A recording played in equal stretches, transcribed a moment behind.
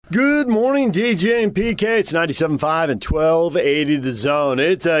Good morning, DJ and PK. It's 97.5 and 1280 The Zone.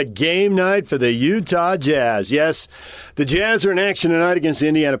 It's a game night for the Utah Jazz. Yes, the Jazz are in action tonight against the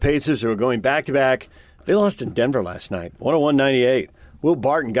Indiana Pacers, who are going back-to-back. They lost in Denver last night, 101-98. Will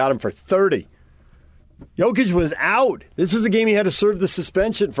Barton got him for 30. Jokic was out. This was a game he had to serve the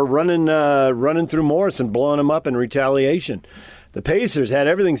suspension for running through Morris and blowing him up in retaliation. The Pacers had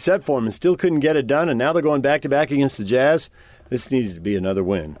everything set for him and still couldn't get it done, and now they're going back-to-back against the Jazz. This needs to be another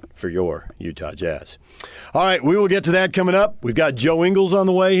win for your Utah Jazz. All right, we will get to that coming up. We've got Joe Ingles on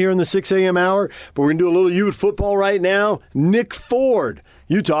the way here in the 6 a.m. hour, but we're going to do a little Ute football right now. Nick Ford,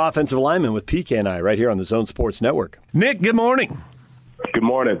 Utah offensive lineman with PK and I right here on the Zone Sports Network. Nick, good morning. Good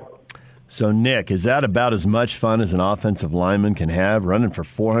morning. So, Nick, is that about as much fun as an offensive lineman can have, running for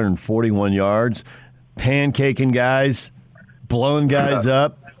 441 yards, pancaking guys, blowing guys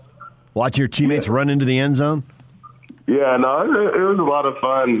up, watch your teammates run into the end zone? Yeah, no, it was a lot of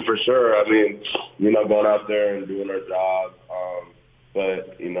fun for sure. I mean, going out there and doing our job.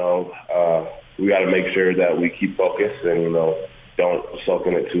 But we got to make sure that we keep focused and, don't soak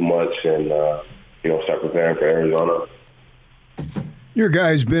in it too much and, start preparing for Arizona. Your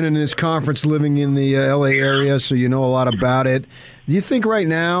guy's been in this conference living in the L.A. area, so you know a lot about it. Do you think right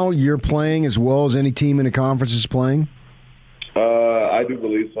now you're playing as well as any team in the conference is playing? I do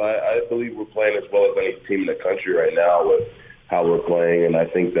believe so. I believe we're playing as well as any team in the country right now with how we're playing, and I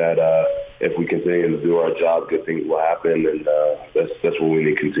think that if we continue to do our job, good things will happen, and that's what we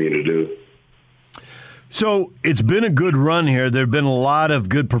need to continue to do. So it's been a good run here. There have been a lot of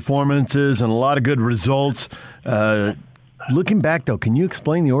good performances and a lot of good results. Looking back, though, can you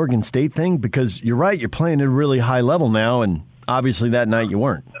explain the Oregon State thing? Because you're right, you're playing at a really high level now, and obviously that night you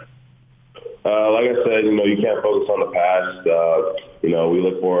weren't. Like I said, you can't focus on the past. We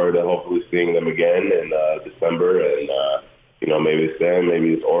look forward to hopefully seeing them again in December. And, maybe it's them,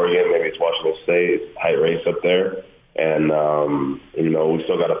 maybe it's Oregon, maybe it's Washington State. It's a tight race up there. And, we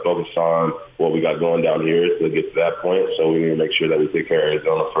still got to focus on what we got going down here to get to that point. So we need to make sure that we take care of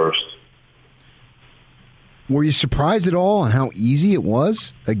Arizona first. Were you surprised at all on how easy it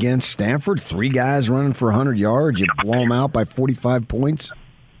was against Stanford? 3 guys running for 100 yards. You blow them out by 45 points?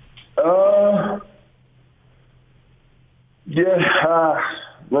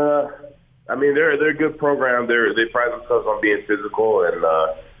 I mean, they're a good program. They pride themselves on being physical, and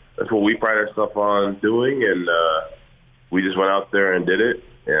that's what we pride ourselves on doing. And we just went out there and did it,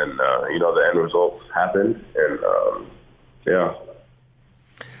 and the end results happened, and yeah.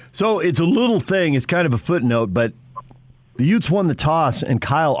 So it's a little thing. It's kind of a footnote, but the Utes won the toss, and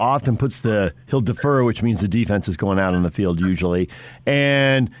Kyle often he'll defer, which means the defense is going out on the field usually.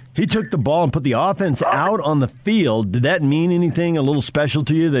 And he took the ball and put the offense out on the field. Did that mean anything a little special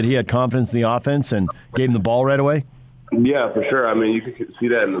to you that he had confidence in the offense and gave him the ball right away? Yeah, for sure. I mean, you can see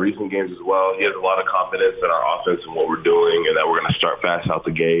that in the recent games as well. He has a lot of confidence in our offense and what we're doing, and that we're going to start fast out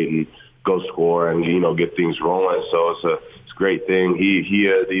the gate and go score and, get things rolling. So it's a great thing. He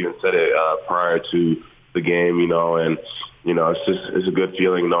has even said it prior to the game, and it's a good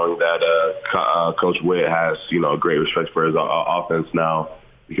feeling knowing that Coach Witt has great respect for his offense now,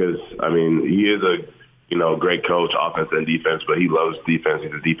 because I mean he is a great coach, offense and defense, but he loves defense.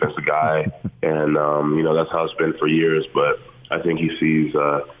 He's a defensive guy, and that's how it's been for years. But I think he sees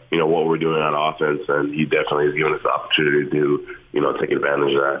what we're doing on offense, and he definitely has given us the opportunity to take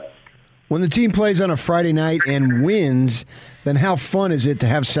advantage of that. When the team plays on a Friday night and wins, then how fun is it to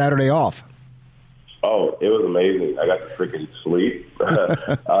have Saturday off? Oh, it was amazing. I got to freaking sleep. I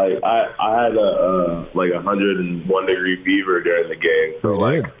had a 101-degree fever during the game. So,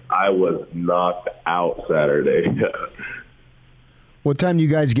 I was knocked out Saturday. What time do you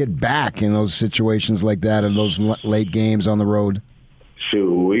guys get back in those situations like that, in those late games on the road?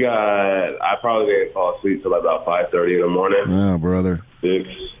 Shoot, I probably didn't fall asleep till about 5:30 in the morning. Oh, brother. 6.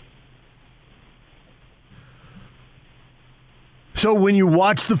 So when you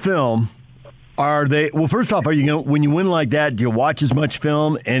watch the film, first off, when you win like that, do you watch as much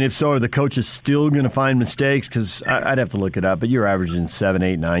film? And if so, are the coaches still going to find mistakes? Because I'd have to look it up, but you're averaging 7,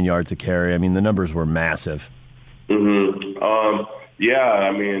 8, 9 yards a carry. I mean, the numbers were massive. Mm-hmm. Yeah,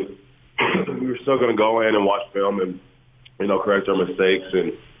 I mean, we were still going to go in and watch film and, correct our mistakes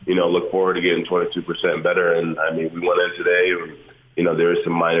and, look forward to getting 22% better. And, I mean, we went in today and, there were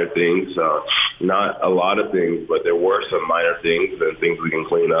some minor things, not a lot of things, but there were some minor things and things we can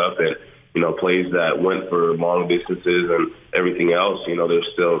clean up. And, plays that went for long distances and everything else, there's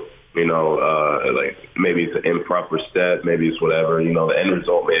still, maybe it's an improper step, maybe it's whatever. The end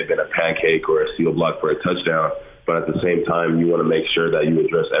result may have been a pancake or a seal block for a touchdown, but at the same time, you want to make sure that you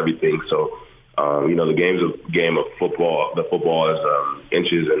address everything. So, The game of football. The football is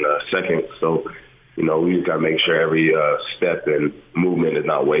inches and seconds. So, we just got to make sure every step and movement is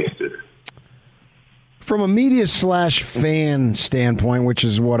not wasted. From a media/fan standpoint, which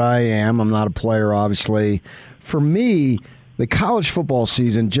is what I am, I'm not a player, obviously. For me, the college football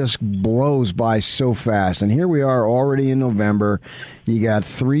season just blows by so fast. And here we are already in November. You got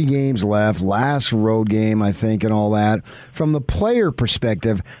 3 games left, last road game, I think, and all that. From the player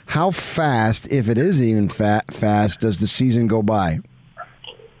perspective, how fast, if it is even fast, does the season go by?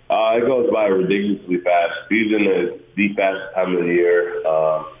 It goes by ridiculously fast. Season is the fastest time of the year.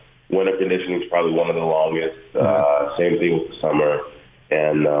 Winter conditioning is probably one of the longest. Same thing with the summer.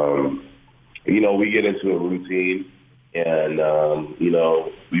 And, we get into a routine. And,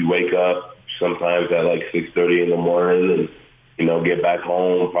 we wake up sometimes at like 6:30 in the morning and, get back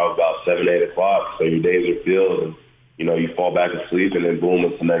home probably about 7, 8 o'clock. So your days are filled and, you fall back asleep and then boom,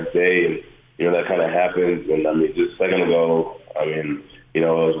 it's the next day. And, that kind of happens. And, just a second ago, it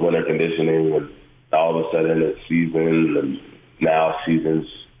was winter conditioning and all of a sudden it's season and now season's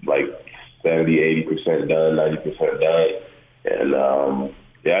like 70, 80% done, 90% done. And,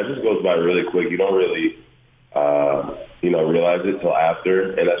 it just goes by really quick. You don't really, realize it till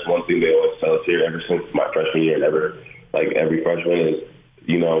after. And that's one thing they always tell us here ever since my freshman year and every freshman is,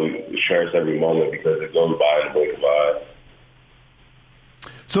 cherish every moment because it goes by in the blink of an eye.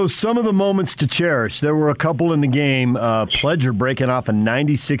 So some of the moments to cherish, there were a couple in the game. Pledger breaking off a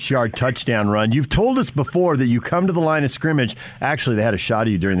 96-yard touchdown run. You've told us before that you come to the line of scrimmage. Actually, they had a shot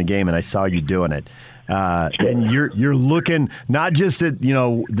of you during the game, and I saw you doing it. And you're looking not just at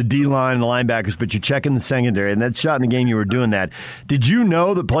the D-line and the linebackers, but you're checking the secondary. And that shot in the game, you were doing that. Did you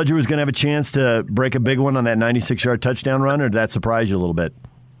know that Pledger was going to have a chance to break a big one on that 96-yard touchdown run, or did that surprise you a little bit?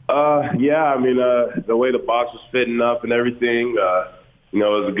 The way the box was fitting up and everything, it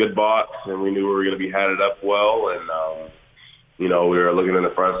was a good box, and we knew we were going to be hatted up well. And, we were looking in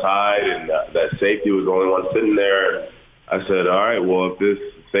the front side, and that safety was the only one sitting there. I said, all right, well, if this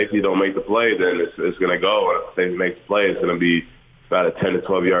safety don't make the play, then it's going to go. And if the safety makes the play, it's going to be about a 10 to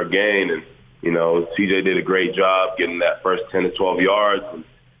 12-yard gain. And, TJ did a great job getting that first 10 to 12 yards and,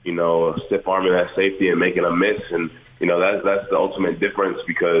 stiff-arming that safety and making a miss. And, that's the ultimate difference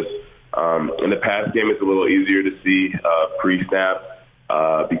because in the pass game, it's a little easier to see pre-snap.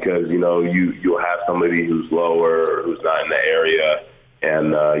 Because, you'll have somebody who's lower or who's not in the area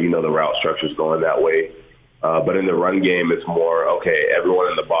and, the route structure is going that way. But in the run game, it's more, okay, everyone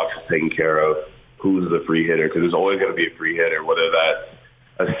in the box is taken care of. Who's the free hitter? Because there's always going to be a free hitter, whether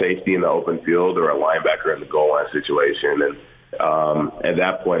that's a safety in the open field or a linebacker in the goal line situation. And at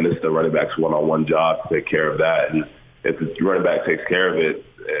that point, it's the running back's one-on-one job to take care of that. And if the running back takes care of it,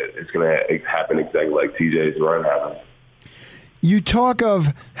 it's going to happen exactly like TJ's run happened. You talk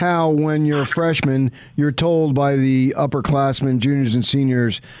of how when you're a freshman, you're told by the upperclassmen, juniors and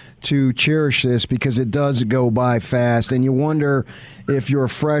seniors, to cherish this because it does go by fast. And you wonder if you're a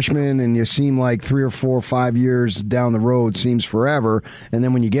freshman and you seem like 3 or 4 or 5 years down the road seems forever. And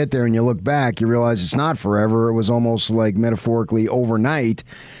then when you get there and you look back, you realize it's not forever. It was almost like metaphorically overnight.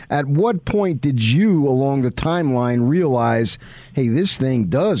 At what point did you, along the timeline, realize, hey, this thing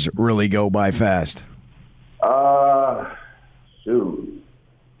does really go by fast? Shoot.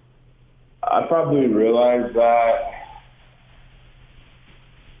 I probably realized that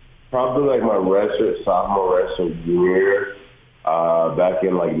probably like my sophomore, junior year, back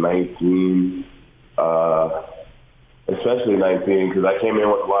in like 19, especially 19, because I came in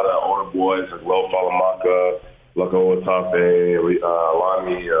with a lot of older boys like Lo Falamaka, Loko Watafe,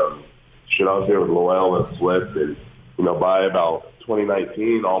 Lami. I was here with Lowell and Swift, and by about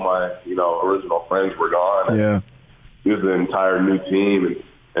 2019, all my original friends were gone. Yeah. It was an entire new team and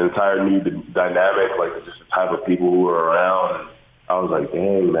an entire new dynamic, like just the type of people who were around. And I was like,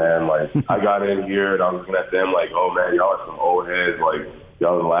 dang, man, like I got in here and I was looking at them like, oh, man, y'all are some old heads. Like,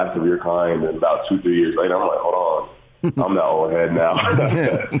 y'all are the last of your kind. And about 2-3 years later, I'm like, hold on. I'm that old head now.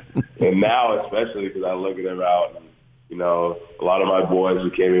 And now, especially because I look at them out, and, a lot of my boys who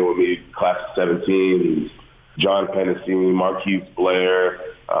came in with me, class of 17, John Pennicini, Marquise Blair,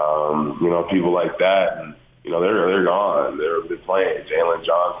 people like that. And, they're gone. They're playing. Jalen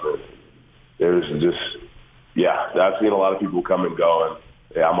Johnson. There's just, I've seen a lot of people come and go,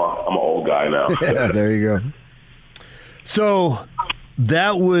 and I'm an old guy now. Yeah, there you go. So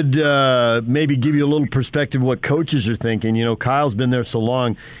that would maybe give you a little perspective of what coaches are thinking. Kyle's been there so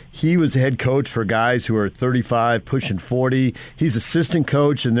long. He was head coach for guys who are 35, pushing 40. He's assistant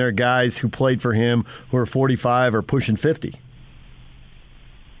coach, and there are guys who played for him who are 45 or pushing 50.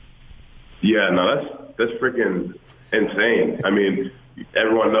 Yeah, no, that's freaking insane. I mean,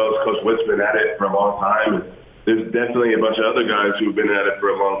 everyone knows Coach Witt's been at it for a long time. And there's definitely a bunch of other guys who've been at it for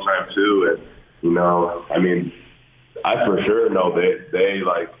a long time too. And, you know, I mean, I for sure know they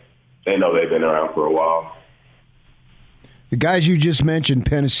know they've been around for a while. The guys you just mentioned,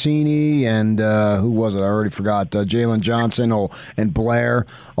 Penasini and who was it? I already forgot. Jalen Johnson and Blair.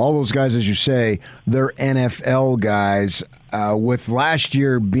 All those guys, as you say, they're NFL guys. With last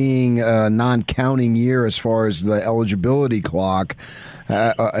year being a non-counting year as far as the eligibility clock,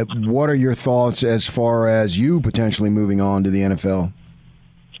 what are your thoughts as far as you potentially moving on to the NFL?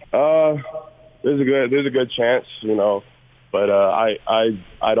 There's a good chance, you know, but I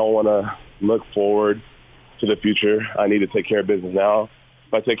don't want to look forward to the future. I need to take care of business now.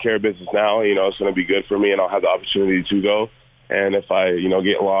 If I take care of business now, you know, it's going to be good for me and I'll have the opportunity to go. And if I, you know,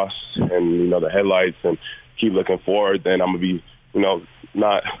 get lost in, you know, the headlights and keep looking forward, then I'm going to be, you know,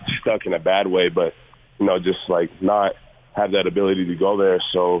 not stuck in a bad way, but, you know, just like not have that ability to go there.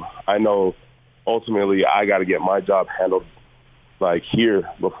 So I know ultimately I got to get my job handled like here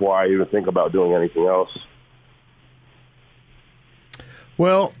before I even think about doing anything else.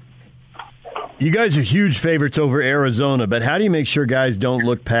 Well, you guys are huge favorites over Arizona, but how do you make sure guys don't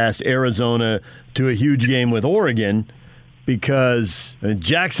look past Arizona to a huge game with Oregon? Because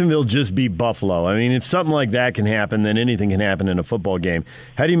Jacksonville just beat Buffalo. I mean, if something like that can happen, then anything can happen in a football game.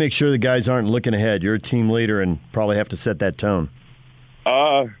 How do you make sure the guys aren't looking ahead? You're a team leader and probably have to set that tone.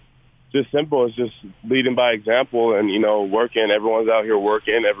 Just simple. It's just leading by example and, you know, working. Everyone's out here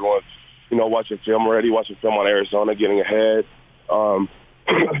working. Everyone's, you know, watching film on Arizona, getting ahead.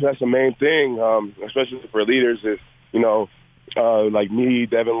 That's the main thing, especially for leaders is, you know, like me,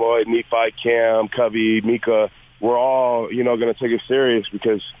 Devin Lloyd, Nephi, Cam, Covey, Mika, we're all, you know, going to take it serious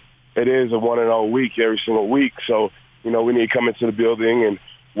because it is a 1-0 week every single week. So, you know, we need to come into the building and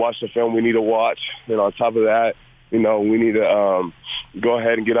watch the film we need to watch. And on top of that, you know, we need to go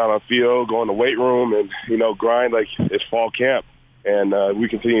ahead and get out on the field, go in the weight room and, you know, grind like it's fall camp. And we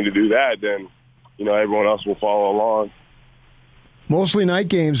continue to do that, then, you know, everyone else will follow along. Mostly night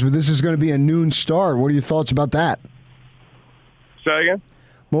games, but this is going to be a noon start. What are your thoughts about that? Say again?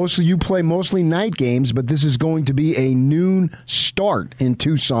 You play mostly night games, but this is going to be a noon start in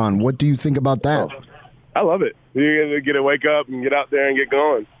Tucson. What do you think about that? Oh, I love it. You're going to get to wake up and get out there and get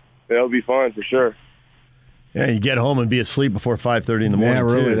going. It'll be fun for sure. Yeah, you get home and be asleep before 5:30 in the morning. Yeah,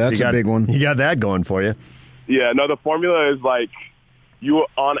 really, too. that's a big one. You got that going for you. Yeah, no, the formula is like you,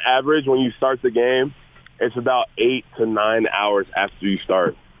 on average, when you start the game, it's about 8 to 9 hours after you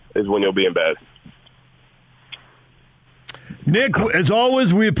start is when you'll be in bed. Nick, as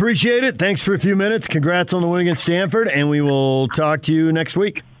always, we appreciate it. Thanks for a few minutes. Congrats on the win against Stanford, and we will talk to you next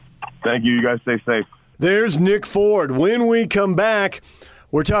week. Thank you. You guys stay safe. There's Nick Ford. When we come back,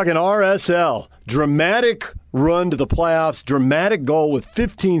 we're talking RSL. Dramatic run to the playoffs, dramatic goal with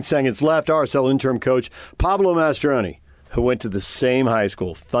 15 seconds left. RSL interim coach Pablo Mastroeni, who went to the same high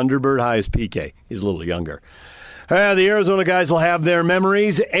school, Thunderbird High as PK. He's a little younger. The Arizona guys will have their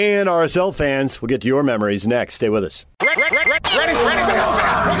memories, and RSL fans will get to your memories next. Stay with us.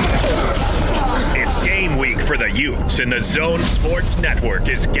 It's game week for the Utes, and the Zone Sports Network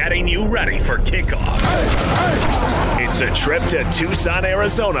is getting you ready for kickoff. It's a trip to Tucson,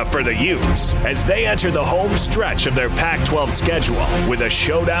 Arizona for the Utes as they enter the home stretch of their Pac-12 schedule with a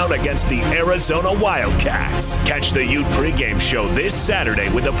showdown against the Arizona Wildcats. Catch the Ute pregame show this Saturday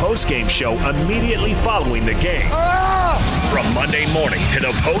with a postgame show immediately following the game. From Monday morning to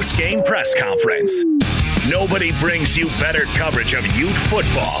the postgame press conference, nobody brings you better coverage of Ute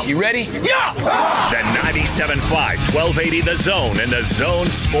football. You ready? Yeah! Than 97.5, 1280 The Zone and the Zone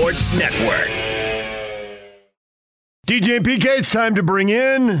Sports Network. DJ and PK, it's time to bring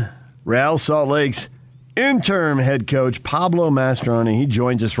in Real Salt Lake's interim head coach, Pablo Mastroeni. He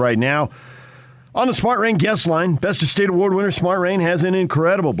joins us right now on the Smart Rain guest line. Best of State Award winner Smart Rain has an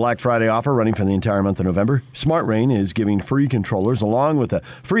incredible Black Friday offer running for the entire month of November. Smart Rain is giving free controllers along with a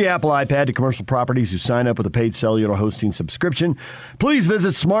free Apple iPad to commercial properties who sign up with a paid cellular hosting subscription. Please visit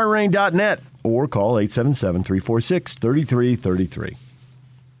smartrain.net or call 877-346-3333.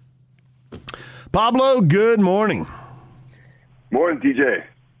 Pablo, good morning. Morning, DJ.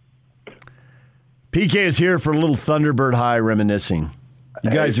 PK is here for a little Thunderbird High reminiscing. You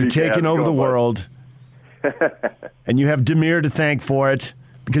guys are taking over the world, and you have Demir to thank for it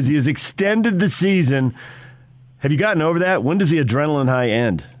because he has extended the season. Have you gotten over that? When does the adrenaline high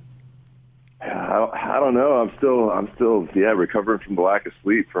end? I don't know. I'm still recovering from the lack of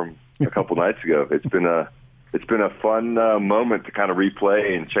sleep from a couple nights ago. It's been a fun moment to kind of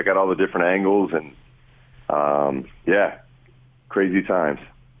replay and check out all the different angles and crazy times.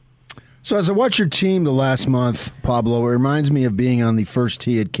 So as I watch your team the last month, Pablo, it reminds me of being on the first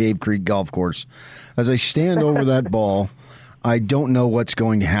tee at Cave Creek Golf Course. As I stand over that ball, I don't know what's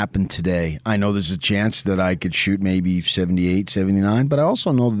going to happen today. I know there's a chance that I could shoot maybe 78, 79, but I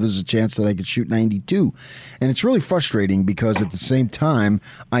also know that there's a chance that I could shoot 92. And it's really frustrating because at the same time,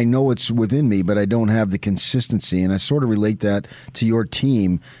 I know it's within me, but I don't have the consistency. And I sort of relate that to your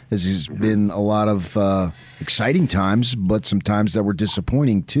team. There's been a lot of exciting times, but some times that were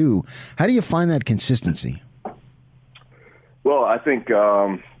disappointing too. How do you find that consistency? Well, I think,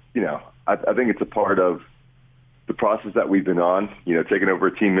 I think it's a part of the process that we've been on, taking over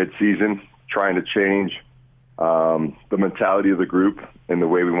a team mid-season, trying to change the mentality of the group and the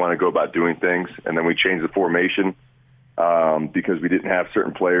way we want to go about doing things. And then we changed the formation because we didn't have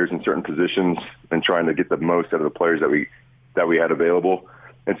certain players in certain positions and trying to get the most out of the players that we had available.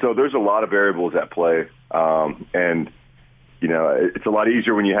 And so there's a lot of variables at play. It's a lot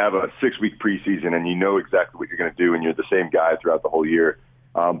easier when you have a 6-week preseason and you know exactly what you're going to do and you're the same guy throughout the whole year.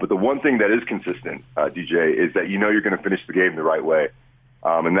 But the one thing that is consistent, DJ, is that you're going to finish the game the right way.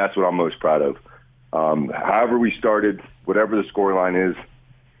 And that's what I'm most proud of. However we started, whatever the scoreline is,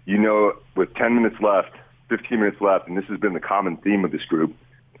 with 10 minutes left, 15 minutes left, and this has been the common theme of this group,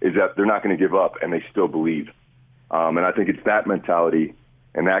 is that they're not going to give up and they still believe. And I think it's that mentality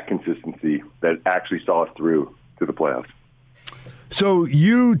and that consistency that actually saw us through to the playoffs. So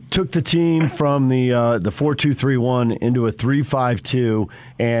you took the team from the 4-2-3-1 into a 3-5-2,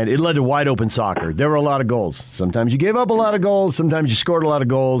 and it led to wide open soccer. There were a lot of goals. Sometimes you gave up a lot of goals. Sometimes you scored a lot of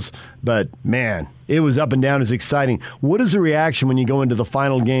goals. But, man, it was up and down. It was exciting. What is the reaction when you go into the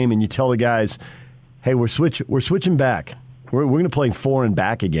final game and you tell the guys, hey, we're switching back. We're going to play 4 and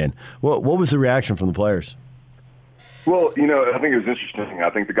back again. What was the reaction from the players? Well, I think it was interesting. I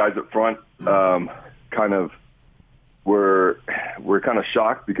think the guys up front we're kind of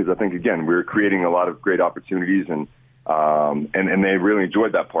shocked because I think, again, we were creating a lot of great opportunities and they really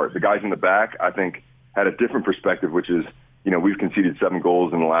enjoyed that part. The guys in the back, I think, had a different perspective, which is, we've conceded 7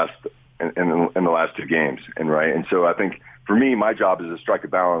 goals in the last 2 games. And so I think for me, my job is to strike a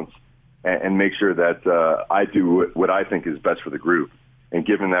balance and make sure that I do what I think is best for the group. And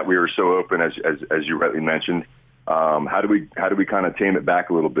given that we were so open, as you rightly mentioned, how do we kind of tame it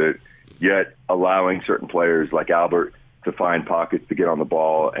back a little bit, yet allowing certain players like Albert to find pockets to get on the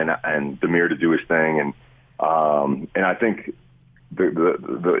ball and Demir to do his thing. And I think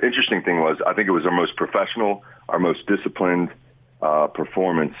the interesting thing was, I think it was our most professional, our most disciplined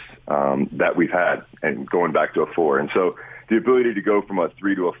performance that we've had, and going back to a 4. And so the ability to go from a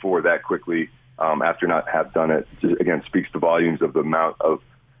 3 to a 4 that quickly after not have done it, just, again, speaks to volumes of the amount of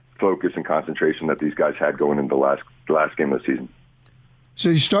focus and concentration that these guys had going into the last game of the season. So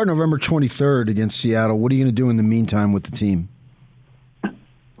you start November 23rd against Seattle. What are you going to do in the meantime with the team?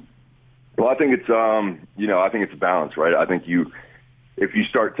 Well, I think it's I think it's a balance, right? I think if you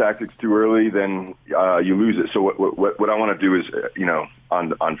start tactics too early, then you lose it. So what I want to do is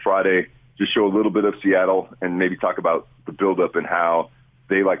on Friday just show a little bit of Seattle and maybe talk about the buildup and how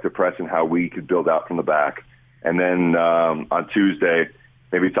they like to press and how we could build out from the back. And then on Tuesday,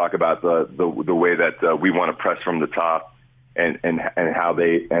 maybe talk about the way that we want to press from the top. And how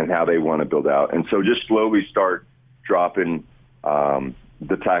they want to build out. And so just slowly start dropping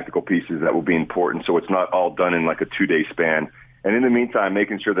the tactical pieces that will be important, so it's not all done in like a 2-day span. And in the meantime,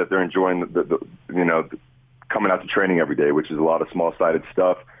 making sure that they're enjoying the coming out to training every day, which is a lot of small-sided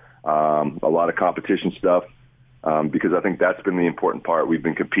stuff, a lot of competition stuff, because I think that's been the important part. We've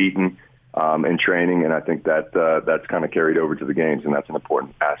been competing and training, and I think that's kind of carried over to the games, and that's an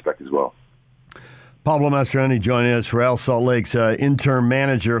important aspect as well. Pablo Mastroeni joining us, Real Salt Lake's interim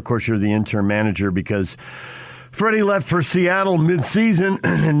manager. Of course, you're the interim manager because Freddie left for Seattle midseason,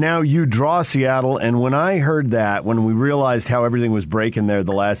 and now you draw Seattle. And when I heard that, when we realized how everything was breaking there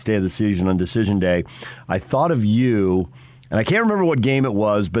the last day of the season on decision day, I thought of you, and I can't remember what game it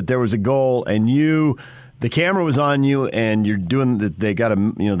was, but there was a goal, and the camera was on you, and you're doing they got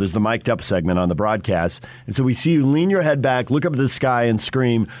there's the mic'd up segment on the broadcast. And so we see you lean your head back, look up at the sky, and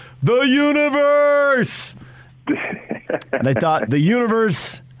scream, "The universe!" And I thought, the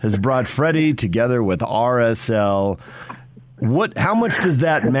universe has brought Freddie together with RSL. How much does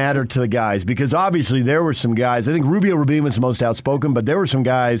that matter to the guys? Because obviously there were some guys, I think Rubio Rubin was the most outspoken, but there were some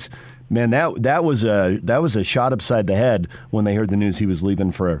guys, man, that was a shot upside the head when they heard the news he was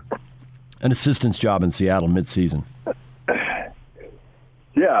leaving for an assistant's job in Seattle mid-season.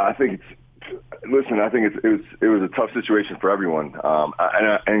 Yeah, I think it was a tough situation for everyone,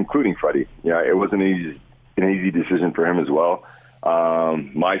 and including Freddie. Yeah, it wasn't an easy decision for him as well.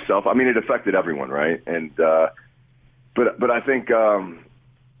 Myself, I mean, it affected everyone, right? And but I think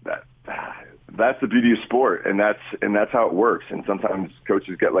that that's the beauty of sport, and that's how it works. And sometimes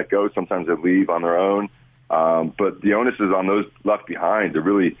coaches get let go, sometimes they leave on their own. But the onus is on those left behind to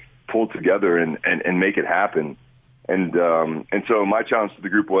really pull together and make it happen. And so my challenge to the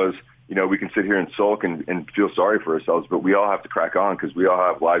group was, we can sit here and sulk and feel sorry for ourselves, but we all have to crack on because we all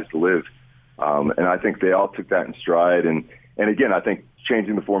have lives to live. And I think they all took that in stride. And again, I think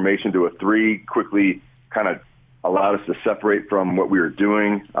changing the formation to a 3 quickly kind of allowed us to separate from what we were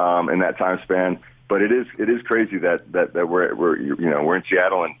doing in that time span. But it is crazy that we're in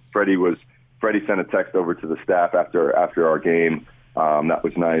Seattle, and Freddie sent a text over to the staff after our game. That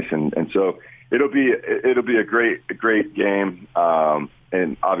was nice, and so it'll be a great game.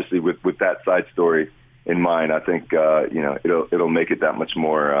 And obviously with that side story in mind, I think it'll make it that much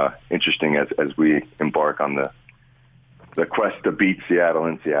more interesting as we embark on the quest to beat Seattle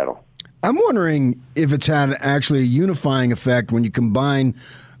in Seattle. I'm wondering if it's had actually a unifying effect when you combine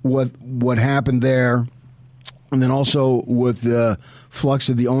what happened there, and then also with the flux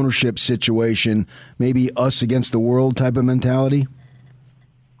of the ownership situation, maybe us against the world type of mentality.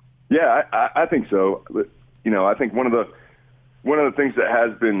 Yeah, I think so. I think one of the things that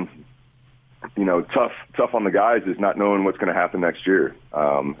has been, tough on the guys is not knowing what's going to happen next year,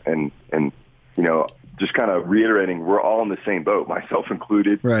 and just kind of reiterating, we're all in the same boat, myself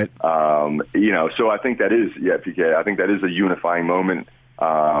included. Right. So I think that is, PK, I think that is a unifying moment,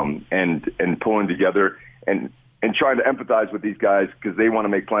 and pulling together and trying to empathize with these guys because they want to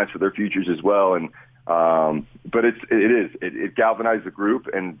make plans for their futures as well. And, but it galvanized the group.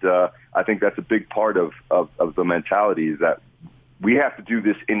 And, I think that's a big part of the mentality is that we have to do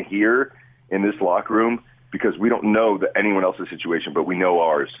this in here in this locker room, because we don't know anyone else's situation, but we know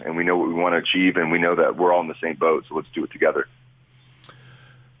ours, and we know what we want to achieve, and we know that we're all in the same boat, so let's do it together.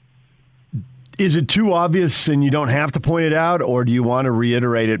 Is it too obvious and you don't have to point it out, or do you want to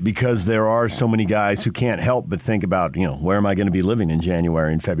reiterate it because there are so many guys who can't help but think about, where am I going to be living in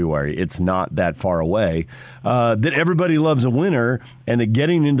January and February? It's not that far away. That everybody loves a winner, and that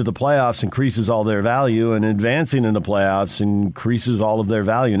getting into the playoffs increases all their value, and advancing in the playoffs increases all of their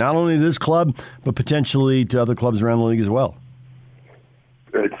value, not only to this club, but potentially to other clubs around the league as well.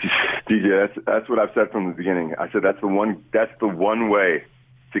 DJ, that's what I've said from the beginning. I said that's the one way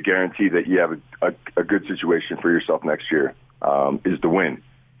to guarantee that you have a good situation for yourself next year, is to win.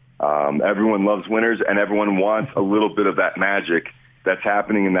 Everyone loves winners, and everyone wants a little bit of that magic that's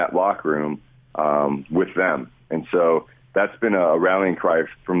happening in that locker room with them. And so that's been a rallying cry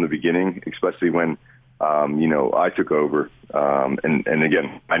from the beginning, especially when, I took over. And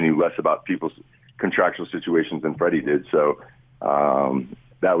again, I knew less about people's contractual situations than Freddie did. So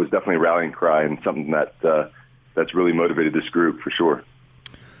that was definitely a rallying cry and something that's really motivated this group for sure.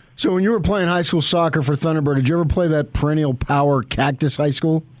 So when you were playing high school soccer for Thunderbird, did you ever play that perennial power Cactus High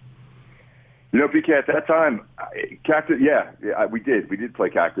School? PK, at that time, Cactus, we did. We did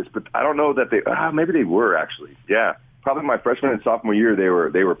play Cactus, but I don't know that maybe they were actually. Yeah, probably my freshman and sophomore year, they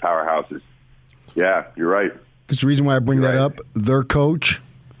were powerhouses. Yeah, you're right. Because the reason why I bring that up, their coach,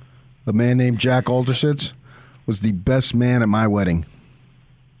 a man named Jack Aldersitz, was the best man at my wedding.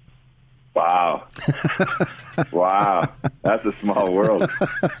 Wow. Wow. That's a small world.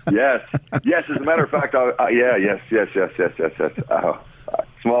 Yes. As a matter of fact, yes.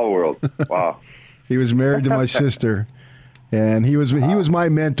 Small world. Wow. He was married to my sister, and he was my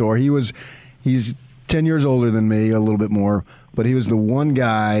mentor. He's 10 years older than me, a little bit more, but he was the one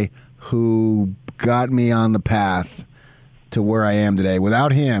guy who got me on the path to where I am today.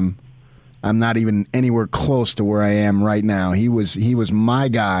 Without him, I'm not even anywhere close to where I am right now. He was my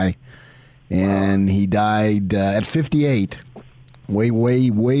guy. And he died at 58,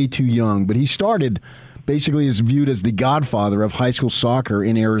 way too young. But he started, basically is viewed as the godfather of high school soccer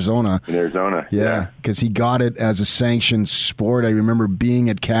in Arizona. Yeah, because he got it as a sanctioned sport. I remember being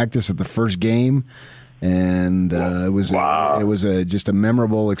at Cactus at the first game, and it was just a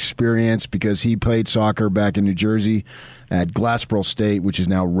memorable experience because he played soccer back in New Jersey at Glassboro State, which is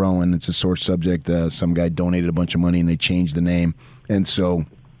now Rowan. It's a sore subject. Some guy donated a bunch of money, and they changed the name. And so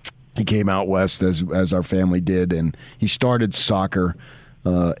he came out west as our family did, and he started soccer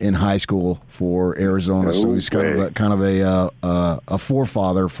in high school for Arizona. So he's kind of a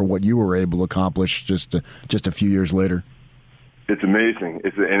forefather for what you were able to accomplish just a few years later. It's amazing.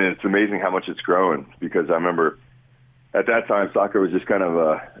 It's amazing how much it's grown, because I remember at that time soccer was just kind of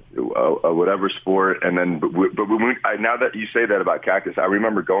a whatever sport. And then, now that you say that about Cactus, I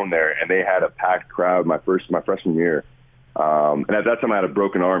remember going there and they had a packed crowd my freshman year. And at that time I had a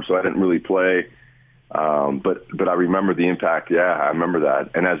broken arm, so I didn't really play. But I remember the impact. Yeah, I remember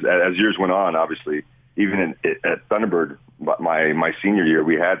that. And as years went on, obviously, even at Thunderbird, my senior year,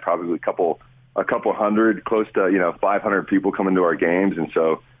 we had probably a couple hundred, close to 500 people coming to our games, and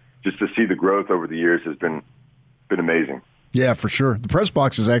so just to see the growth over the years has been amazing. Yeah, for sure. The press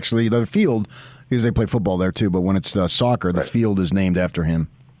box is actually the field, because they play football there too. But when it's soccer, the field is named after him.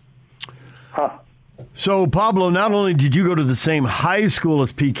 Huh. So, Pablo, not only did you go to the same high school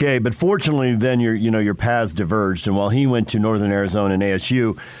as PK, but fortunately then your paths diverged. And while he went to Northern Arizona and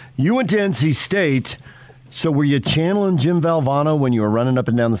ASU, you went to NC State. So were you channeling Jim Valvano when you were running up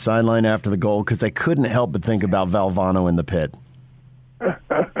and down the sideline after the goal? Because I couldn't help but think about Valvano in the pit.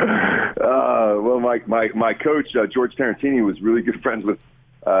 Well, my coach, George Tarantini, was really good friends with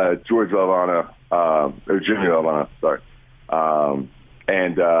George Valvano, or Jimmy Valvano, sorry.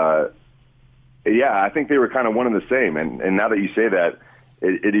 Yeah, I think they were kind of one and the same. And now that you say that,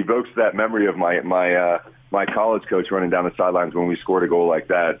 it evokes that memory of my college coach running down the sidelines when we scored a goal like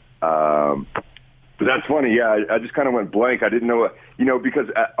that. But that's funny. Yeah, I just kind of went blank. I didn't know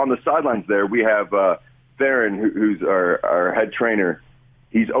because on the sidelines there we have Theron, who's our head trainer.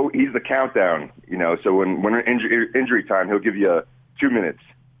 He's the countdown. So when injury time, he'll give you 2 minutes,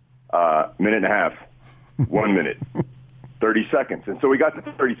 minute and a half, 1 minute. 30 seconds. And so we got to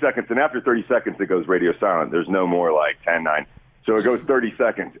 30 seconds, and after 30 seconds, it goes radio silent. There's no more like 10, 9. So it goes 30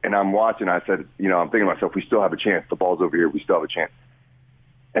 seconds, and I'm watching. I said, I'm thinking to myself, we still have a chance. The ball's over here. We still have a chance.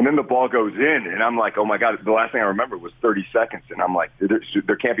 And then the ball goes in, and I'm like, oh, my God. The last thing I remember was 30 seconds, and I'm like,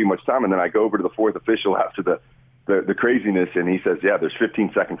 there can't be much time. And then I go over to the fourth official after the craziness, and he says, yeah, there's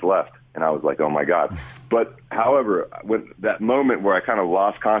 15 seconds left. And I was like, oh, my God. But, however, with that moment where I kind of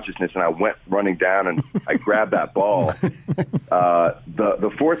lost consciousness and I went running down and I grabbed that ball,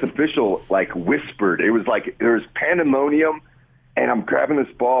 the fourth official, whispered. It was like there was pandemonium, and I'm grabbing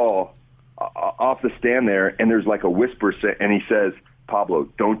this ball off the stand there, and there's like a whisper, and he says, Pablo,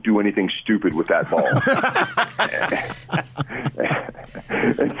 don't do anything stupid with that ball.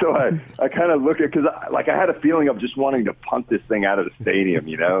 And so I kind of look at, because I had a feeling of just wanting to punt this thing out of the stadium,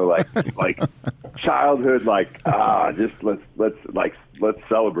 like childhood, just let's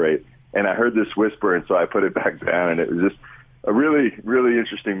celebrate. And I heard this whisper, and so I put it back down, and it was just a really, really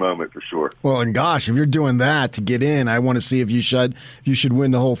interesting moment for sure. Well, and gosh, if you're doing that to get in, I want to see if you should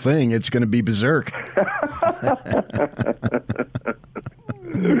win the whole thing. It's going to be berserk.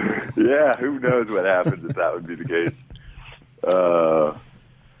 Yeah, who knows what happens if that would be the case.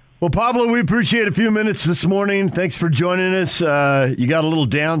 Well, Pablo, we appreciate a few minutes this morning. Thanks for joining us. You got a little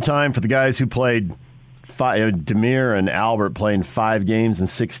downtime for the guys who played Demir and Albert playing 5 games in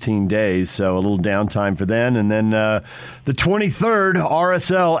 16 days, so a little downtime for them. And then the 23rd,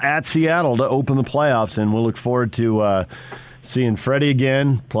 RSL at Seattle to open the playoffs, and we'll look forward to seeing Freddie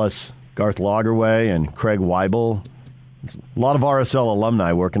again, plus Garth Lagerwey and Craig Weibel. It's a lot of RSL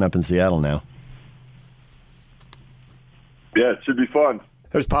alumni working up in Seattle now. Yeah, it should be fun.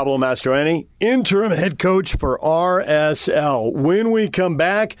 There's Pablo Mastroeni, interim head coach for RSL. When we come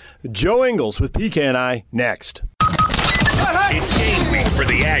back, Joe Ingles with PK and I next. It's game week for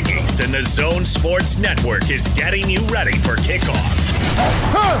the Aggies, and the Zone Sports Network is getting you ready for kickoff.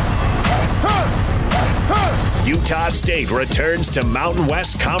 Utah State returns to Mountain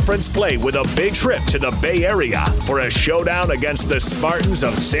West Conference play with a big trip to the Bay Area for a showdown against the Spartans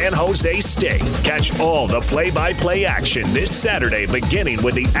of San Jose State. Catch all the play-by-play action this Saturday, beginning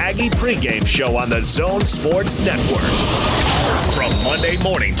with the Aggie pregame show on the Zone Sports Network. From Monday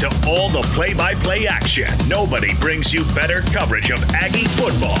morning to all the play-by-play action, nobody brings you better coverage of Aggie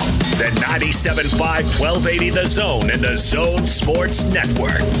football than 97.5 1280 The Zone and the Zone Sports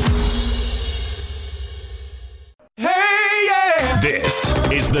Network. Hey, yeah! This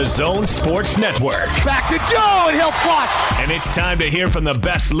is the Zone Sports Network. Back to Joe, and he'll flush. And it's time to hear from the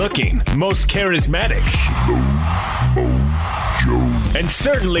best looking, most charismatic, and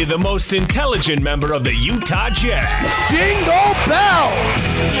certainly the most intelligent member of the Utah Jazz. Jingle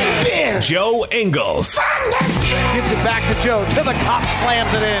bells! Joe Ingles. Gives it back to Joe. To the cop,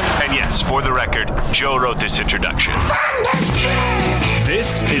 slams it in. And yes, for the record, Joe wrote this introduction.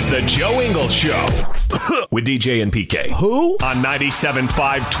 This is the Joe Ingles Show with DJ and PK. Who? On 97.5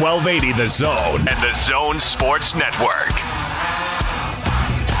 1280 The Zone and the Zone Sports Network.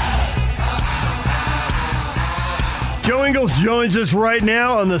 Joe Ingles joins us right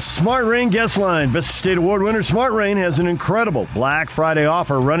now on the Smart Rain guest line. Best State Award winner Smart Rain has an incredible Black Friday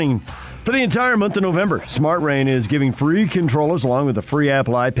offer running for the entire month of November. Smart Rain is giving free controllers along with a free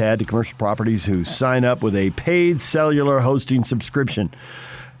Apple iPad to commercial properties who sign up with a paid cellular hosting subscription.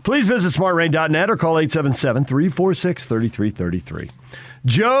 Please visit smartrain.net or call 877-346-3333.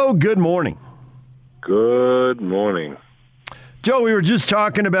 Joe, good morning. Good morning. Joe, we were just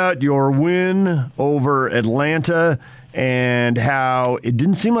talking about your win over Atlanta and how it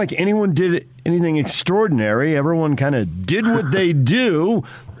didn't seem like anyone did anything extraordinary. Everyone kind of did what they do,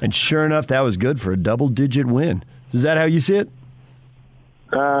 and sure enough, that was good for a double-digit win. Is that how you see it?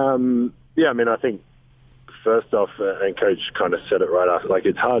 Yeah, I mean, I think first off, and Coach kind of said it right after, like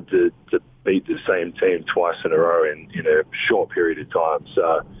it's hard to beat the same team twice in a row in a short period of time.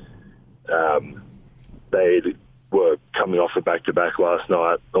 So they were coming off a back-to-back last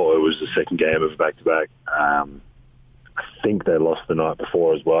night, or it was the second game of a back-to-back. I think they lost the night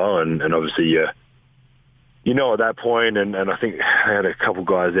before as well, and obviously you know at that point, and I think they had a couple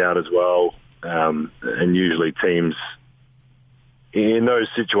guys out as well, and usually teams in those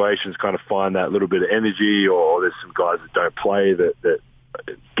situations kind of find that little bit of energy, or there's some guys that don't play that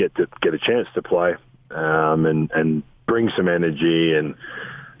get a chance to play and bring some energy. And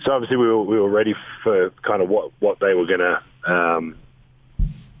so obviously we were ready for kind of what they were going to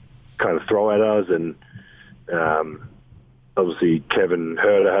kind of throw at us. And obviously Kevin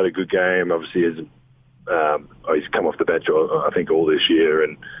Herter had a good game. Obviously he's come off the bench I think all this year,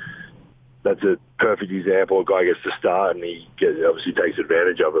 and that's a perfect example. A guy gets to start and he obviously takes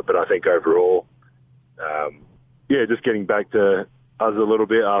advantage of it. But I think overall, just getting back to us a little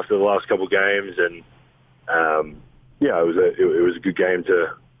bit after the last couple of games, and it was a good game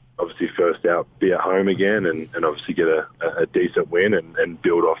to obviously first out be at home again, and obviously get a decent win and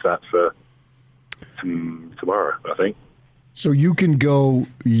build off that for tomorrow, I think. So you can go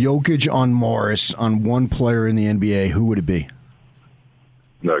Jokic on Morris on one player in the NBA. Who would it be?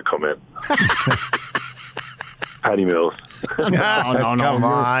 No comment. Patty Mills. No, come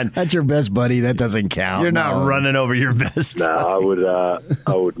on. That's your best buddy. That doesn't count. You're not running over your best buddy. No,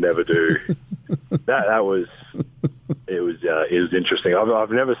 I would never do that. It was interesting. I've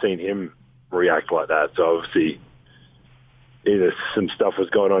never seen him react like that. So obviously, either some stuff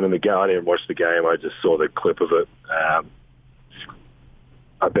was going on in the game. I didn't watch the game. I just saw the clip of it.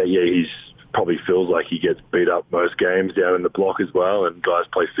 I bet he's probably feels like he gets beat up most games down in the block as well, and guys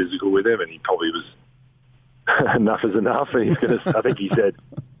play physical with him, and he probably was enough is enough. And he's going to. I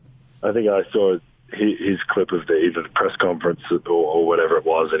think I saw his clip of either the press conference or whatever it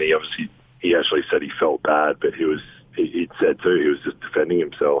was, and he actually said he felt bad, but he'd said too he was just defending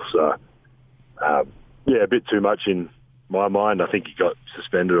himself. So a bit too much in my mind. I think he got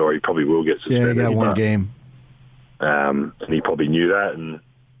suspended, or he probably will get suspended. Yeah, he got one game. And he probably knew that, and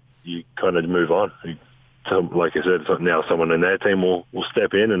you kind of move on. Like I said, now someone in their team will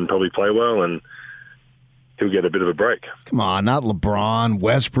step in and probably play well, and he'll get a bit of a break. Come on, not LeBron,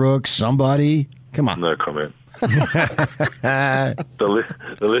 Westbrook, somebody. Come on. No comment. The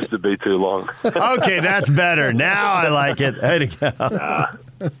list would be too long. Okay, that's better. Now I like it. Way to go.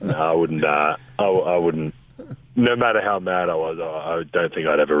 No, I wouldn't. I wouldn't. No matter how mad I was, I don't think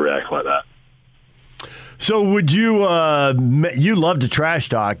I'd ever react like that. So would you? You love to trash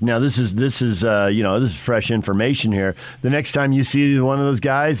talk. Now this is this is fresh information here. The next time you see one of those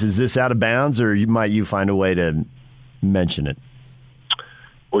guys, is this out of bounds, or might you find a way to mention it?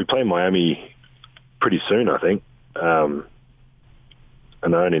 We play Miami pretty soon, I think, and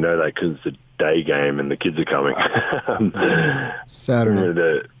I only know that because it's a day game and the kids are coming.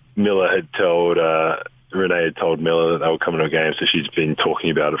 Saturday. Renee had told Miller that they were coming to a game, so she's been talking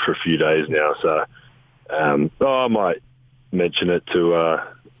about it for a few days now. So. I might mention it to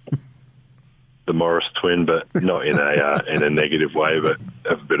the Morris twin, but not in a negative way, but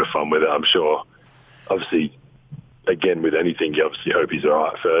have a bit of fun with it. I'm sure, obviously, again, with anything, you obviously hope he's all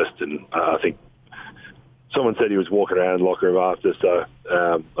right first. And I think someone said he was walking around the locker room after, so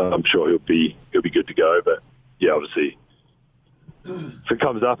I'm sure he'll be good to go. But, yeah, obviously, if it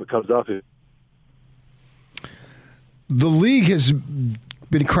comes up, it comes up. The league has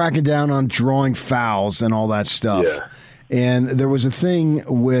been cracking down on drawing fouls and all that stuff. Yeah. And there was a thing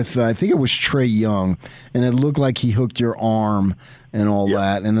with, I think it was Trae Young, and it looked like he hooked your arm and all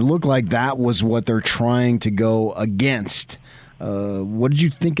that. And it looked like that was what they're trying to go against. What did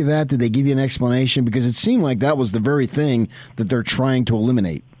you think of that? Did they give you an explanation? Because it seemed like that was the very thing that they're trying to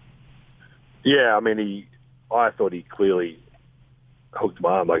eliminate. Yeah, I mean, I thought he clearly hooked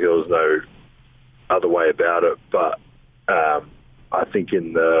my arm, like there was no other way about it. But I think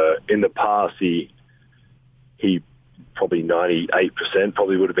in the past he probably 98%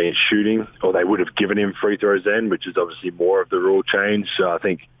 probably would have been shooting, or they would have given him free throws then, which is obviously more of the rule change. So I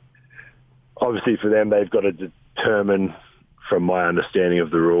think obviously for them they've got to determine, from my understanding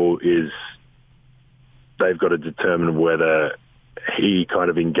of the rule, is they've got to determine whether he kind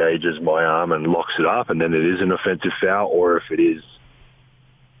of engages my arm and locks it up and then it is an offensive foul, or if it is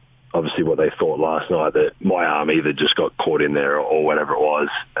obviously what they thought last night, that my arm either just got caught in there or whatever it was.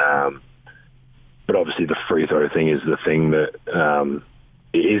 But obviously the free throw thing is the thing that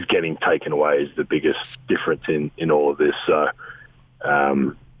is getting taken away, is the biggest difference in all of this. So, I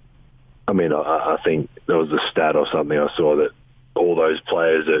mean, I think there was a stat or something I saw that all those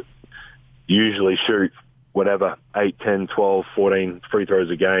players that usually shoot whatever, 8, 10, 12, 14 free throws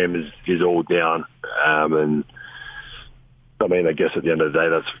a game is all down. And I mean, I guess at the end of the day,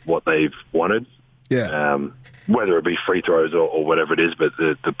 that's what they've wanted. Yeah. Whether it be free throws or whatever it is, but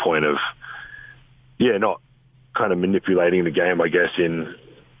the point of, not kind of manipulating the game, I guess, in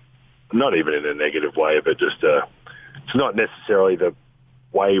not even in a negative way, but just it's not necessarily the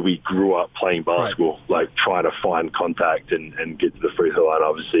way we grew up playing basketball, like trying to find contact and get to the free throw line.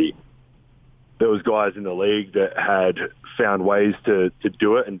 Obviously, there was guys in the league that had found ways to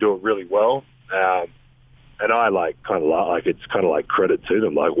do it and do it really well. And I it's kind of like credit to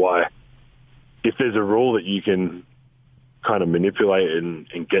them. Like, why, if there's a rule that you can kind of manipulate and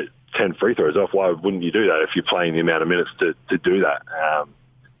get 10 free throws off, why wouldn't you do that if you're playing the amount of minutes to do that?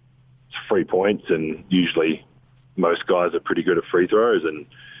 It's 3 points, and usually most guys are pretty good at free throws. And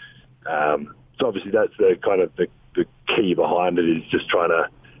so obviously that's the kind of the key behind it, is just trying to,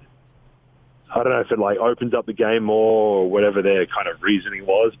 I don't know if it like opens up the game more or whatever their kind of reasoning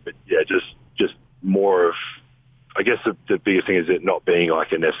was, but just more of, I guess the biggest thing is it not being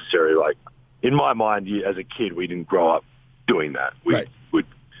like a necessary, like, in my mind, as a kid, we didn't grow up doing that. We would,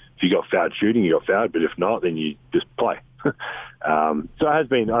 if you got fouled shooting, you got fouled, but if not, then you just play. So it has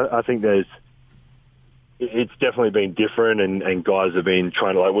been, I think it's definitely been different, and guys have been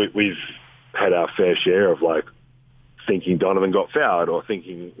trying to, like, we've had our fair share of, like, thinking Donovan got fouled or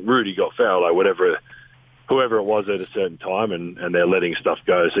thinking Rudy got fouled, like whoever it was at a certain time, and they're letting stuff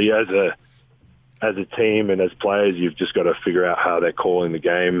go. So as a team and as players, you've just got to figure out how they're calling the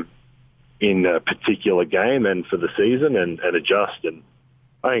game in a particular game and for the season, and adjust. And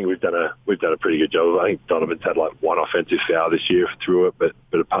I think we've done a pretty good job. I think Donovan's had like one offensive foul this year through it,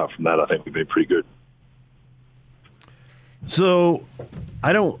 but apart from that, I think we've been pretty good. So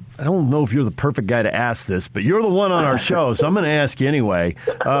I don't know if you're the perfect guy to ask this, but you're the one on our show, so I'm going to ask you anyway.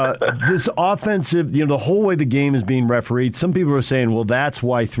 This offensive, the whole way the game is being refereed, some people are saying, well, that's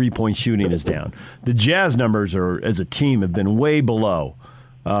why three-point shooting is down. The Jazz numbers as a team have been way below.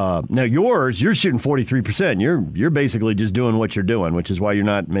 Now you're shooting 43%. You're basically just doing what you're doing, which is why you're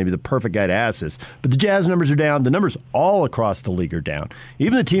not maybe the perfect guy to ask this. But the Jazz numbers are down. The numbers all across the league are down.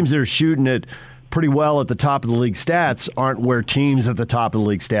 Even the teams that are shooting it pretty well at the top of the league stats aren't where teams at the top of the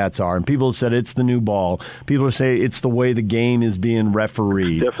league stats are. And people have said it's the new ball. People say it's the way the game is being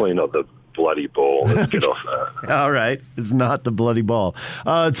refereed. Definitely not the bloody ball. Let's get off that. All right. It's not the bloody ball.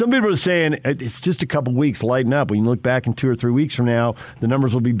 Some people are saying it's just a couple weeks, lighten up. When you look back in 2 or 3 weeks from now, the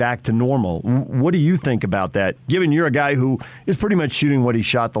numbers will be back to normal. What do you think about that, given you're a guy who is pretty much shooting what he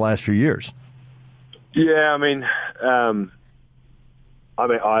shot the last few years? Yeah, I mean, I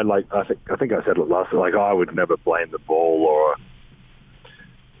think I said it last time, like, I would never blame the ball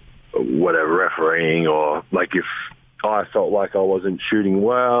or whatever refereeing, or like if I felt like I wasn't shooting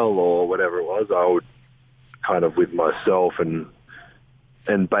well or whatever it was, I would kind of with myself and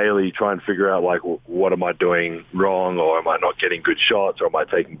Bailey try and figure out, like, what am I doing wrong, or am I not getting good shots, or am I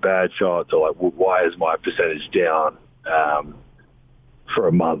taking bad shots, or like, why is my percentage down for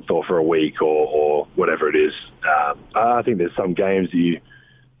a month or for a week or whatever it is. I think there's some games you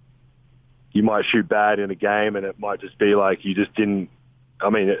might shoot bad in a game, and it might just be like you just didn't. I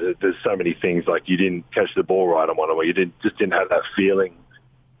mean, there's so many things, like you didn't catch the ball right on one, or you just didn't have that feeling.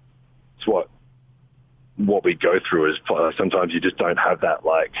 It's what we go through is sometimes you just don't have that,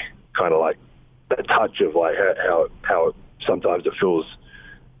 like, kind of like that touch of like how sometimes it feels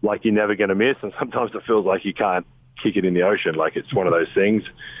like you're never going to miss, and sometimes it feels like you can't kick it in the ocean. Like, it's one of those things.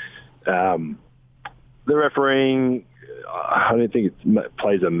 The refereeing, I don't think it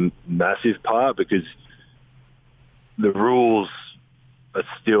plays a massive part, because the rules are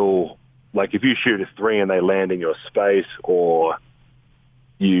still, like, if you shoot a three and they land in your space, or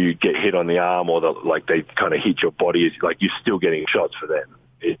you get hit on the arm, or they kind of hit your body, like, you're still getting shots for them.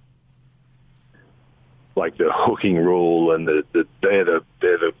 Like the hooking rule, and they're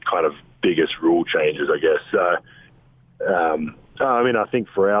the kind of biggest rule changes, I guess. So, I mean, I think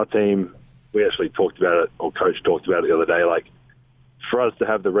for our team, we actually talked about it, or Coach talked about it the other day, like, for us to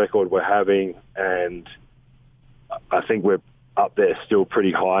have the record we're having, and I think we're up there still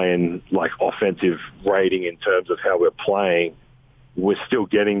pretty high in, like, offensive rating in terms of how we're playing. We're still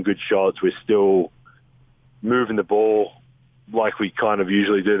getting good shots. We're still moving the ball like we kind of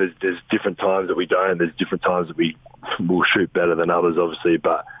usually do. There's different times that we don't. There's different times that we will shoot better than others, obviously.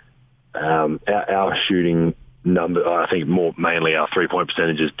 But our shooting number, I think mainly our 3-point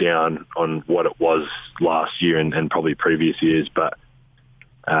percentage is down on what it was last year and probably previous years. But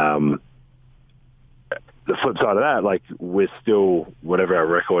the flip side of that, like, we're still, whatever our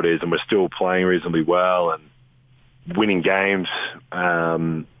record is, and we're still playing reasonably well and winning games.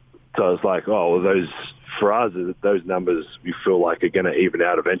 So it's like, those, for us, those numbers we feel like are going to even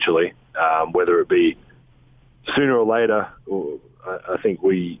out eventually, whether it be sooner or later. I think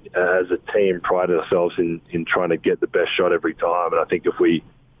we, as a team, pride ourselves in trying to get the best shot every time. And I think if we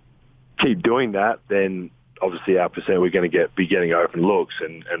keep doing that, then obviously our percent, we're going to be getting open looks.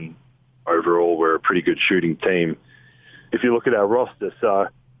 And overall, we're a pretty good shooting team if you look at our roster. So,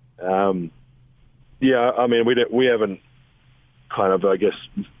 I mean, we haven't kind of, I guess,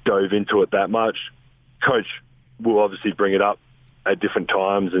 dove into it that much. Coach will obviously bring it up at different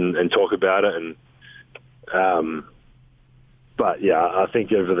times and talk about it. And but yeah, I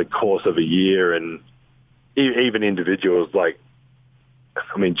think over the course of a year, and even individuals, like,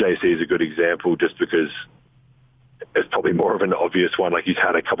 I mean, JC is a good example just because it's probably more of an obvious one. Like, he's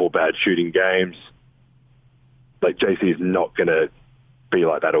had a couple bad shooting games. Like, JC is not going to be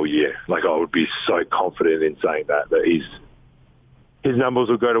like that all year. Like, I would be so confident in saying that his numbers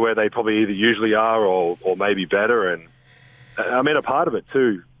will go to where they probably either usually are or maybe better. And I mean, a part of it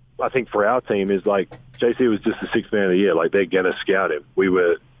too, I think, for our team is, like, JC was just the sixth man of the year. Like, they're going to scout him.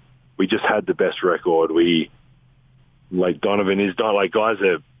 We just had the best record. Donovan is done. Like, guys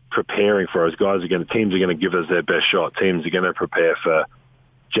are preparing for us. Teams are going to give us their best shot. Teams are going to prepare for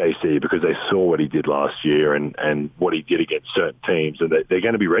JC because they saw what he did last year and what he did against certain teams, and they're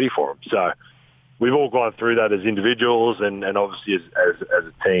going to be ready for him. So we've all gone through that as individuals and obviously as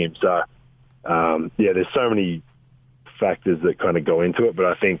a team. So, there's so many factors that kind of go into it, but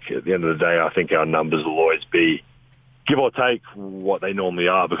I think at the end of the day, I think our numbers will always be, give or take, what they normally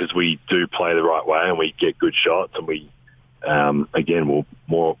are, because we do play the right way and we get good shots, and we again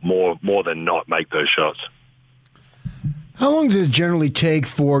will more than not make those shots. How long does it generally take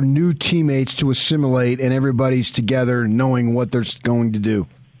for new teammates to assimilate and everybody's together knowing what they're going to do?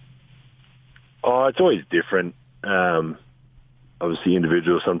 Oh, it's always different. Obviously,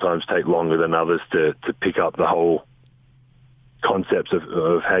 individuals sometimes take longer than others to pick up the whole concepts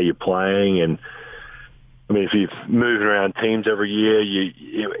of how you're playing. And I mean, if you're moving around teams every year,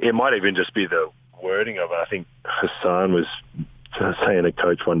 it might even just be the wording of it. I think Hassan was saying to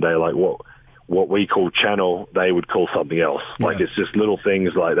coach one day, like, what we call channel, they would call something else. Yeah. Like, it's just little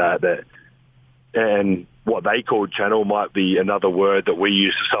things like that, and what they called channel might be another word that we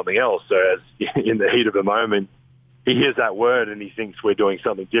use for something else. So as in the heat of the moment, he hears that word and he thinks we're doing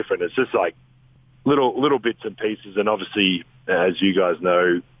something different. It's just like little bits and pieces. And obviously, as you guys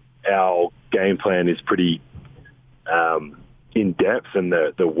know, our game plan is pretty in depth, and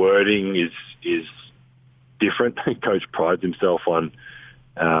the wording is different. Coach prides himself on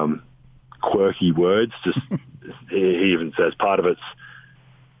quirky words. Just he even says part of it's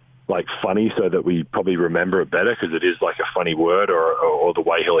like funny so that we probably remember it better because it is like a funny word or the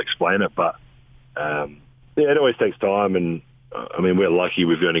way he'll explain it. But it always takes time, and I mean, we're lucky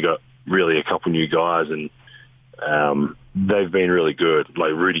we've only got really a couple new guys, and they've been really good.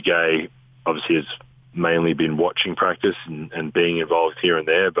 Like, Rudy Gay obviously has mainly been watching practice and being involved here and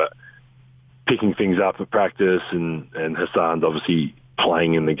there, but picking things up at practice, and Hassan's obviously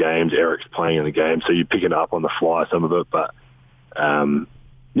playing in the games, Eric's playing in the games, so you're picking up on the fly some of it. But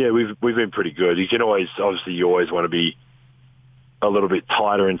we've been pretty good. You always want to be a little bit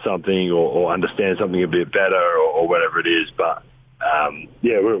tighter in something or understand something a bit better or whatever it is. But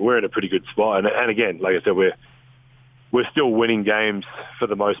we're in a pretty good spot. And again, like I said, we're still winning games for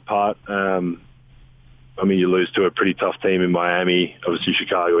the most part. I mean, you lose to a pretty tough team in Miami, obviously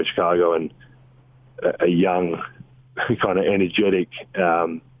Chicago, and a young, kind of energetic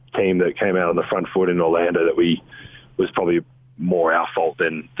team that came out on the front foot in Orlando that was probably more our fault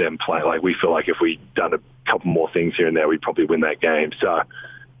than them playing. Like, we feel like if we'd done a couple more things here and there, we'd probably win that game. So,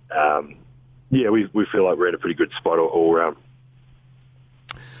 we feel like we're in a pretty good spot all around.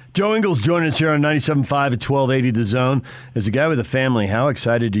 Joe Ingles joining us here on 97.5 at 1280 The Zone. As a guy with a family, how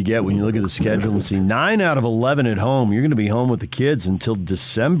excited do you get when you look at the schedule and see 9 out of 11 at home? You're going to be home with the kids until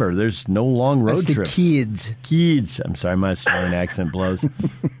December. There's no long road trips. Kids. I'm sorry, my Australian accent blows.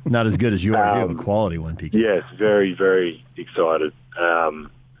 Not as good as yours. You have a quality one, PK. Yes, very, very excited. I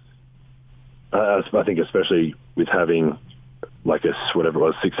think especially with having like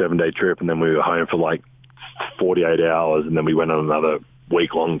 6-7 day trip, and then we were home for like 48 hours, and then we went on another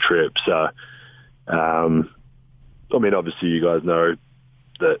week-long trip. So, I mean, obviously you guys know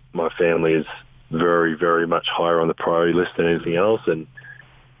that my family is very, very much higher on the priority list than anything else. And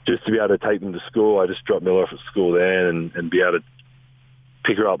just to be able to take them to school. I just dropped Miller off at school then and be able to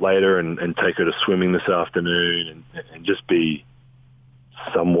pick her up later and take her to swimming this afternoon and just be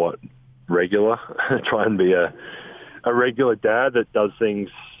somewhat regular. Try and be a regular dad that does things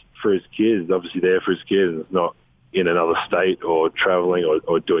for his kids, obviously there for his kids, and it's not in another state or traveling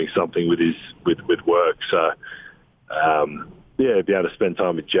or doing something with work. So, be able to spend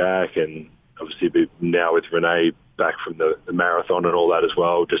time with Jack and obviously be now with Renee back from the marathon and all that as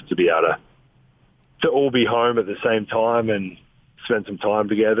well, just to be able to all be home at the same time and spend some time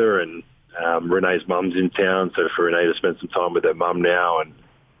together. And Renee's mum's in town, so for Renee to spend some time with her mum now, and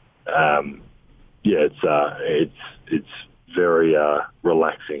it's very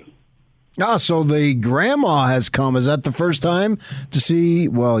relaxing. So the grandma has come. Is that the first time to see?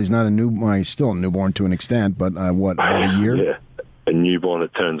 Well, he's not he's still a newborn to an extent, but about a year? Yeah, a newborn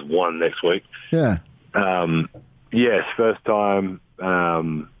that turns 1 next week. Yeah. Yes, first time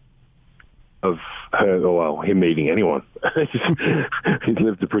of her, him meeting anyone. He's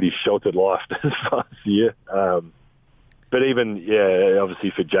lived a pretty sheltered life this past year. But even,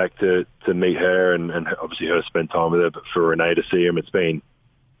 obviously for Jack to meet her and obviously her to spend time with her, but for Renee to see him, it's been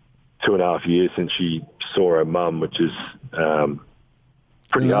 2.5 years since she saw her mum, which is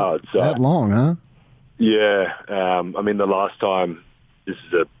pretty hard. So, that long, huh? Yeah. The last time, this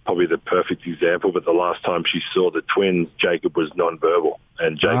is probably the perfect example, but the last time she saw the twins, Jacob was nonverbal.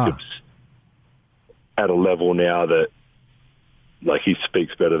 And Jacob's at a level now that, he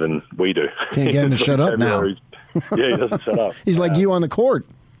speaks better than we do. Can't get him to shut up now. Yeah, he doesn't shut up. He's like you on the court.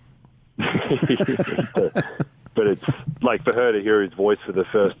 But it's for her to hear his voice for the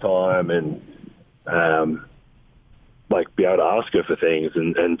first time and be able to ask her for things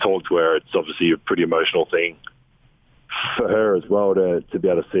and talk to her. It's obviously a pretty emotional thing for her as well to be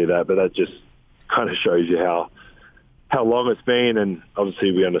able to see that. But that just kind of shows you how long it's been. And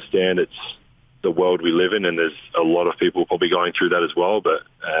obviously we understand it's the world we live in, and there's a lot of people probably going through that as well. But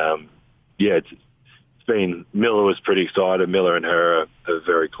it's been, Miller was pretty excited. Miller and her are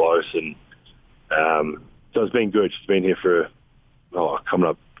very close, and so it's been good. She's been here for coming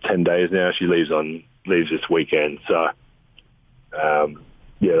up 10 days now. She leaves this weekend. So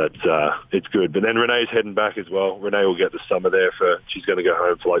it's good. But then Renee's heading back as well. Renee will get the summer there she's going to go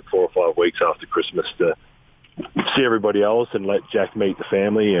home for 4 or 5 weeks after Christmas to see everybody else and let Jack meet the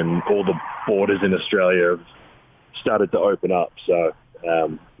family, and all the borders in Australia have started to open up. So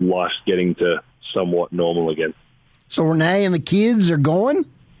life's getting to somewhat normal again. So Renee and the kids are going?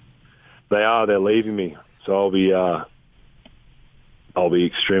 They are. They're leaving me. So I'll be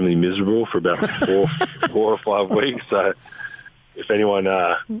extremely miserable for about 4 or 5 weeks. So if anyone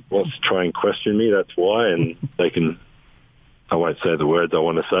wants to try and question me, that's why. And they can, I won't say the words I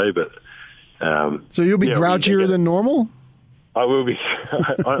want to say, but... so you'll be grouchier than normal? I will be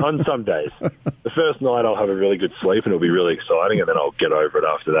on some days. The first night I'll have a really good sleep and it'll be really exciting, and then I'll get over it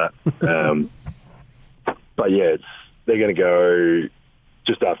after that. But they're going to go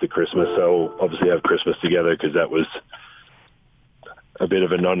just after Christmas, so we'll obviously have Christmas together because that was a bit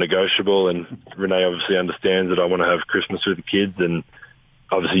of a non-negotiable, and Renee obviously understands that I want to have Christmas with the kids, and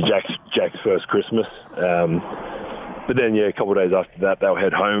obviously Jack's first Christmas. But then, a couple of days after that, they'll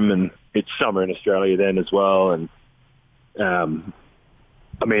head home, and it's summer in Australia then as well. And,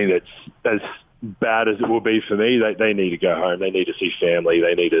 it's as bad as it will be for me. They need to go home. They need to see family.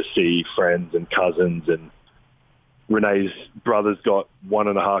 They need to see friends and cousins. And Renee's brother's got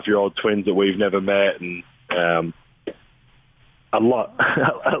 1.5-year-old twins that we've never met. And a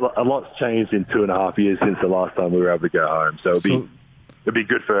lot's changed in 2.5 years since the last time we were able to go home. So it'd be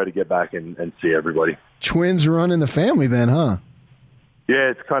good for her to get back and see everybody. Twins run in the family then, huh? Yeah,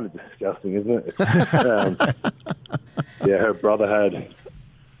 it's kind of disgusting, isn't it? Her brother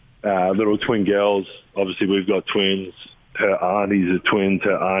had little twin girls. Obviously, we've got twins. Her aunties are twins.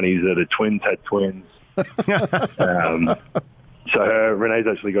 Her aunties that are twins had twins. So Renee's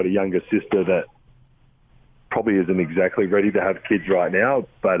actually got a younger sister that probably isn't exactly ready to have kids right now,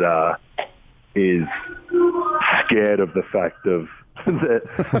 but is scared of the fact of that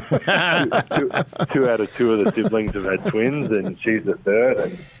 2 out of 2 of the siblings have had twins, and she's the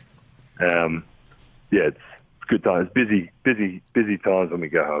third. And it's good times. Busy times when we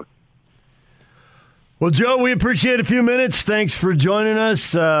go home. Well, Joe, we appreciate a few minutes. Thanks for joining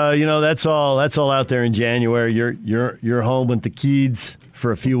us. That's all out there in January. You're home with the kids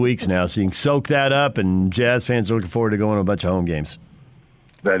for a few weeks now, so you can soak that up. And Jazz fans are looking forward to going to a bunch of home games.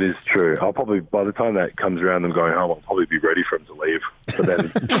 That is true. I'll probably, by the time that comes around, them going home, I'll probably be ready for them to leave. But then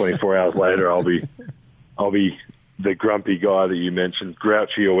 24 hours later, I'll be the grumpy guy that you mentioned,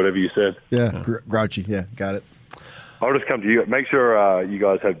 grouchy or whatever you said. Yeah, grouchy. Yeah, got it. I'll just come to you. Make sure you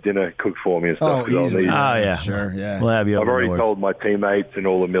guys have dinner cooked for me and stuff. Oh, easy. yeah. Sure, yeah. We'll have you I've over already north. told my teammates and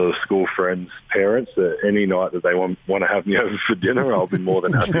all the middle school friends' parents that any night that they want to have me over for dinner, I'll be more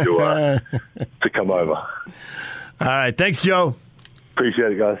than happy to come over. All right. Thanks, Joe.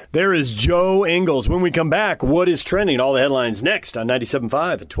 Appreciate it, guys. There is Joe Ingles. When we come back, what is trending? All the headlines next on 97.5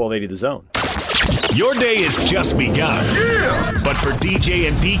 at 1280 The Zone. Your day has just begun. Yeah! But for DJ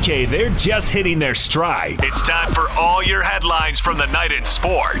and PK, they're just hitting their stride. It's time for all your headlines from the night in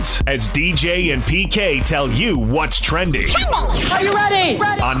sports as DJ and PK tell you what's trending. Are you ready?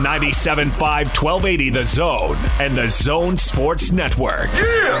 On 97.5, 1280 The Zone and The Zone Sports Network.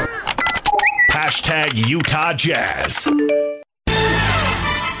 Yeah! Hashtag Utah Jazz.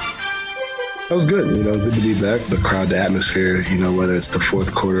 That was good, good to be back. The crowd, the atmosphere, whether it's the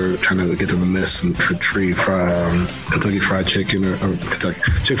fourth quarter, trying to get them to miss some free Kentucky Fried Chicken or Kentucky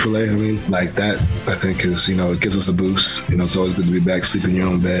Chick-fil-A. Like that, I think is, it gives us a boost. It's always good to be back, sleep in your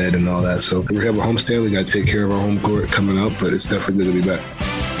own bed and all that. So we have a homestand. We got to take care of our home court coming up, but it's definitely good to be back.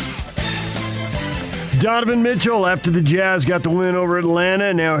 Donovan Mitchell, after the Jazz got the win over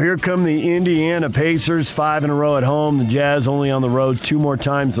Atlanta, now here come the Indiana Pacers, 5 in a row at home. The Jazz only on the road 2 more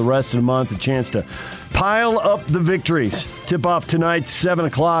times the rest of the month, a chance to pile up the victories. Tip-off tonight, 7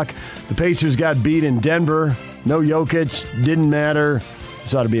 o'clock. The Pacers got beat in Denver. No Jokic, didn't matter.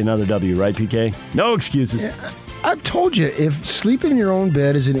 This ought to be another W, right, PK? No excuses. Yeah, I've told you, if sleeping in your own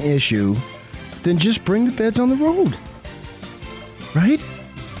bed is an issue, then just bring the beds on the road. Right?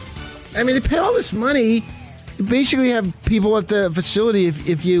 I mean, they pay all this money. You basically have people at the facility.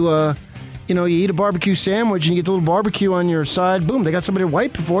 If you, you eat a barbecue sandwich and you get the little barbecue on your side, boom, they got somebody to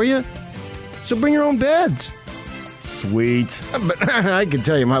wipe it for you. So bring your own beds. Sweet. But I can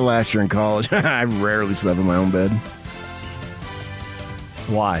tell you, my last year in college, I rarely slept in my own bed.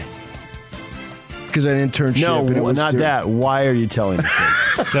 Why? Because I didn't internship. No, and it was not that. Why are you telling us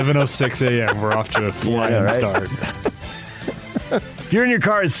this? 7:06 a.m. We're off to a flying start. If you're in your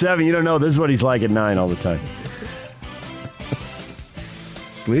car at 7, you don't know this is what he's like at 9 all the time.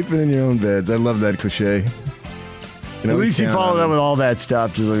 Sleeping in your own beds. I love that cliche. At least he followed up with all that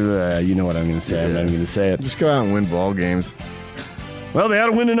stuff. Just like, you know what I'm going to say. I'm not even going to say it. Just go out and win ball games. Well, they had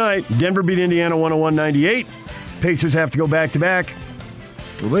a win tonight. Denver beat Indiana 101-98. Pacers have to go back-to-back.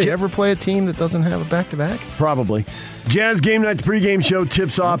 Will they ever play a team that doesn't have a back-to-back? Probably. Jazz Game Night, the pregame show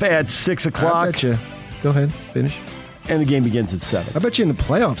tips off at 6 o'clock. I bet you. Go ahead. Finish. And the game begins at 7. I bet you in the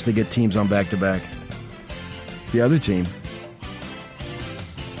playoffs they get teams on back-to-back. The other team.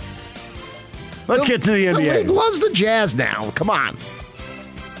 Let's get to the NBA. The league loves the Jazz now. Come on.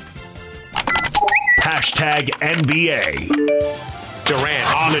 Hashtag NBA.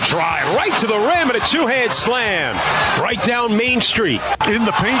 Durant on the drive, right to the rim, and a two-hand slam right down Main Street. In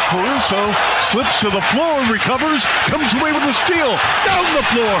the paint, Caruso slips to the floor, recovers, comes away with a steal, down the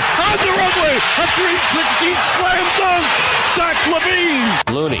floor, on the runway, a 316 slam dunk, Zach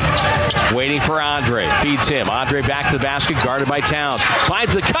LaVine. Looney waiting for Andre, feeds him. Andre back to the basket, guarded by Towns.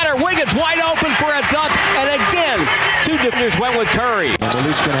 Finds the cutter, Wiggins wide open for a dunk, and again, 2 defenders went with Curry. And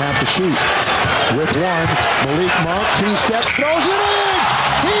Malik's going to have to shoot with one. Malik Monk, 2 steps, throws it in.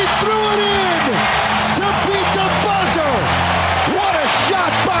 He threw it in to beat the buzzer. What a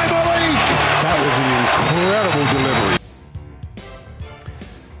shot by Malik. That was an incredible delivery.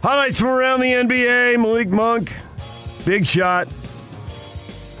 Highlights from around the NBA. Malik Monk, big shot.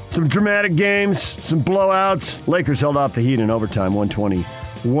 Some dramatic games, some blowouts. Lakers held off the Heat in overtime,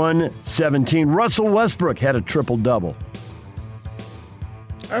 120-117. Russell Westbrook had a triple-double.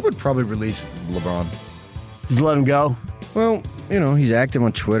 I would probably release LeBron. Just let him go? Well, he's active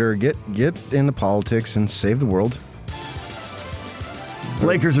on Twitter. Get into politics and save the world.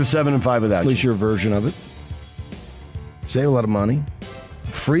 Lakers are 7-5 without At least your version of it. Save a lot of money.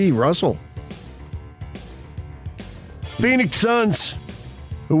 Free Russell. Phoenix Suns,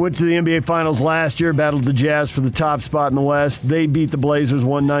 who went to the NBA Finals last year, battled the Jazz for the top spot in the West. They beat the Blazers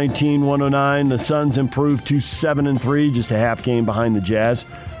 119-109. The Suns improved to 7-3, just a half game behind the Jazz.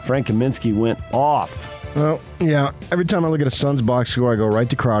 Frank Kaminsky went off. Well, yeah. Every time I look at a Suns box score, I go right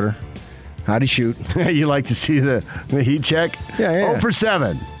to Crowder. How'd he shoot? You like to see the Heat check? Yeah. 0 for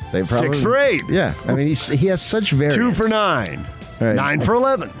 7. 6 for 8. Yeah. I mean, he has such variance. 2 for 9. Right. 9 for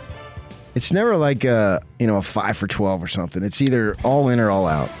 11. It's never like a 5 for 12 or something. It's either all in or all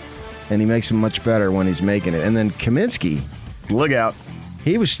out. And he makes them much better when he's making it. And then Kaminsky, look out.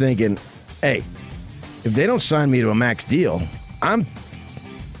 He was thinking, hey, if they don't sign me to a max deal, I'm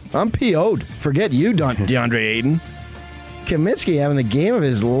PO'd. Forget you, DeAndre Ayton. Kaminsky having the game of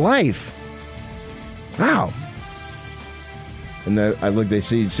his life. Wow. And I look, they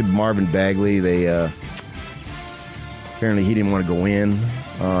see Marvin Bagley. Apparently he didn't want to go in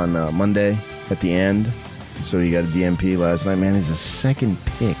on Monday at the end, so he got a DNP last night. Man, he's a second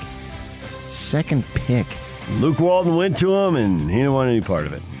pick. Luke Walton went to him, and he didn't want any part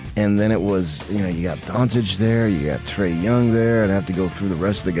of it. And then it was, you got Doncic there, you got Trae Young there. I'd have to go through the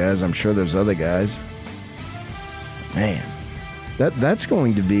rest of the guys. I'm sure there's other guys. Man, that's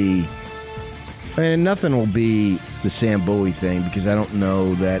going to be... I mean, nothing will be the Sam Bowie thing because I don't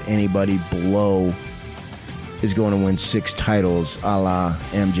know that anybody below is going to win 6 titles a la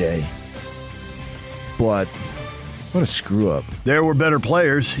MJ. But what a screw-up. There were better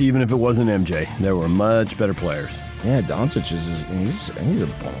players, even if it wasn't MJ. There were much better players. Yeah, Doncic he's a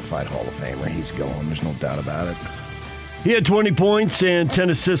bona fide Hall of Famer. He's going. There's no doubt about it. He had 20 points and 10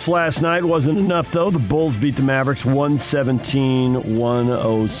 assists last night. Wasn't enough, though. The Bulls beat the Mavericks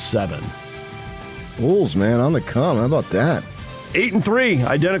 117-107. Bulls, man, on the come. How about that? 8-3,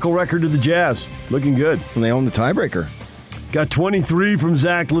 identical record to the Jazz. Looking good. And they own the tiebreaker. Got 23 from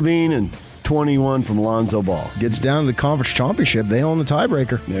Zach LaVine and 21 from Lonzo Ball. Gets down to the conference championship. They own the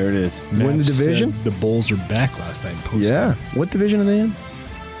tiebreaker. There it is. Win the division. The Bulls are back last night. Yeah. What division are they in?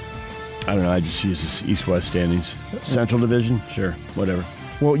 I don't know. I just use this East-West standings. Central Division? Sure. Whatever.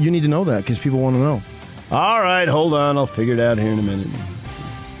 Well, you need to know that because people want to know. All right. Hold on. I'll figure it out here in a minute.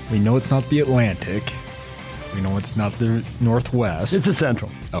 We know it's not the Atlantic. We know it's not the Northwest. It's a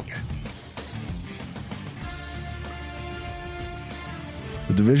Central. Okay.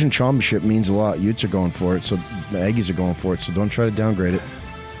 The division championship means a lot. Utes are going for it, so the Aggies are going for it, so don't try to downgrade it.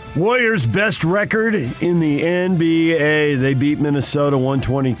 Warriors' best record in the NBA. They beat Minnesota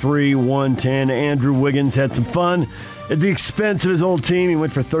 123-110. Andrew Wiggins had some fun at the expense of his old team. He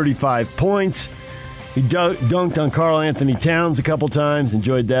went for 35 points. He dunked on Karl Anthony Towns a couple times.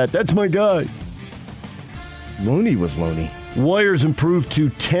 Enjoyed that. That's my guy. Looney was Looney. Warriors improved to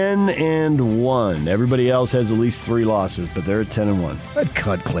 10-1. Everybody else has at least 3 losses, but they're at 10-1. I'd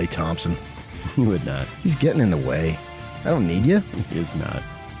cut Klay Thompson. You would not. He's getting in the way. I don't need you. He is not.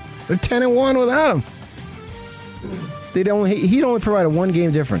 They're 10-1 without him. He'd only provide a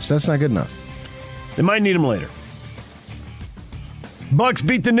 1-game difference. That's not good enough. They might need him later. Bucks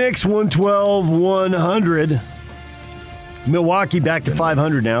beat the Knicks 112-100. Milwaukee back to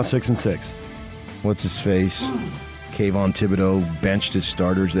 500 now, 6-6. What's his face? Kayvon Thibodeau benched his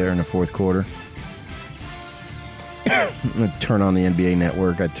starters there in the fourth quarter. I'm going to turn on the NBA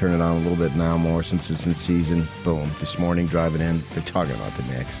Network. I turn it on a little bit now more since it's in season. Boom. This morning, driving in, they're talking about the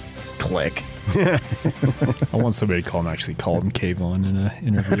Knicks. Click. I want somebody to call him, actually call him Kayvon in an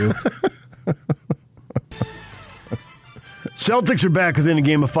interview. Celtics are back within a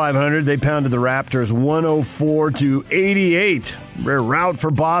game of 500. They pounded the Raptors 104-88. Rare rout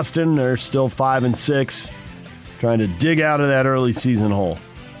for Boston. They're still 5-6. Trying to dig out of that early season hole.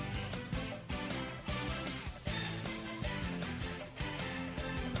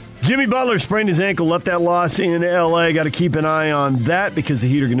 Jimmy Butler sprained his ankle, left that loss in L.A. Got to keep an eye on that because the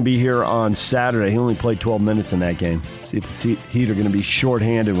Heat are going to be here on Saturday. He only played 12 minutes in that game. See if the Heat are going to be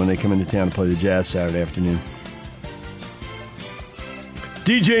shorthanded when they come into town to play the Jazz Saturday afternoon.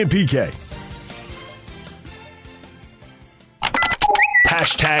 DJ and PK.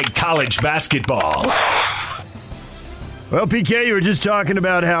 Hashtag college basketball. Well, PK, you were just talking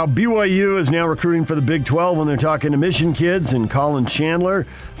about how BYU is now recruiting for the Big 12 when they're talking to mission kids, and Colin Chandler,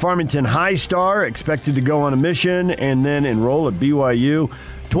 Farmington High star, expected to go on a mission and then enroll at BYU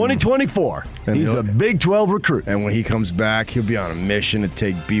 2024. And he's a Big 12 recruit. And when he comes back, he'll be on a mission to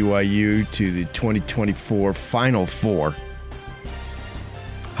take BYU to the 2024 Final Four.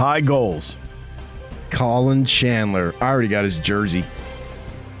 High goals. Colin Chandler. I already got his jersey.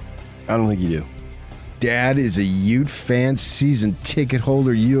 I don't think you do. Dad is a Ute fan, season ticket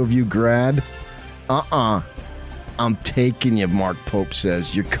holder, U of U grad. I'm taking you, Mark Pope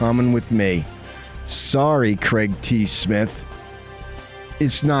says. You're coming with me. Sorry, Craig T. Smith.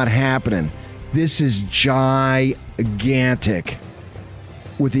 It's not happening. This is gigantic.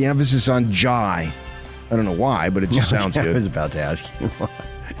 With the emphasis on I don't know why, but it just sounds good. I was about to ask you why.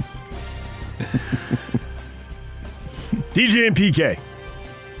 DJ and PK.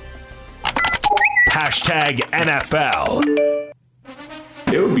 Hashtag NFL.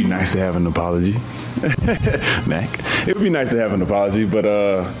 It would be nice to have an apology, Mac. It would be nice to have an apology, but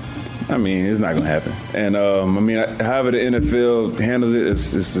I mean, it's not going to happen. And however the NFL handles it,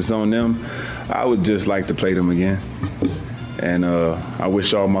 it's on them. I would just like to play them again. And I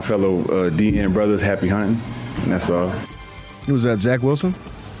wish all my fellow DN brothers happy hunting. And that's all. Who was that, Zach Wilson?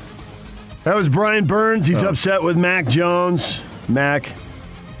 That was Brian Burns. He's upset with Mac Jones. Mac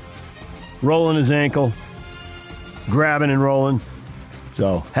rolling his ankle, grabbing and rolling.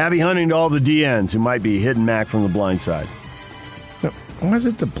 So, happy hunting to all the DNs who might be hitting Mac from the blind side. Why is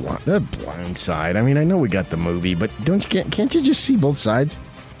it the blind side? I mean, I know we got the movie, but can't you just see both sides?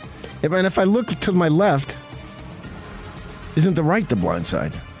 And if I look to my left, isn't the right the blind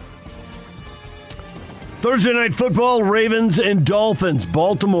side? Thursday Night Football, Ravens and Dolphins.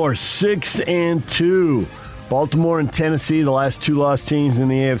 Baltimore 6-2. Baltimore and Tennessee, the last two lost teams in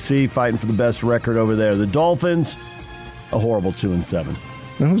the AFC, fighting for the best record over there. The Dolphins, a horrible 2-7.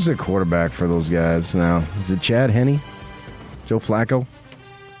 Now, who's the quarterback for those guys now? Is it Chad Henne? Joe Flacco?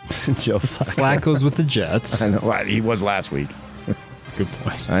 Joe Flacco. Flacco's with the Jets. I know. Well, he was last week. Good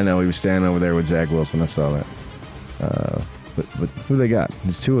point. I know. He was standing over there with Zach Wilson. I saw that. But who they got?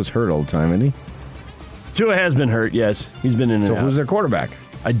 His Tua's hurt all the time, isn't he? Tua has been hurt, yes. He's been in and out. So who's their quarterback?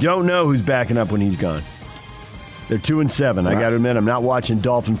 I don't know who's backing up when he's gone. They're 2-7. I got to admit, I'm not watching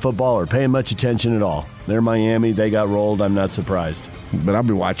Dolphin football or paying much attention at all. They're Miami. They got rolled. I'm not surprised. But I'll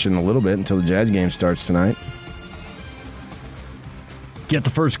be watching a little bit until the Jazz game starts tonight. Get the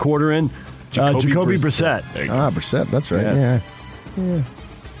first quarter in. Jacoby Brissett. Brissett. That's right. Yeah.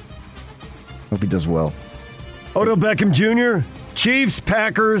 Hope he does well. Odell Beckham Jr., Chiefs,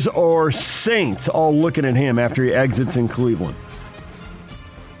 Packers, or Saints all looking at him after he exits in Cleveland.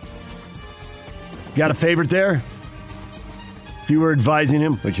 Got a favorite there? If you were advising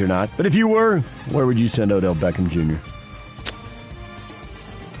him, which you're not, but if you were, where would you send Odell Beckham Jr.?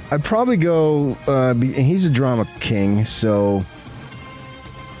 I'd probably go, he's a drama king, so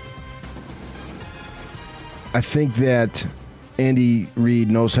I think that Andy Reid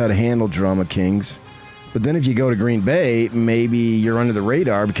knows how to handle drama kings. But then if you go to Green Bay, maybe you're under the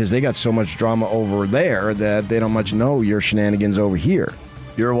radar because they got so much drama over there that they don't much know your shenanigans over here.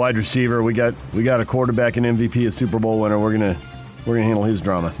 You're a wide receiver. We got a quarterback and MVP, a Super Bowl winner. We're gonna handle his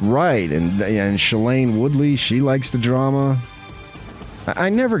drama. Right, and Shailene Woodley, she likes the drama. I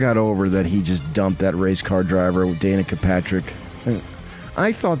never got over that he just dumped that race car driver with Danica Patrick.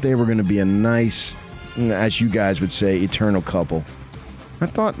 I thought they were going to be a nice, as you guys would say, eternal couple. I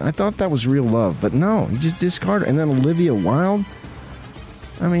thought that was real love, but no, he just discarded. And then Olivia Wilde.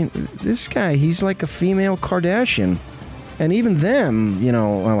 I mean, this guy, he's like a female Kardashian. And even them,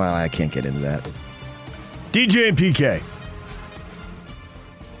 well, I can't get into that. DJ and PK.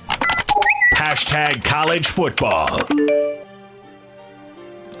 Hashtag college football.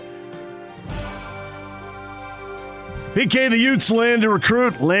 PK, the Utes land to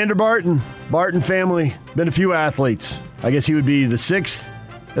recruit Lander Barton. Barton family, been a few athletes. I guess he would be the sixth,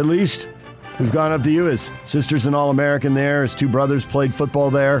 at least, who's gone up to you. His sister's an All-American there. His two brothers played football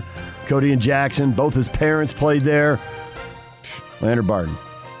there. Cody and Jackson, both his parents played there. Lander Barton.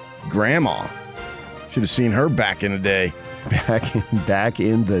 Grandma. Should have seen her back in the day. Back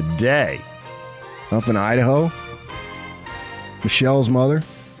in the day. Up in Idaho. Michelle's mother.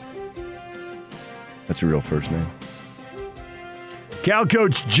 That's a real first name. Cal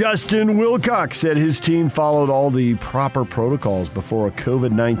coach Justin Wilcox said his team followed all the proper protocols before a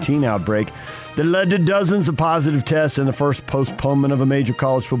COVID-19 outbreak that led to dozens of positive tests and the first postponement of a major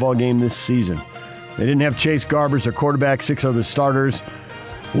college football game this season. They didn't have Chase Garbers, their quarterback, 6 other starters.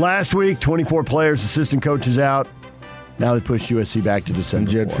 Last week, 24 players, assistant coaches out. Now they pushed USC back to December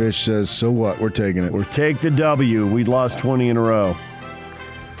 4th. And Jed Fish says, so what? We're taking it. We'll take the W. We lost 20 in a row.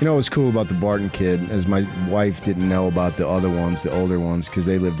 You know what's cool about the Barton kid is my wife didn't know about the other ones, the older ones, because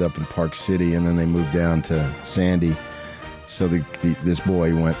they lived up in Park City and then they moved down to Sandy. So this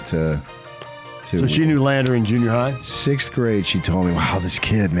boy went to... So she knew Lander in junior high? 6th grade, she told me, wow, this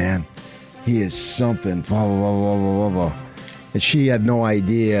kid, man, he is something, blah, blah, blah, blah, blah, blah. And she had no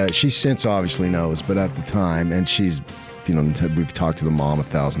idea. She since obviously knows, but at the time, and she's, we've talked to the mom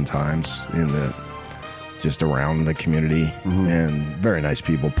 1,000 times just around the community, and very nice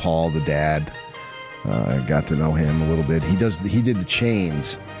people. Paul, the dad, got to know him a little bit. He did the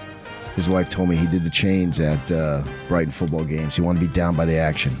chains. His wife told me he did the chains at Brighton football games. He wanted to be down by the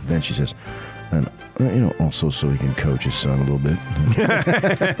action. Then she says, and also so he can coach his son a little bit.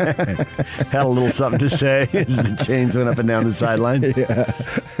 Had a little something to say as the chains went up and down the sideline. Yeah.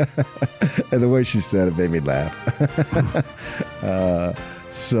 And the way she said it made me laugh.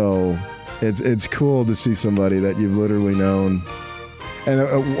 So it's cool to see somebody that you've literally known.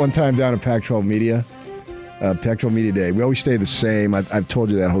 And one time down at Pac-12 Media Day, we always stay the same. I've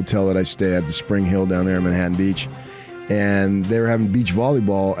told you that hotel that I stay at, the Spring Hill down there in Manhattan Beach. And they were having beach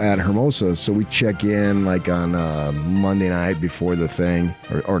volleyball at Hermosa, so we check in like on Monday night before the thing,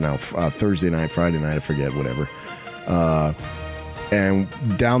 or Thursday night, Friday night, I forget, whatever. And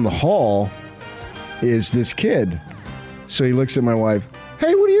down the hall is this kid. So he looks at my wife,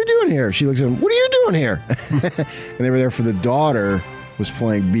 hey, what are you doing here? She looks at him, what are you doing here? And they were there for the daughter was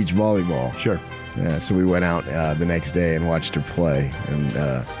playing beach volleyball. Sure. Yeah, so we went out the next day and watched her play, and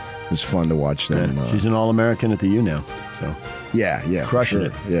it was fun to watch them. Yeah, she's an All-American at the U now. So yeah, crushing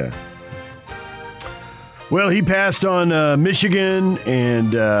it. Yeah. Well, he passed on Michigan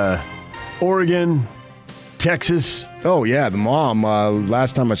and Oregon, Texas. Oh, yeah, the mom.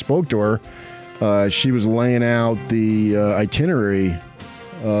 Last time I spoke to her, she was laying out the itinerary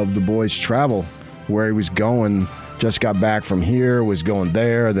of the boys' travel, where he was going. Just got back from here, was going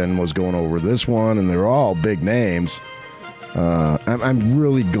there, then was going over this one, and they're all big names. I'm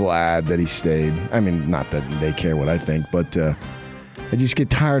really glad that he stayed. I mean, not that they care what I think, but I just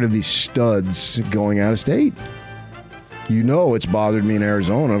get tired of these studs going out of state. You know, it's bothered me in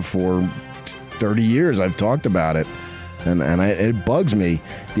Arizona for 30 years. I've talked about it, and it bugs me.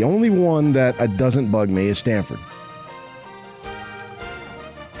 The only one that doesn't bug me is Stanford.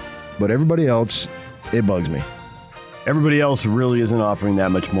 But everybody else, it bugs me. Everybody else really isn't offering that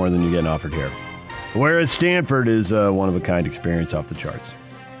much more than you're getting offered here. Whereas Stanford is a one-of-a-kind experience off the charts.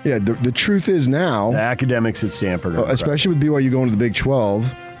 Yeah, the truth is now... The academics at Stanford are especially with BYU going to the Big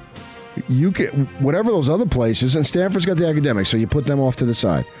 12, you can, whatever those other places, and Stanford's got the academics, so you put them off to the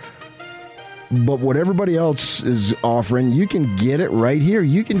side. But what everybody else is offering, you can get it right here.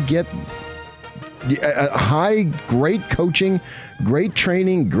 You can get a high, great coaching, great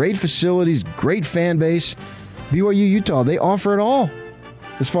training, great facilities, great fan base. BYU, Utah, they offer it all,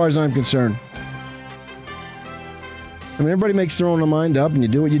 as far as I'm concerned. I mean, everybody makes their own mind up, and you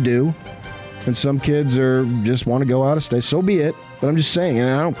do what you do. And some kids just want to go out of state. So be it. But I'm just saying, and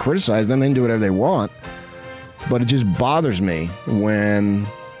I don't criticize them. They can do whatever they want. But it just bothers me when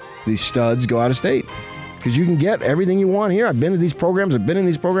these studs go out of state. Because you can get everything you want here. I've been to these programs. I've been in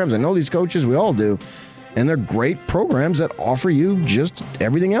these programs. I know these coaches. We all do. And they're great programs that offer you just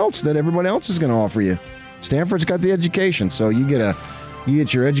everything else that everybody else is going to offer you. Stanford's got the education, so you get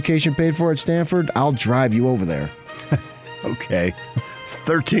your education paid for at Stanford. I'll drive you over there. Okay, it's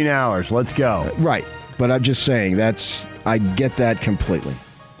 13 hours. Let's go. Right, but I'm just saying I get that completely.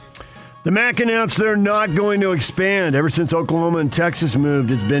 The MAC announced they're not going to expand. Ever since Oklahoma and Texas moved,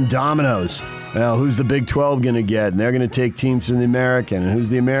 it's been dominoes. Well, who's the Big 12 going to get? And they're going to take teams from the American. And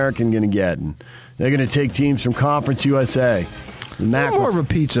who's the American going to get? And they're going to take teams from Conference USA. The MAC I'm more of a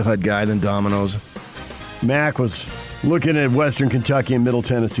Pizza Hut guy than Domino's. Mac was looking at Western Kentucky and Middle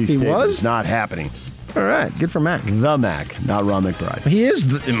Tennessee State. He was? It's not happening. All right, good for Mac. The Mac, not Ron McBride. He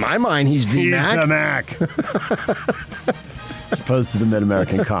is, in my mind, he's the Mac. He's the Mac. As opposed to the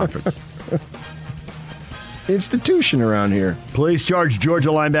Mid-American Conference. Institution around here. Police charged Georgia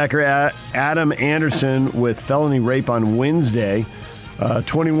linebacker Adam Anderson with felony rape on Wednesday. A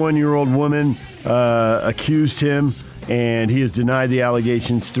 21-year-old woman accused him, and he has denied the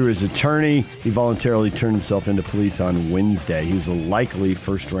allegations through his attorney. He voluntarily turned himself into police on Wednesday. He's a likely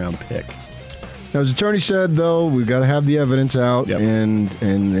first-round pick. Now, his attorney said, though, we've got to have the evidence out. Yep. And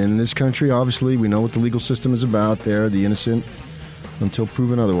in this country, obviously, we know what the legal system is about there. The innocent until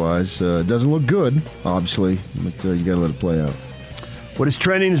proven otherwise. It doesn't look good, obviously, but you got to let it play out. What is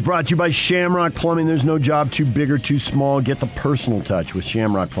trending is brought to you by Shamrock Plumbing. There's no job too big or too small. Get the personal touch with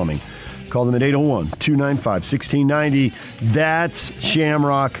Shamrock Plumbing. Call them at 801-295-1690. That's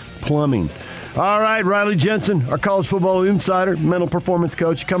Shamrock Plumbing. All right, Riley Jensen, our college football insider, mental performance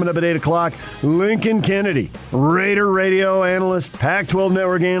coach, coming up at 8 o'clock. Lincoln Kennedy, Raider radio analyst, Pac-12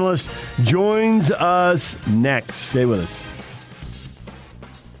 network analyst, joins us next. Stay with us.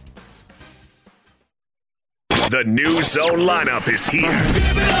 The new Zone lineup is here.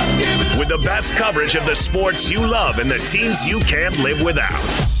 With the best coverage of the sports you love and the teams you can't live without.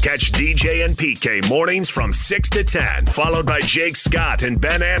 Catch DJ and PK mornings from 6 to 10, followed by Jake Scott and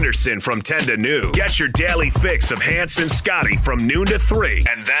Ben Anderson from 10 to noon. Get your daily fix of Hans and Scotty from noon to 3.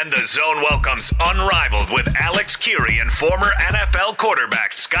 And then the Zone welcomes Unrivaled with Alex Curie and former NFL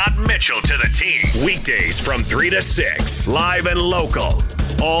quarterback Scott Mitchell to the team. Weekdays from 3 to 6, live and local.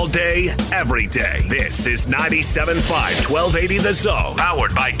 All day, every day. This is 97.5 1280 The Zone,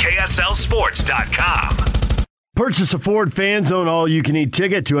 powered by KSLSports.com. Purchase a Ford Fan Zone all-you-can-eat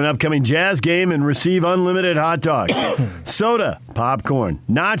ticket to an upcoming Jazz game and receive unlimited hot dogs, soda, popcorn,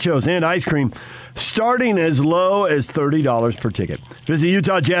 nachos, and ice cream, starting as low as $30 per ticket. Visit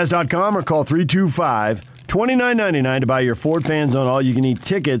UtahJazz.com or call 325-2999 to buy your Ford Fan Zone all-you-can-eat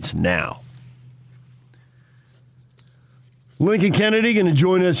tickets now. Lincoln Kennedy going to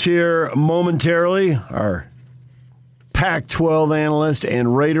join us here momentarily, our Pac-12 analyst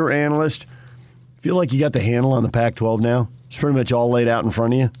and Raider analyst. Feel like you got the handle on the Pac-12 now? It's pretty much all laid out in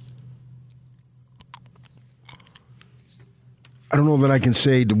front of you. I don't know that I can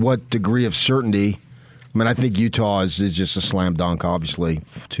say to what degree of certainty, I mean, I think Utah is just a slam dunk, obviously,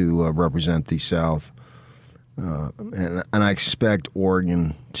 to represent the South. And I expect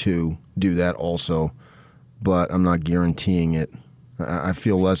Oregon to do that also, but I'm not guaranteeing it. I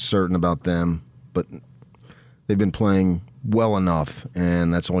feel less certain about them, but they've been playing well enough,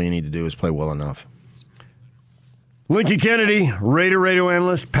 and that's all you need to do is play well enough. Lincoln Kennedy, Raider radio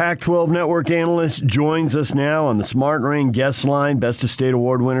analyst, Pac-12 network analyst, joins us now on the Smart Rain guest line. Best of State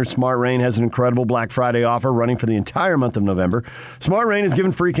Award winner Smart Rain has an incredible Black Friday offer running for the entire month of November. Smart Rain has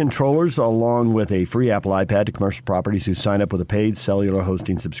given free controllers along with a free Apple iPad to commercial properties who sign up with a paid cellular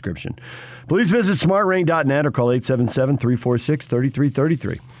hosting subscription. Please visit smartrain.net or call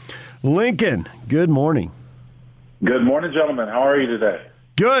 877-346-3333. Lincoln, good morning. Good morning, gentlemen. How are you today?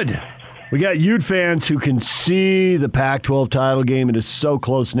 Good. We got Ute fans who can see the Pac-12 title game. It is so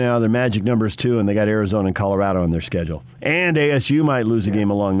close now. Their magic number is 2, and they got Arizona and Colorado on their schedule. And ASU might lose a game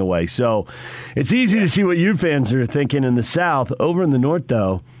along the way. So it's easy to see what Ute fans are thinking in the South. Over in the North,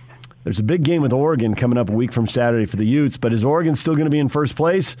 though, there's a big game with Oregon coming up a week from Saturday for the Utes. But is Oregon still going to be in first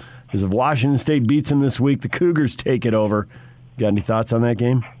place? Because if Washington State beats them this week, the Cougars take it over. Got any thoughts on that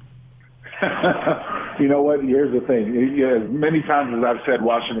game? You know what? Here's the thing. As many times as I've said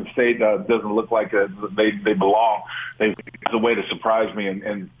Washington State doesn't look like they belong. It's a way to surprise me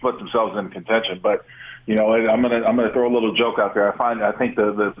and put themselves in contention. But you know, I'm gonna throw a little joke out there. I think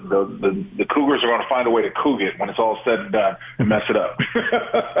the Cougars are going to find a way to coug it when it's all said and done and mess it up.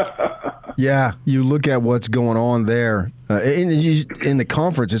 Yeah, you look at what's going on there in the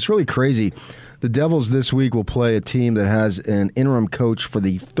conference. It's really crazy. The Devils this week will play a team that has an interim coach for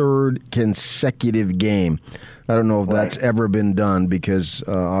the 3rd consecutive game. I don't know if that's ever been done because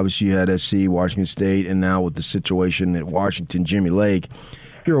obviously you had SC, Washington State, and now with the situation at Washington, Jimmy Lake.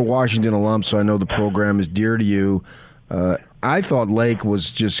 You're a Washington alum, so I know the program is dear to you. I thought Lake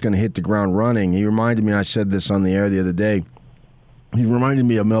was just going to hit the ground running. He reminded me, and I said this on the air the other day, he reminded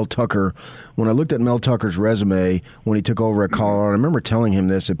me of Mel Tucker. When I looked at Mel Tucker's resume when he took over at Colorado, I remember telling him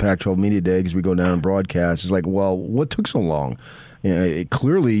this at Pac-12 Media Day because we go down and broadcast. It's like, well, what took so long? You know,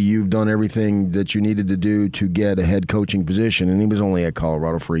 clearly you've done everything that you needed to do to get a head coaching position, and he was only at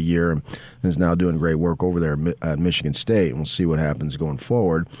Colorado for a year and is now doing great work over there at Michigan State, and we'll see what happens going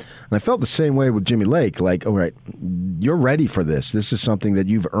forward. And I felt the same way with Jimmy Lake. Like, all right, you're ready for this. This is something that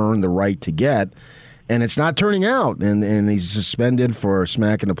you've earned the right to get. And it's not turning out, and he's suspended for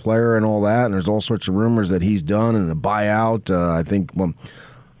smacking a player and all that, and there's all sorts of rumors that he's done and a buyout. I think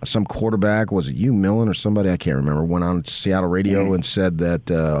some quarterback, was it Hugh Millen or somebody, I can't remember, went on Seattle radio and said that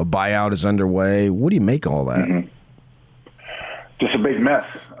a buyout is underway. What do you make of all that? Just a big mess.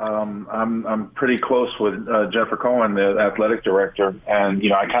 I'm pretty close with Jennifer Cohen, the athletic director, and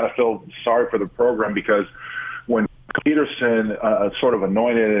I kind of feel sorry for the program because when Peterson sort of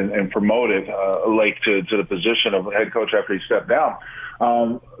anointed and promoted Lake to the position of head coach after he stepped down,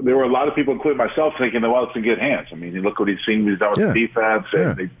 there were a lot of people, including myself, thinking, well, it's in good hands. I mean, look what he's seen. He's done with the defense,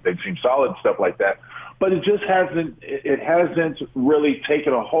 and they seem solid and stuff like that. But it just hasn't really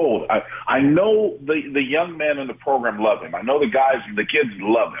taken a hold. I know the young men in the program love him. I know the kids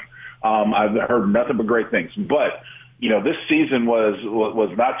love him. I've heard nothing but great things. But this season was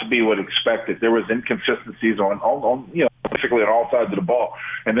not to be what expected. There was inconsistencies on basically on all sides of the ball.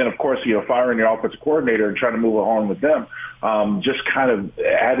 And then, of course, firing your offensive coordinator and trying to move along with them just kind of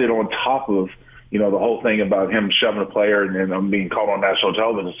added on top of, the whole thing about him shoving a player and being called on national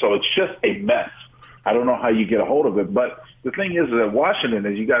television. So it's just a mess. I don't know how you get a hold of it. But the thing is that Washington,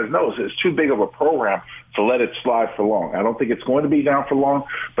 as you guys know, is too big of a program to let it slide for long. I don't think it's going to be down for long,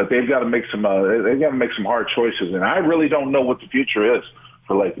 but they've got to make some hard choices. And I really don't know what the future is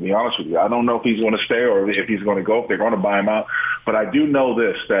for Lake, to be honest with you. I don't know if he's going to stay or if he's going to go, if they're going to buy him out. But I do know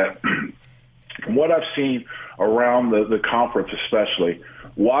this, that from what I've seen around the conference especially,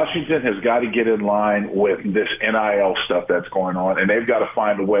 Washington has got to get in line with this NIL stuff that's going on, and they've got to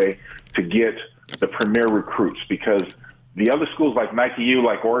find a way to get the premier recruits because the other schools like Nike U,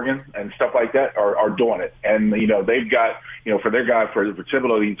 like Oregon and stuff like that are doing it. And, they've got, for their guy, for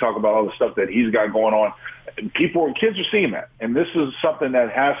Thibodeau, you talk about all the stuff that he's got going on. Kids are seeing that. And this is something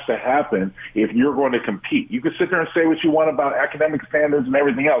that has to happen if you're going to compete. You can sit there and say what you want about academic standards and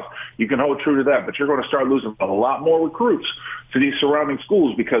everything else. You can hold true to that, but you're going to start losing a lot more recruits to these surrounding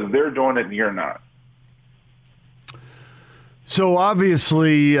schools because they're doing it and you're not. So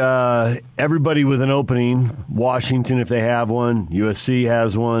obviously, everybody with an opening, Washington if they have one, USC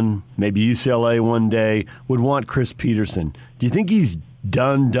has one, maybe UCLA one day, would want Chris Peterson. Do you think he's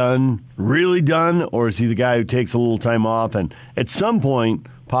really done, or is he the guy who takes a little time off and at some point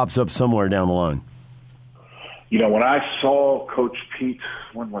pops up somewhere down the line? When I saw Coach Pete,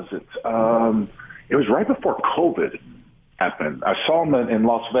 when was it? It was right before COVID happened. I saw him in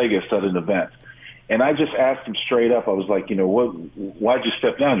Las Vegas at an event. And I just asked him straight up. I was like, why'd you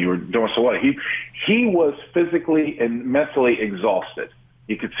step down? You were doing so well. He was physically and mentally exhausted.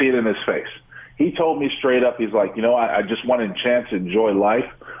 You could see it in his face. He told me straight up, he's like, I just want a chance to enjoy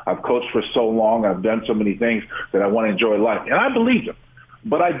life. I've coached for so long. I've done so many things that I want to enjoy life. And I believed him.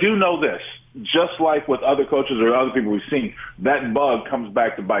 But I do know this, just like with other coaches or other people we've seen, that bug comes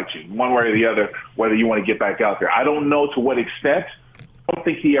back to bite you one way or the other, whether you want to get back out there. I don't know to what extent. I don't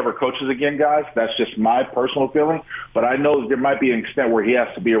think he ever coaches again, guys. That's just my personal feeling. But I know there might be an extent where he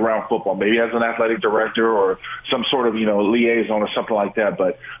has to be around football, maybe as an athletic director or some sort of, liaison or something like that.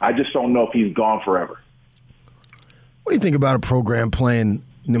 But I just don't know if he's gone forever. What do you think about a program playing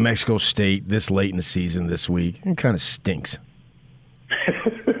New Mexico State this late in the season this week? It kind of stinks.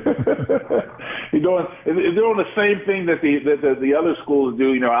 They're doing the same thing that the other schools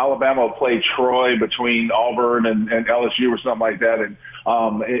do. Alabama will play Troy between Auburn and LSU or something like that. And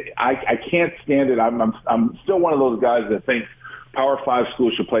I can't stand it. I'm still one of those guys that thinks Power 5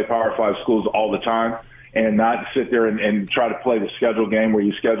 schools should play Power 5 schools all the time and not sit there and try to play the schedule game where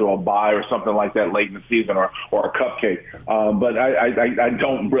you schedule a bye or something like that late in the season or a cupcake. But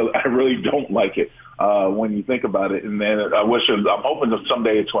I really don't like it when you think about it. And then I'm hoping that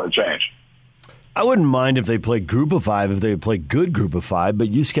someday it's going to change. I wouldn't mind if they played Group of 5, if they played good Group of 5, but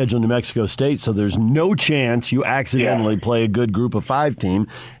you schedule New Mexico State, so there's no chance you accidentally play a good Group of 5 team.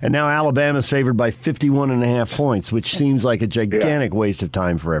 And now Alabama's favored by 51.5 points, which seems like a gigantic waste of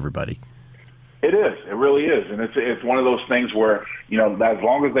time for everybody. It is. It really is. And it's one of those things where, as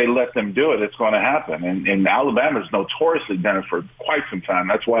long as they let them do it, it's going to happen. And Alabama's notoriously done it for quite some time.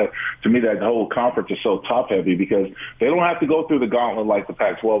 That's why, to me, that whole conference is so top-heavy because they don't have to go through the gauntlet like the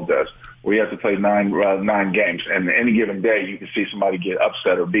Pac-12 does, where you have to play nine games. And any given day, you can see somebody get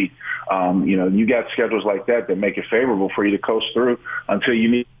upset or beat. You got schedules like that make it favorable for you to coast through until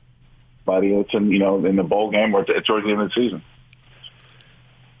you need somebody. It's in the bowl game or it's towards the end of the season.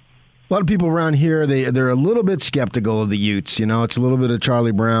 A lot of people around here, they're a little bit skeptical of the Utes. It's a little bit of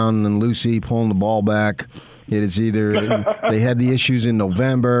Charlie Brown and Lucy pulling the ball back. It is either they had the issues in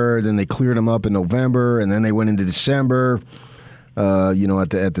November, then they cleared them up in November, and then they went into December. At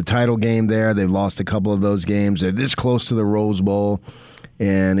the title game there, they've lost a couple of those games. They're this close to the Rose Bowl.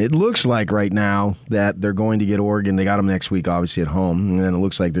 And it looks like right now that they're going to get Oregon. They got them next week, obviously, at home. And then it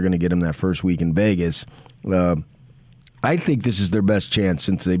looks like they're going to get them that first week in Vegas. I think this is their best chance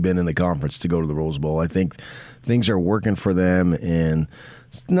since they've been in the conference to go to the Rose Bowl. I think things are working for them, and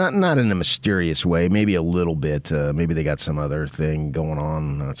not in a mysterious way, maybe a little bit. Maybe they got some other thing going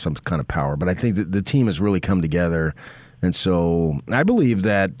on, some kind of power. But I think that the team has really come together, and so I believe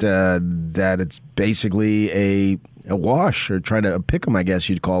that it's basically a wash, or trying to pick them, I guess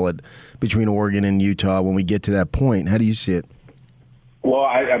you'd call it, between Oregon and Utah when we get to that point. How do you see it? Well,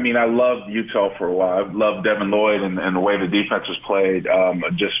 I loved Utah for a while. I've loved Devin Lloyd and the way the defense has played.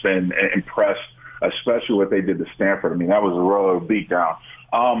 I've just been impressed, especially what they did to Stanford. That was a royal beatdown.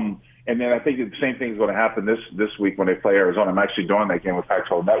 And then I think the same thing is going to happen this week when they play Arizona. I'm actually doing that game with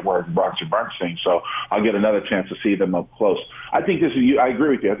Pac-12 Network and Broxy Bernstein, so I'll get another chance to see them up close. I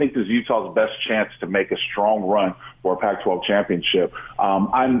agree with you. I think this is Utah's best chance to make a strong run for a Pac-12 championship.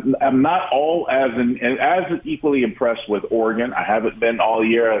 I'm not as equally impressed with Oregon. I haven't been all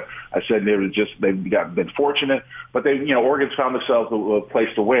year. I said they've been fortunate, but Oregon's found themselves a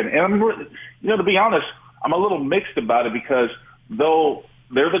place to win. And I'm really, to be honest, I'm a little mixed about it because though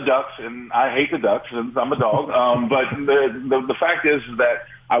they're the Ducks, and I hate the Ducks, and I'm a dog. But the fact is that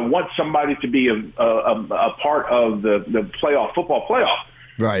I want somebody to be a part of the football playoff.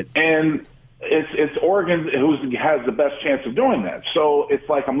 Right. And it's Oregon who has the best chance of doing that. So it's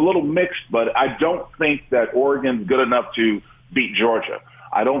like I'm a little mixed, but I don't think that Oregon's good enough to beat Georgia.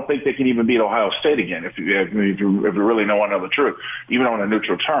 I don't think they can even beat Ohio State again if you really know the truth, even on a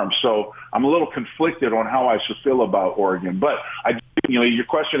neutral term. So I'm a little conflicted on how I should feel about Oregon. But your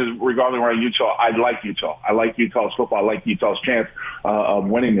question is regarding around Utah. I like Utah. I like Utah's football. I like Utah's chance of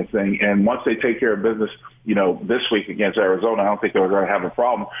winning the thing. And once they take care of business, this week against Arizona, I don't think they're going to have a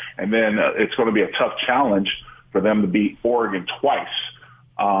problem. And then it's going to be a tough challenge for them to beat Oregon twice.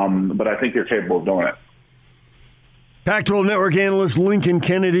 But I think they're capable of doing it. Pac-12 Network analyst Lincoln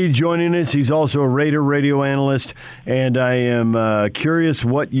Kennedy joining us. He's also a Raider radio analyst, and I am curious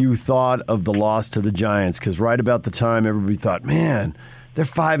what you thought of the loss to the Giants, because right about the time everybody thought, man, they're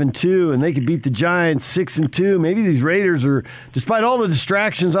 5-2 and they could beat the Giants 6-2. Maybe these Raiders are, despite all the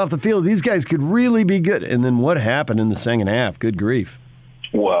distractions off the field, these guys could really be good. And then what happened in the second half? Good grief.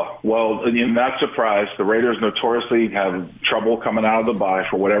 Well, I'm not surprised. The Raiders notoriously have trouble coming out of the bye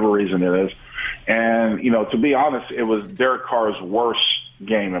for whatever reason it is. And, to be honest, it was Derek Carr's worst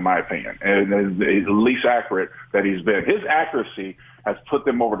game, in my opinion, and the least accurate that he's been. His accuracy has put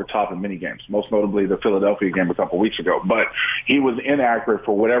them over the top in many games, most notably the Philadelphia game a couple weeks ago. But he was inaccurate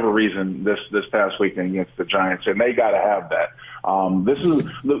for whatever reason this past weekend against the Giants, and they got to have that.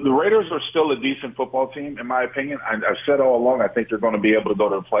 The Raiders are still a decent football team, in my opinion. I've said all along, I think they're going to be able to go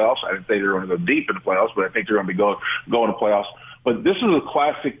to the playoffs. I didn't say they're going to go deep in the playoffs, but I think they're going to be going to the playoffs. But this is a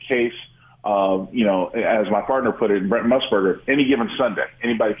classic case of, as my partner put it, Brent Musburger, any given Sunday,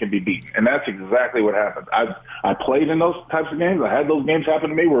 anybody can be beaten. And that's exactly what happened. I played in those types of games. I had those games happen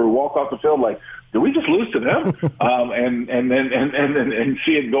to me where we walk off the field like, did we just lose to them? and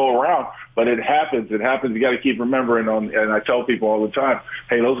see it go around. But it happens. It happens. You got to keep remembering and I tell people all the time,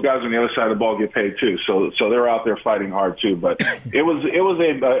 hey, those guys on the other side of the ball get paid too. So they're out there fighting hard too. But it was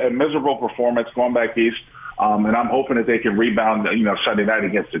a miserable performance going back east. And I'm hoping that they can rebound, Sunday night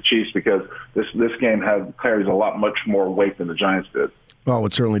against the Chiefs, because this game carries a lot much more weight than the Giants did. Oh,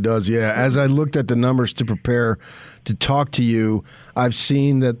 it certainly does, yeah. As I looked at the numbers to prepare to talk to you, I've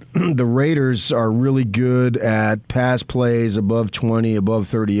seen that the Raiders are really good at pass plays above 20, above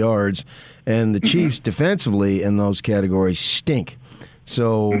 30 yards, and the Chiefs defensively in those categories stink.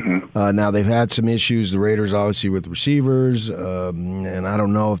 So now they've had some issues, the Raiders obviously with receivers, and I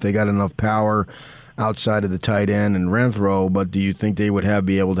don't know if they got enough power outside of the tight end and Renfro, but do you think they would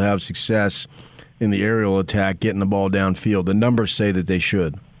be able to have success in the aerial attack, getting the ball downfield? The numbers say that they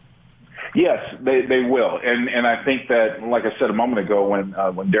should. Yes, they will, and I think that, like I said a moment ago,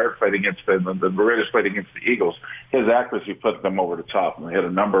 when Derek played against the Raiders played against the Eagles, his accuracy put them over the top. And they hit a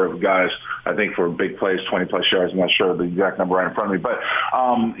number of guys, I think, for big plays, 20-plus yards. I'm not sure the exact number right in front of me, but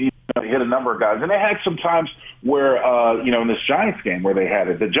he hit a number of guys. And they had some times where, in this Giants game where they had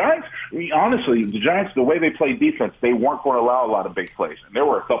it. The Giants, the way they played defense, they weren't going to allow a lot of big plays. And there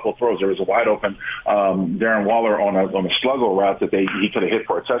were a couple of throws. There was a wide open Darren Waller on a sluggo route that he could have hit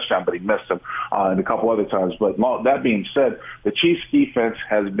for a touchdown, but he missed him, and a couple other times. But that being said, the Chiefs' defense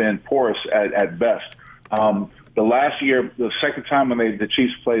has been porous at best. The last year, the second time when the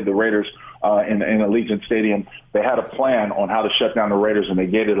Chiefs played the Raiders in Allegiant Stadium, they had a plan on how to shut down the Raiders, and they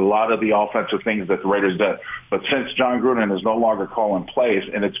gated a lot of the offensive things that the Raiders did. But since John Gruden is no longer calling plays,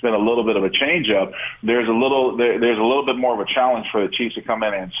 and it's been a little bit of a change-up, there's a little bit more of a challenge for the Chiefs to come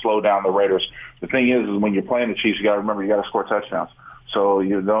in and slow down the Raiders. The thing is when you're playing the Chiefs, you got to remember you got to score touchdowns. So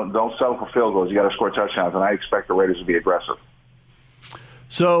you don't settle for field goals. You got to score touchdowns, and I expect the Raiders to be aggressive.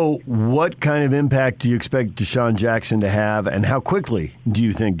 So what kind of impact do you expect Deshaun Jackson to have, and how quickly do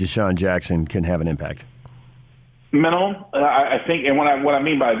you think Deshaun Jackson can have an impact? Minimum, I think, and what I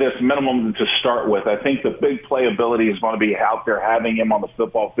mean by this, minimum to start with. I think the big playability is going to be out there, having him on the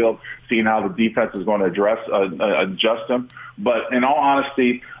football field, seeing how the defense is going to adjust him. But in all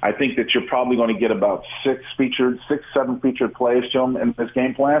honesty, I think that you're probably going to get about 7 featured plays to him in this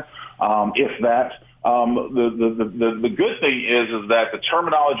game plan, if that. The good thing is that the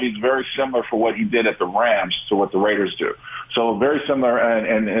terminology is very similar for what he did at the Rams to what the Raiders do. So very similar,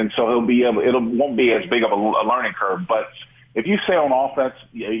 and so it won't be as big of a learning curve. But if you say on offense,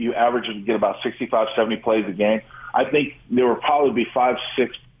 you average and get about 65, 70 plays a game, I think there will probably be 5,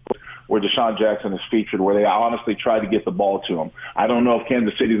 6 where Deshaun Jackson is featured, where they honestly try to get the ball to him. I don't know if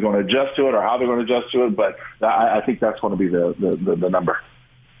Kansas City is going to adjust to it or how they're going to adjust to it, but I think that's going to be the number.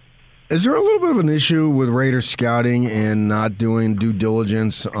 Is there a little bit of an issue with Raiders scouting and not doing due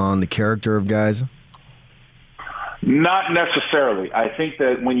diligence on the character of guys? Not necessarily. I think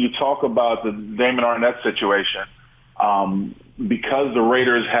that when you talk about the Damon Arnett situation, because the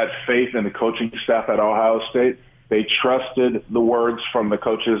Raiders had faith in the coaching staff at Ohio State, they trusted the words from the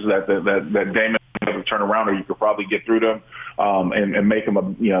coaches that Damon would turn around, or you could probably get through to him and make him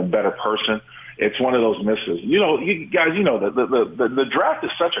a better person. It's one of those misses. You guys, the draft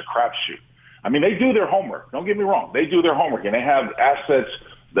is such a crapshoot. I mean, they do their homework. Don't get me wrong. They do their homework, and they have assets,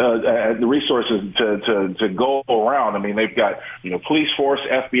 the resources to go around. I mean, they've got, police force,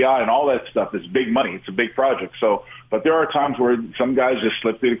 FBI, and all that stuff. It's big money. It's a big project. So, but there are times where some guys just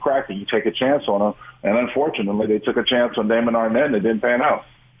slip through the crack, and you take a chance on them. And unfortunately, they took a chance on Damon Arnett, and it didn't pan out.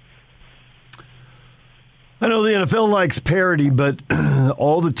 I know the NFL likes parity, but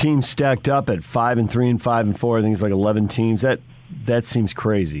all the teams stacked up at 5-3 and 5-4. I think it's like 11 teams. That seems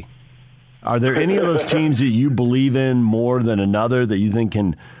crazy. Are there any of those teams that you believe in more than another that you think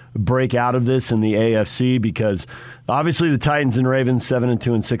can break out of this in the AFC? Because obviously the Titans and Ravens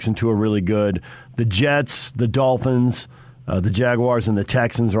 7-2 and 6-2 are really good. The Jets, the Dolphins, the Jaguars, and the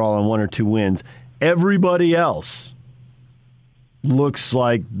Texans are all on 1 or 2 wins. Everybody else looks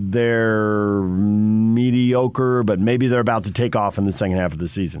like they're mediocre, but maybe they're about to take off in the second half of the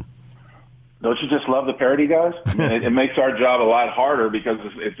season. Don't you just love the parity, guys? I mean, it makes our job a lot harder because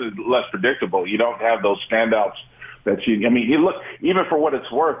it's less predictable. You don't have those standouts that you look, even for what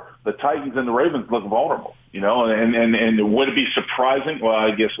it's worth, the Titans and the Ravens look vulnerable, and would it be surprising? Well, I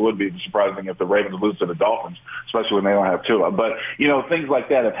guess it would be surprising if the Ravens lose to the Dolphins, especially when they don't have Tua. But, things like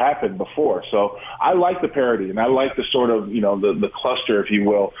that have happened before. So I like the parity, and I like the sort of, the cluster, if you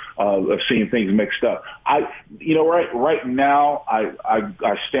will, of seeing things mixed up. Right now,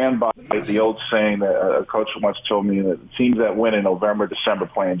 I stand by the old saying that a coach once told me that teams that win in November, December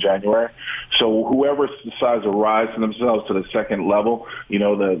play in January. So whoever decides to rise themselves to the second level,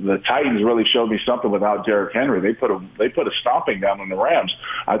 the Titans really showed me something without Derrick Henry. They put a stomping down on the Rams.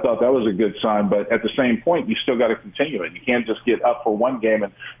 I thought that was a good sign, but at the same point, you still got to continue it. You can't just get up for one game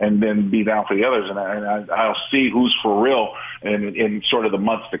and then be down for the others. And I'll see who's for real in sort of the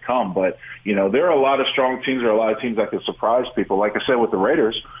months to come. But there are a lot of strong teams. There are a lot of teams that could surprise people. Like I said with the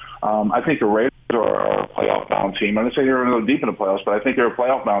Raiders, I think the Raiders are a playoff-bound team. I'm not saying they're going to go deep in the playoffs, but I think they're a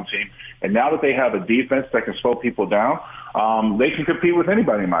playoff-bound team. And now that they have a defense that can slow people down, they can compete with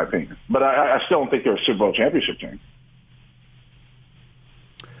anybody, in my opinion. But I still don't think they're a Super Bowl championship team.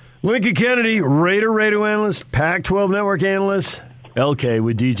 Lincoln Kennedy, Raider radio analyst, Pac-12 network analyst, LK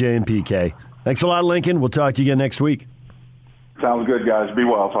with DJ and PK. Thanks a lot, Lincoln. We'll talk to you again next week. Sounds good, guys. Be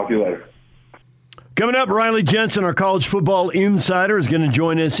well. I'll talk to you later. Coming up, Riley Jensen, our college football insider, is going to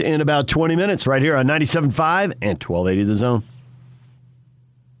join us in about 20 minutes right here on 97.5 and 1280 The Zone.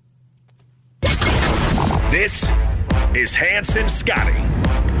 This is Hanson Scotty.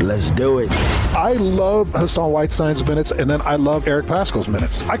 Let's do it. I love Hassan Whiteside's minutes, and then I love Eric Pascal's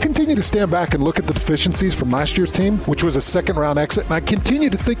minutes. I continue to stand back and look at the deficiencies from last year's team, which was a second-round exit, and I continue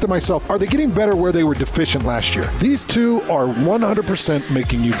to think to myself, are they getting better where they were deficient last year? These two are 100%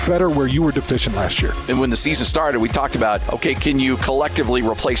 making you better where you were deficient last year. And when the season started, we talked about, okay, can you collectively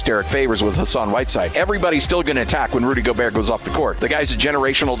replace Derek Favors with Hassan Whiteside? Everybody's still going to attack when Rudy Gobert goes off the court. The guy's a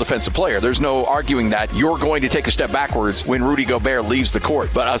generational defensive player. There's no arguing that you're going to take a step backwards when Rudy Gobert leaves the court.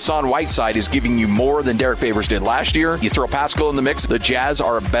 But Hassan Whiteside is giving you more than Derek Favors did last year. You throw Pascal in the mix, the Jazz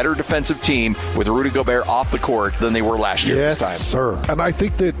are a better defensive team with Rudy Gobert off the court than they were last year. Yes, this time. sir. And I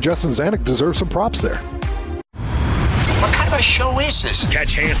think that Justin Zanuck deserves some props there. What kind of a show is this?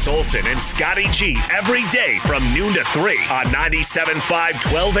 Catch Hans Olsen and Scotty G every day from noon to 3 on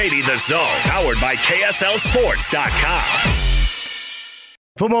 97.5 1280 The Zone, powered by KSLSports.com.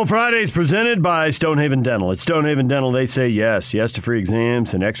 Football Fridays presented by Stonehaven Dental. At Stonehaven Dental, they say yes. Yes to free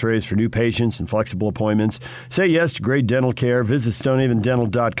exams and x-rays for new patients and flexible appointments. Say yes to great dental care. Visit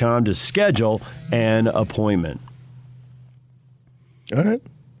stonehavendental.com to schedule an appointment. All right.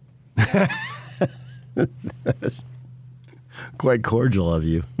 That's quite cordial of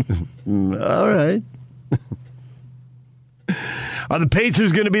you. All right. Are the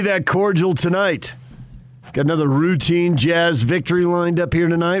Pacers going to be that cordial tonight? Got another routine Jazz victory lined up here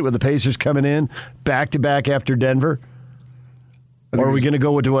tonight with the Pacers coming in back-to-back after Denver? Or are we going to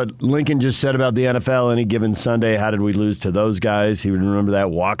go with what Lincoln just said about the NFL any given Sunday? How did we lose to those guys? He would remember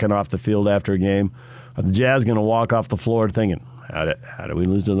that, walking off the field after a game. Are the Jazz going to walk off the floor thinking, how did we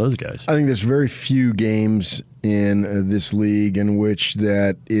lose to those guys? I think there's very few games in this league in which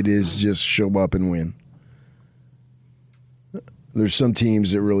that it is just show up and win. There's some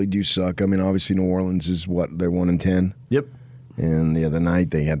teams that really do suck. I mean, obviously New Orleans is they're 1-10. Yep. And the other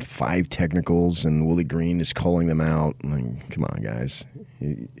night they had 5 technicals, and Willie Green is calling them out. Like, come on, guys,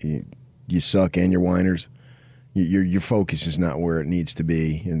 you suck and you're whiners. Your focus is not where it needs to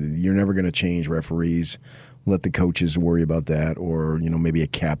be. You're never going to change referees. Let the coaches worry about that, or maybe a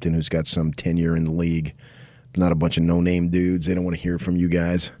captain who's got some tenure in the league. Not a bunch of no-name dudes. They don't want to hear from you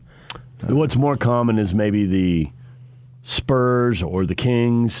guys. What's more common is maybe the Spurs or the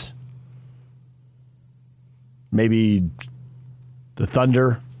Kings, maybe the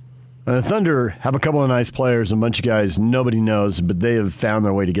Thunder. And the Thunder have a couple of nice players, a bunch of guys nobody knows, but they have found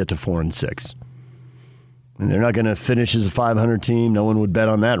their way to get to 4-6. And they're not going to finish as a 500 team. No one would bet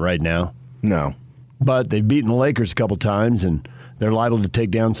on that right now. No. But they've beaten the Lakers a couple times, and they're liable to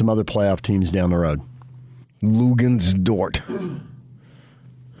take down some other playoff teams down the road. Lugans-Dort.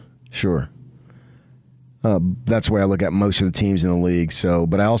 Sure. That's the way I look at most of the teams in the league.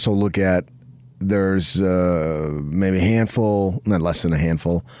 But I also look at there's maybe a handful, not less than a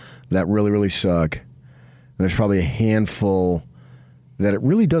handful, that really, really suck. There's probably a handful that it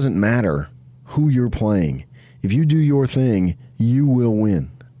really doesn't matter who you're playing. If you do your thing, you will win.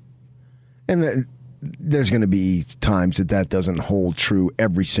 And there's going to be times that doesn't hold true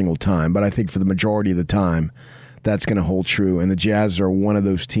every single time. But I think for the majority of the time, that's going to hold true. And the Jazz are one of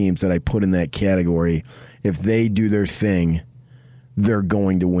those teams that I put in that category. If they do their thing, they're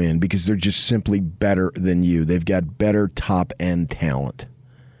going to win because they're just simply better than you. They've got better top-end talent.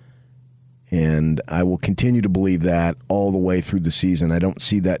 And I will continue to believe that all the way through the season. I don't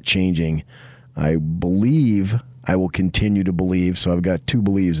see that changing. I believe I will continue to believe, so I've got two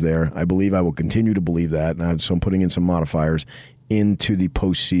believes there. I believe I will continue to believe that, so I'm putting in some modifiers into the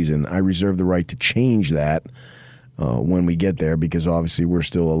postseason. I reserve the right to change that when we get there because obviously we're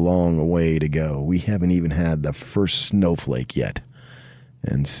still a long way to go. We haven't even had the first snowflake yet,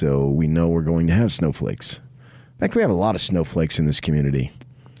 and so we know we're going to have snowflakes. In fact, we have a lot of snowflakes in this community.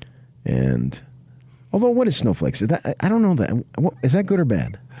 And although, what is snowflakes? I don't know that. Is that good or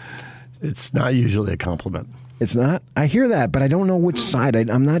bad? It's not usually a compliment. It's not? I hear that, but I don't know which side.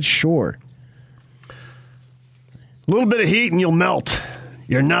 I'm not sure. A little bit of heat and you'll melt.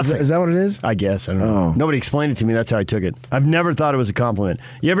 You're nothing. Is that what it is? I guess. I don't know. Nobody explained it to me. That's how I took it. I've never thought it was a compliment.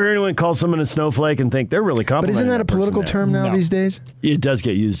 You ever hear anyone call someone a snowflake and think they're really complimenting? But isn't that a political term now these days? It does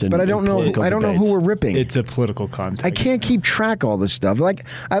get used in. But I don't know. I don't know who we're ripping. It's a political context. I can't keep track of all this stuff. Like,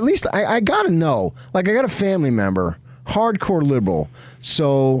 at least I gotta know. Like, I got a family member, hardcore liberal.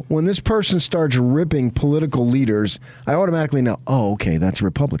 So when this person starts ripping political leaders, I automatically know. Oh, okay, that's a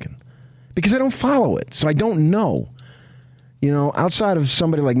Republican, because I don't follow it, so I don't know. You know, outside of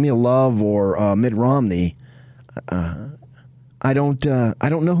somebody like Mia Love or Mitt Romney, I don't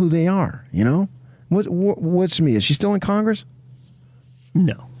know who they are. You know, what's Mia? Is she still in Congress?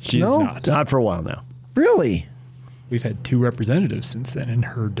 No, she's not. Not for a while now. Really? We've had 2 representatives since then in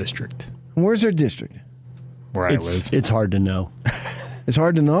her district. Where's her district? Where I live. It's hard to know. It's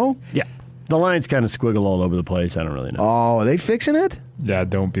hard to know? Yeah. The lines kind of squiggle all over the place. I don't really know. Oh, are they fixing it? Yeah,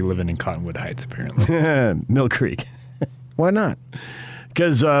 don't be living in Cottonwood Heights, apparently. Mill Creek. Why not?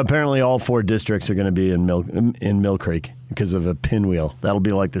 Because apparently all 4 districts are going to be in Mill Creek because of a pinwheel. That'll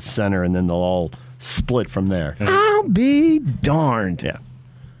be like the center, and then they'll all split from there. I'll be darned. Yeah.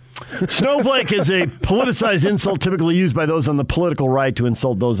 Snowflake is a politicized insult typically used by those on the political right to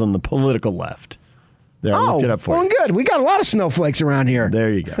insult those on the political left. There, I looked it up for well, you. Good. We got a lot of snowflakes around here.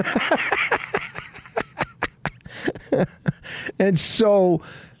 There you go. And so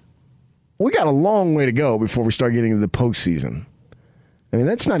we got a long way to go before we start getting into the postseason. I mean,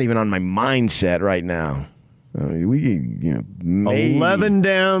 that's not even on my mindset right now. Maybe 11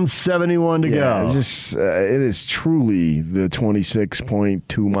 down, 71 to go. It's just, it is truly the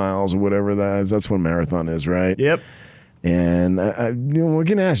 26.2 miles or whatever that is. That's what a marathon is, right? Yep. And we're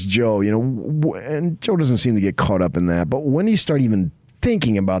going to ask Joe, and Joe doesn't seem to get caught up in that. But when you start even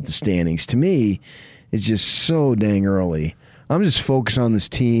thinking about the standings, to me, it's just so dang early. I'm just focused on this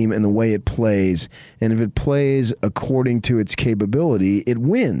team and the way it plays. And if it plays according to its capability, it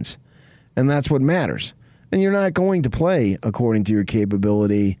wins. And that's what matters. And you're not going to play according to your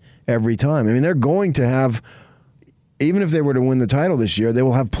capability every time. I mean, they're going to have, even if they were to win the title this year, they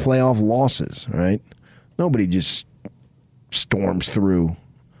will have playoff losses, right? Nobody just storms through.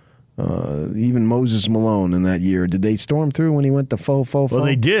 Even Moses Malone in that year. Did they storm through when he went to fo? Well,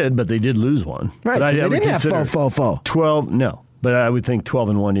 they did, but they did lose one. Right, but they didn't have fo. 12, no. But I would think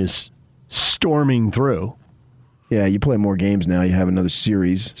 12-1 is storming through. Yeah, you play more games now. You have another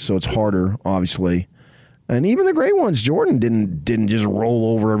series, so it's harder, obviously. And even the great ones, Jordan didn't just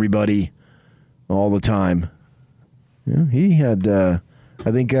roll over everybody all the time. Yeah, he had, I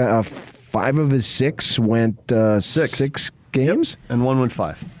think, 5 of his 6 went 6 games. Yep. And 1 went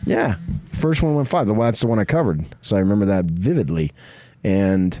 5. Yeah, first one went 5. That's the one I covered, so I remember that vividly.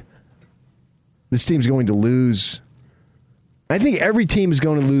 And this team's going to lose. I think every team is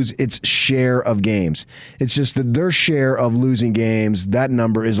going to lose its share of games. It's just that their share of losing games, that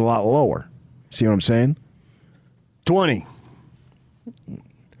number is a lot lower. See what I'm saying? 20.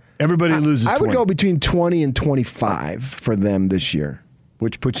 Everybody loses 20. I would go between 20 and 25 for them this year.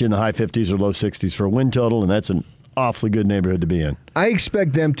 Which puts you in the high 50s or low 60s for a win total, and that's an awfully good neighborhood to be in. I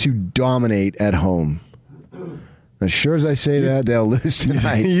expect them to dominate at home. As sure as I say that, they'll lose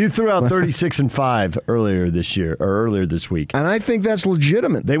tonight. You threw out 36-5 earlier this year, or earlier this week. And I think that's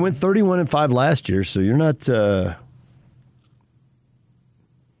legitimate. They went 31-5 last year, so you're not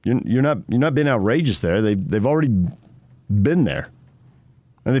you're not being outrageous there. They've already been there.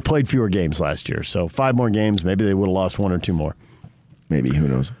 And they played fewer games last year. So 5 more games, maybe they would have lost 1 or 2 more. Maybe, who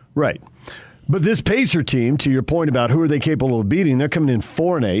knows? Right. But this Pacer team, to your point about who are they capable of beating, they're coming in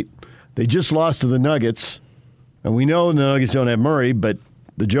 4-8. They just lost to the Nuggets. And we know the Nuggets don't have Murray, but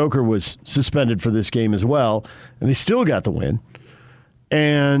the Joker was suspended for this game as well. And they still got the win.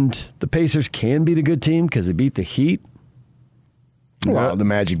 And the Pacers can beat a good team because they beat the Heat. Well, the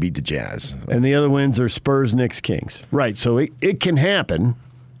Magic beat the Jazz. And the other wins are Spurs, Knicks, Kings. Right, so it can happen.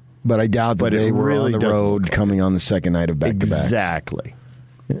 But I doubt that they were really on the road coming on the second night of back-to-backs. Exactly.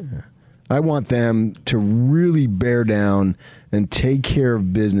 Yeah. I want them to really bear down and take care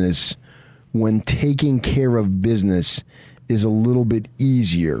of business when taking care of business is a little bit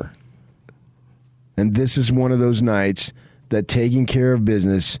easier. And this is one of those nights that taking care of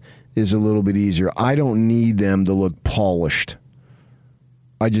business is a little bit easier. I don't need them to look polished.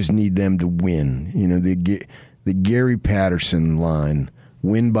 I just need them to win. You know, the Gary Patterson line,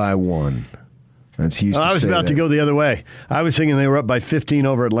 win by one. That's used to I was say about that. to go the other way. I was thinking they were up by 15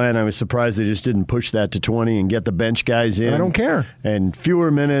 over Atlanta. I was surprised they just didn't push that to 20 and get the bench guys in. I don't care. And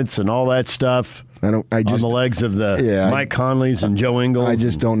fewer minutes and all that stuff. I just on the legs of the Mike Conleys and Joe Ingles. I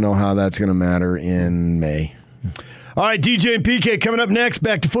just don't know how that's going to matter in May. All right, DJ and PK coming up next.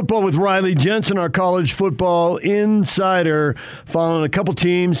 Back to football with Riley Jensen, our college football insider, following a couple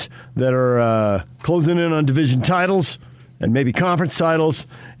teams that are closing in on division titles and maybe conference titles,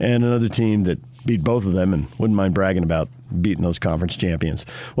 and another team that beat both of them and wouldn't mind bragging about beating those conference champions.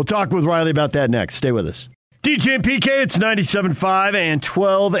 We'll talk with Riley about that next. Stay with us. DJ and PK, it's 97.5 and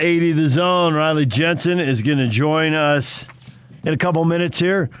 1280 The Zone. Riley Jensen is going to join us in a couple minutes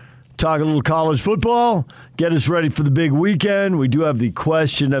here. Talk a little college football, get us ready for the big weekend. We do have the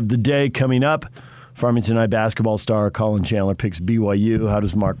question of the day coming up. Farmington High basketball star Colin Chandler picks BYU. How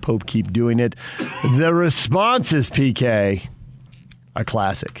does Mark Pope keep doing it? The responses, PK, are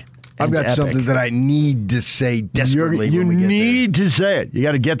classic. I've got epic. something that I need to say desperately. You when we get need to say it. You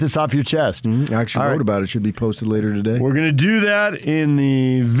got to get this off your chest. I actually wrote about it. It should be posted later today. We're going to do that in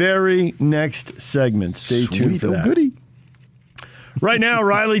the very next segment. Stay tuned for that. Goody. Right now,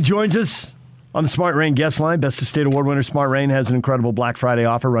 Riley joins us on the Smart Rain guest line. Best of State Award winner Smart Rain has an incredible Black Friday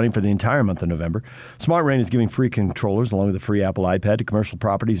offer running for the entire month of November. Smart Rain is giving free controllers along with a free Apple iPad to commercial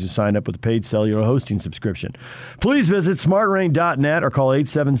properties who sign up with a paid cellular hosting subscription. Please visit smartrain.net or call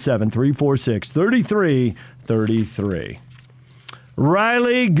 877-346-3333.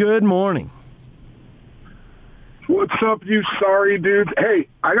 Riley, good morning. What's up, you sorry dudes? Hey,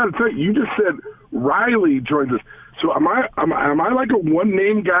 I got to tell you, you just said Riley joins us. So am I like a one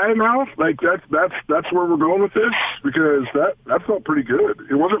name guy now? Like that's where we're going with this, because that felt pretty good.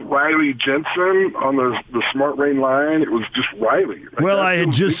 It wasn't Riley Jensen on the Smart Rain line. It was just Riley. Like, well, I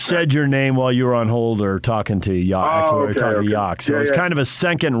had just said your name while you were on hold or talking to Yacht. Oh, okay. Yacht. So it's kind of a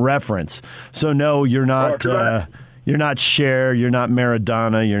second reference. So no, you're not. You're not Cher. You're not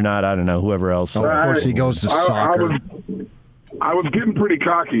Maradona. You're not, I don't know, whoever else. Oh, of course, he goes to soccer. I was getting pretty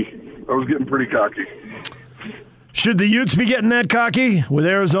cocky. Should the Utes be getting that cocky with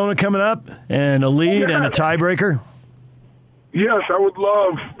Arizona coming up and a lead and a tiebreaker? Yes, I would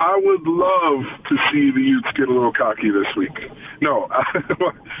love to see the Utes get a little cocky this week. No,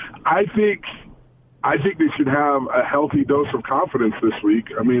 I think they should have a healthy dose of confidence this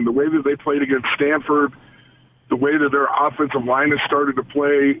week. I mean, the way that they played against Stanford, the way that their offensive line has started to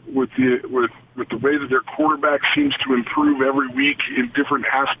play, with the way that their quarterback seems to improve every week in different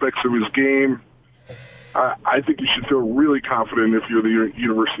aspects of his game. I think you should feel really confident if you're the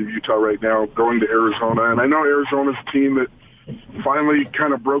University of Utah right now going to Arizona. And I know Arizona's a team that finally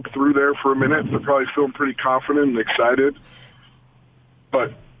kind of broke through there for a minute. They're probably feeling pretty confident and excited.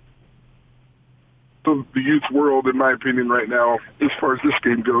 But the Utes world, in my opinion, right now, as far as this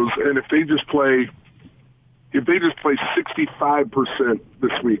game goes, and if they just play 65%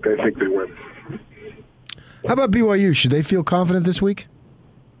 this week, I think they win. How about BYU? Should they feel confident this week?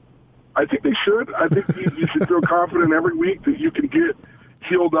 I think they should. I think you should feel confident every week that you can get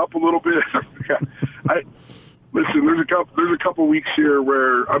healed up a little bit. Listen, there's a couple weeks here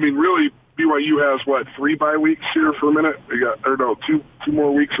where, I mean, really, BYU has, 3 bye weeks here for a minute? They got, two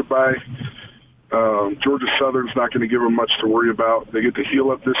more weeks of bye. Georgia Southern's not going to give them much to worry about. They get to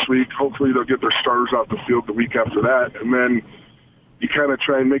heal up this week. Hopefully they'll get their starters off the field the week after that. And then you kind of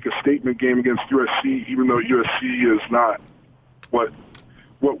try and make a statement game against USC, even though USC is not what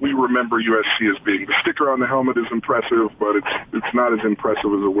we remember USC as being. The sticker on the helmet is impressive, but it's not as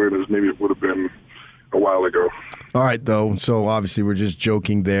impressive as a win as maybe it would have been a while ago. All right, though. So obviously we're just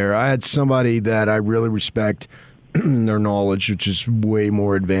joking there. I had somebody that I really respect their knowledge, which is way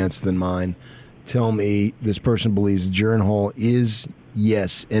more advanced than mine, tell me this person believes Jaren Hall is,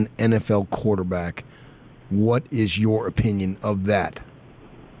 yes, an NFL quarterback. What is your opinion of that?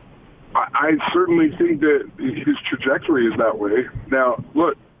 I certainly think that his trajectory is that way. Now,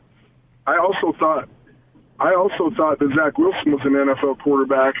 look, I also thought that Zach Wilson was an NFL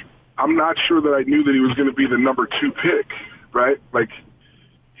quarterback. I'm not sure that I knew that he was going to be the number 2 pick, right? Like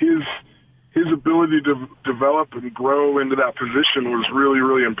his his ability to develop and grow into that position was really,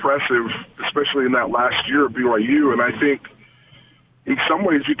 really impressive, especially in that last year at BYU. And I think in some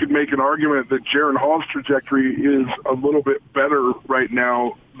ways you could make an argument that Jaren Hall's trajectory is a little bit better right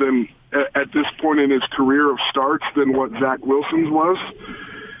now than at this point in his career of starts than what Zach Wilson's was.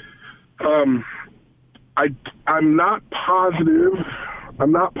 I'm not positive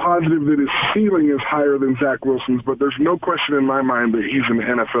that his ceiling is higher than Zach Wilson's, but there's no question in my mind that he's an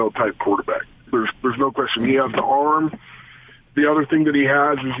NFL-type quarterback. There's no question. He has the arm. The other thing that he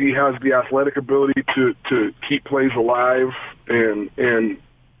has is he has the athletic ability to keep plays alive. And in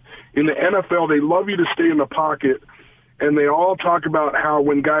the NFL, they love you to stay in the pocket, and they all talk about how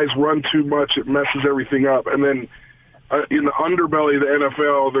when guys run too much, it messes everything up. And then in the underbelly of the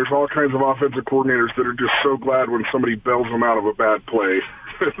NFL, there's all kinds of offensive coordinators that are just so glad when somebody bails them out of a bad play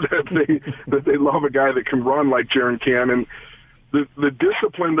that they love a guy that can run like Jaren can. And the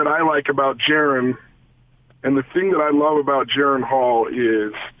discipline that I like about Jaren and the thing that I love about Jaren Hall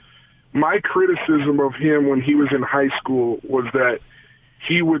is my criticism of him when he was in high school was that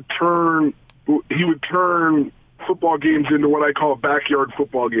he would turn football games into what I call backyard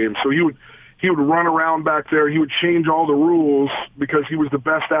football games. So he would run around back there. He would change all the rules because he was the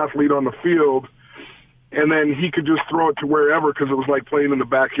best athlete on the field. And then he could just throw it to wherever because it was like playing in the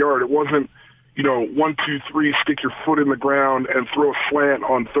backyard. It wasn't, 1, 2, 3, stick your foot in the ground and throw a slant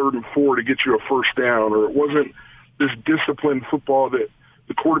on 3rd and 4 to get you a first down. Or it wasn't this disciplined football that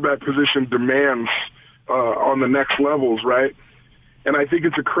the quarterback position demands on the next levels, right? And I think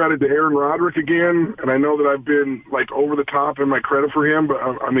it's a credit to Aaron Roderick again. And I know that I've been over the top in my credit for him, but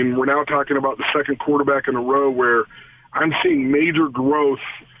we're now talking about the second quarterback in a row where I'm seeing major growth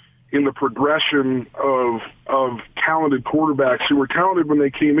in the progression of talented quarterbacks who were talented when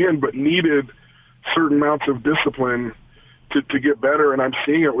they came in, but needed certain amounts of discipline to get better. And I'm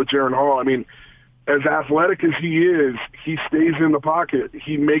seeing it with Jaren Hall. As athletic as he is, he stays in the pocket.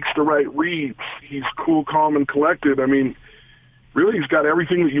 He makes the right reads. He's cool, calm, and collected. Really, he's got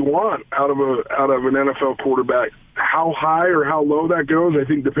everything that you want out of an NFL quarterback. How high or how low that goes, I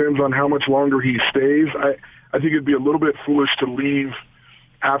think depends on how much longer he stays. I think it'd be a little bit foolish to leave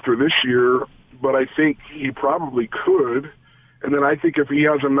after this year, but I think he probably could. And then I think if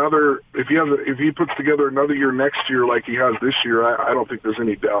he puts together another year next year like he has this year, I don't think there's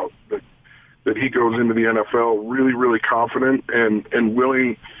any doubt that he goes into the NFL really, really confident and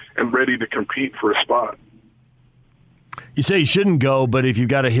willing and ready to compete for a spot. You say you shouldn't go, but if you've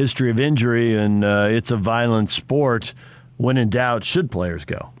got a history of injury and it's a violent sport, when in doubt, should players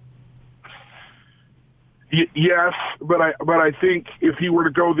go? Yes, but I think if he were to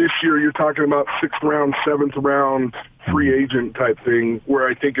go this year, you're talking about 6th round, 7th round, free agent type thing, where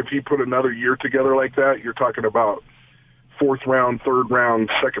I think if he put another year together like that, you're talking about 4th round, 3rd round,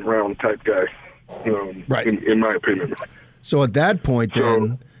 2nd round type guy, right. in my opinion. So at that point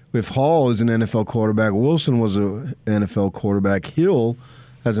then, if Hall is an NFL quarterback, Wilson was an NFL quarterback, Hill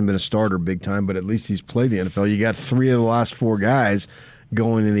hasn't been a starter big time, but at least he's played the NFL. You got 3 of the last 4 guys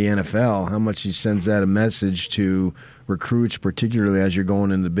going in the NFL. How much he sends that a message to recruits, particularly as you're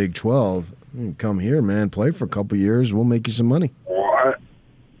going into the Big 12. Come here, man, play for a couple of years. We'll make you some money. Well,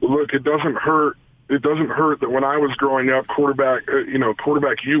 look, it doesn't hurt. It doesn't hurt that when I was growing up, quarterback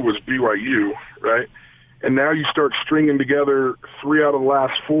U was BYU, right? And now you start stringing together 3 out of the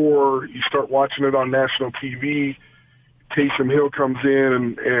last 4. You start watching it on national TV. Taysom Hill comes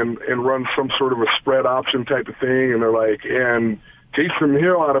in and runs some sort of a spread option type of thing, and they're like, and Taysom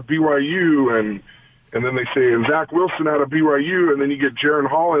Hill out of BYU, and then they say, and Zach Wilson out of BYU, and then you get Jaren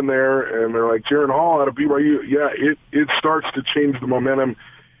Hall in there, and they're like, Jaren Hall out of BYU. Yeah, it starts to change the momentum.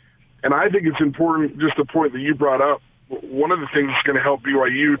 And I think it's important, just the point that you brought up, one of the things that's going to help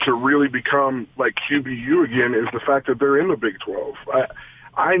BYU to really become like QBU again is the fact that they're in the Big 12.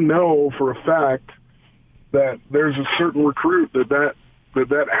 I know for a fact that there's a certain recruit that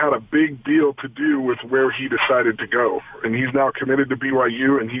had a big deal to do with where he decided to go, and he's now committed to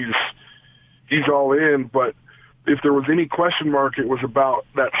BYU, and he's all in. But if there was any question mark, it was about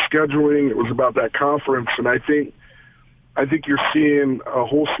that scheduling, it was about that conference, and I think you're seeing a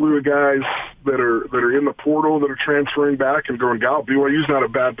whole slew of guys that are in the portal that are transferring back and going, "God, BYU's not a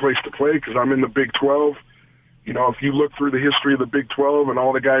bad place to play because I'm in the Big 12." If you look through the history of the Big 12 and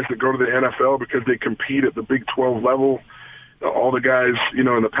all the guys that go to the NFL because they compete at the Big 12 level, all the guys, in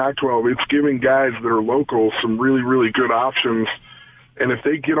the Pac-12, it's giving guys that are local some really, really good options. And if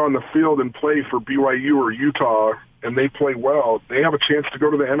they get on the field and play for BYU or Utah and they play well, they have a chance to go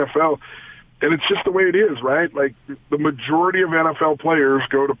to the NFL. And it's just the way it is, right? Like, the majority of NFL players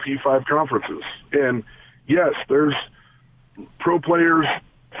go to P5 conferences. And, yes, there's pro players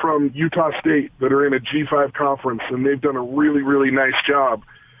from Utah State that are in a G5 conference, and they've done a really, really nice job.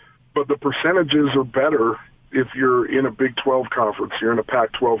 But the percentages are better if you're in a Big 12 conference, you're in a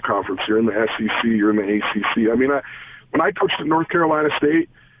Pac-12 conference, you're in the SEC, you're in the ACC. I mean, when I coached at North Carolina State,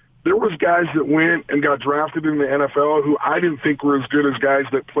 there was guys that went and got drafted in the NFL who I didn't think were as good as guys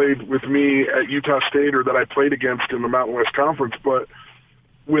that played with me at Utah State or that I played against in the Mountain West Conference. But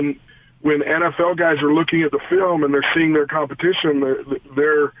when NFL guys are looking at the film and they're seeing their competition,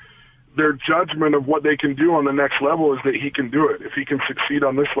 their judgment of what they can do on the next level is that he can do it. If he can succeed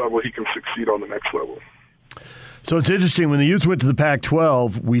on this level, he can succeed on the next level. So it's interesting. When the Utes went to the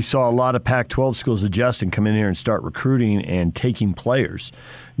Pac-12, we saw a lot of Pac-12 schools adjust and come in here and start recruiting and taking players.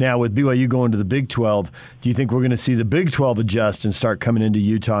 Now, with BYU going to the Big 12, do you think we're going to see the Big 12 adjust and start coming into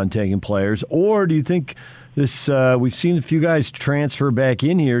Utah and taking players? Or do you think this? We've seen a few guys transfer back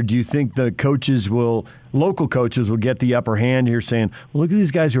in here. Do you think the local coaches will get the upper hand here saying, well, look at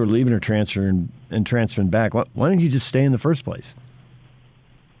these guys who are leaving or transferring back. Why don't you just stay in the first place?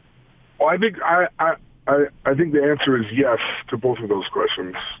 Well, I think I think the answer is yes to both of those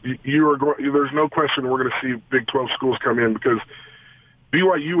questions. There's no question we're going to see Big 12 schools come in because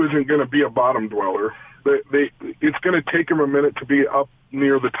BYU isn't going to be a bottom dweller. It's going to take them a minute to be up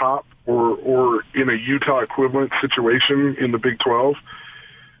near the top or in a Utah equivalent situation in the Big 12.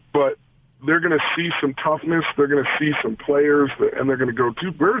 But they're going to see some toughness. They're going to see some players, and they're going to go,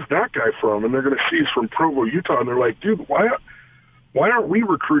 dude, where's that guy from? And they're going to see he's from Provo, Utah, and they're like, dude, why aren't we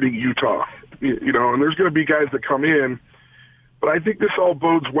recruiting Utah? You know, and there's going to be guys that come in, but I think this all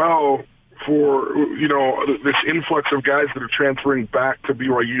bodes well for, you know, this influx of guys that are transferring back to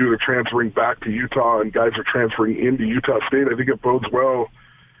BYU, they're transferring back to Utah, and guys are transferring into Utah State. I think it bodes well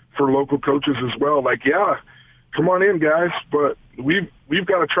for local coaches as well. Like, yeah, come on in, guys, but we've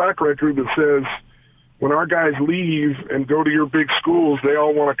got a track record that says when our guys leave and go to your big schools, they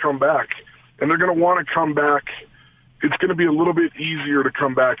all want to come back, and they're going to want to come back. It's going to be a little bit easier to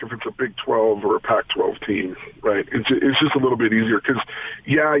come back if it's a Big 12 or a Pac-12 team, right? It's just a little bit easier because,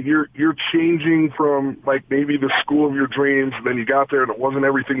 yeah, you're changing from, like, maybe the school of your dreams, and then you got there and it wasn't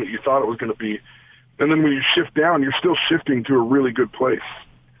everything that you thought it was going to be. And then when you shift down, you're still shifting to a really good place.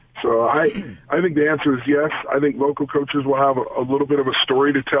 So I think the answer is yes. I think local coaches will have a little bit of a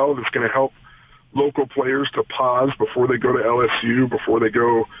story to tell that's going to help local players to pause before they go to LSU, before they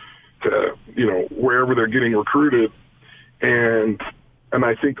go to, you know, wherever they're getting recruited. And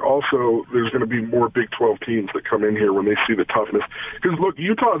I think also there's going to be more Big 12 teams that come in here when they see the toughness. Because, look,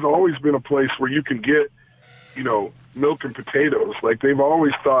 Utah's always been a place where you can get, you know, milk and potatoes. Like, they've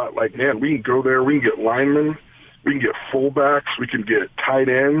always thought, like, man, we can go there, we can get linemen, we can get fullbacks, we can get tight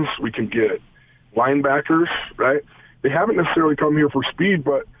ends, we can get linebackers, right? They haven't necessarily come here for speed,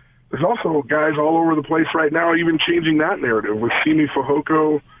 but there's also guys all over the place right now even changing that narrative with Simi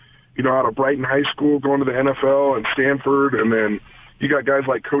Fehoko, you know, out of Brighton High School, going to the NFL and Stanford, and then you got guys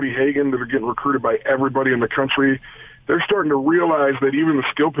like Cody Hagan that are getting recruited by everybody in the country. They're starting to realize that even the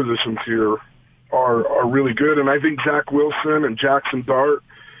skill positions here are really good, and I think Zach Wilson and Jackson Dart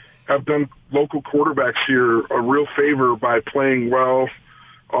have done local quarterbacks here a real favor by playing well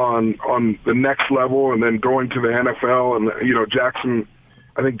on the next level and then going to the NFL. And, you know,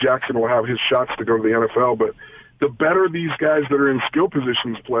 I think Jackson will have his shots to go to the NFL, but the better these guys that are in skill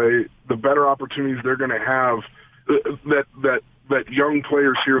positions play, the better opportunities they're going to have that young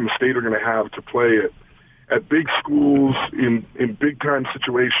players here in the state are going to have to play at big schools, in big-time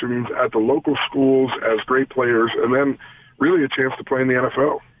situations, at the local schools as great players, and then really a chance to play in the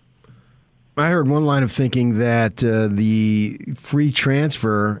NFL. I heard one line of thinking that the free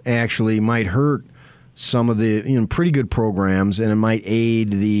transfer actually might hurt some of the pretty good programs, and it might aid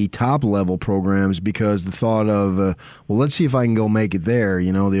the top-level programs because the thought of, well, let's see if I can go make it there.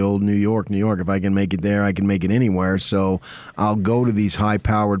 You know, the old New York. If I can make it there, I can make it anywhere. So I'll go to these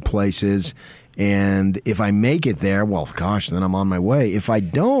high-powered places, and if I make it there, well, gosh, then I'm on my way. If I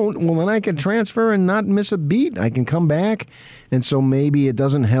don't, well, then I can transfer and not miss a beat. I can come back, and so maybe it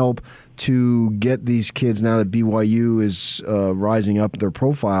doesn't help to get these kids now that BYU is rising up their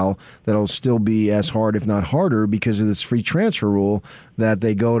profile, that'll still be as hard, if not harder, because of this free transfer rule that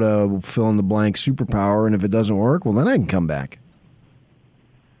they go to fill in the blank superpower, and if it doesn't work, well, then I can come back.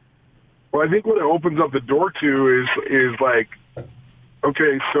 Well, I think what it opens up the door to is like,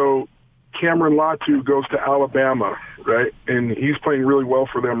 okay, so Cameron Latu goes to Alabama, right? And he's playing really well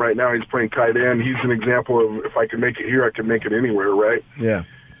for them right now. He's playing tight end. He's an example of if I can make it here, I can make it anywhere, right? Yeah.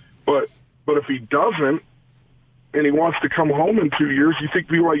 But if he doesn't, and he wants to come home in 2 years, you think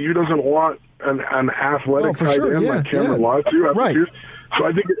BYU doesn't want an athletic tight end like Cameron Latu after 2 years? So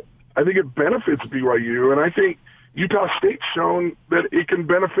I think it benefits BYU, and I think Utah State's shown that it can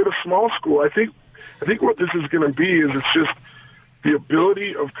benefit a small school. I think what this is going to be is it's just the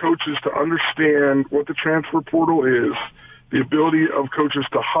ability of coaches to understand what the transfer portal is, the ability of coaches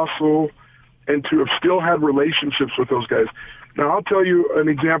to hustle and to have still had relationships with those guys. Now, I'll tell you an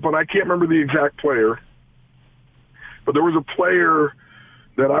example, and I can't remember the exact player, but there was a player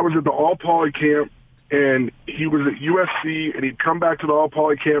that I was at the All-Poly camp, and he was at USC, and he'd come back to the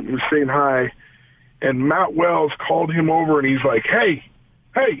All-Poly camp and was saying hi, and Matt Wells called him over, and he's like, hey,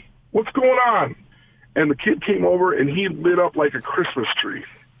 what's going on? And the kid came over, and he lit up like a Christmas tree.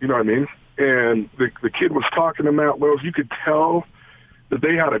 You know what I mean? And the kid was talking to Matt Wells. You could tell that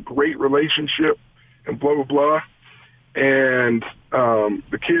they had a great relationship and blah, blah, blah. And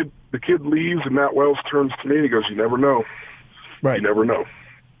the kid leaves, and Matt Wells turns to me, and he goes, you never know. Right. You never know.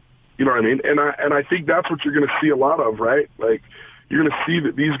 You know what I mean? And I think that's what you're going to see a lot of, right? Like, you're going to see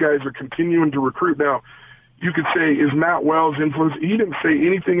that these guys are continuing to recruit. Now, you could say, is Matt Wells influenced? He didn't say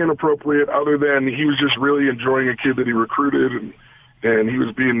anything inappropriate other than he was just really enjoying a kid that he recruited, and he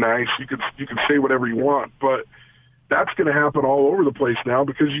was being nice. You could say whatever you want, but that's going to happen all over the place now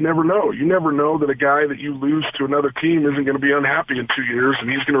because you never know. You never know that a guy that you lose to another team isn't going to be unhappy in 2 years,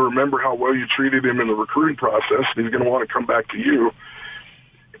 and he's going to remember how well you treated him in the recruiting process, and he's going to want to come back to you.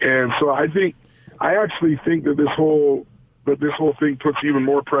 And so I actually think that this whole thing puts even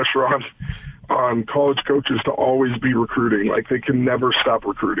more pressure on college coaches to always be recruiting. Like, they can never stop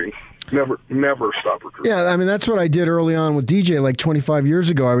recruiting. Never stop recruiting. Yeah, I mean, that's what I did early on with DJ like 25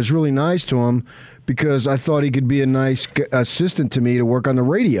 years ago. I was really nice to him because I thought he could be a nice assistant to me to work on the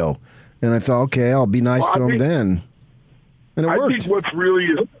radio. And I thought, okay, I'll be nice to him then. And it worked.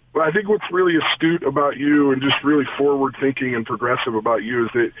 I think what's really astute about you and just really forward-thinking and progressive about you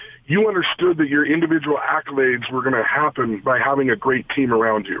is that you understood that your individual accolades were going to happen by having a great team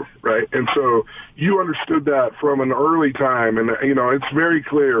around you, right? And so you understood that from an early time, and, you know, it's very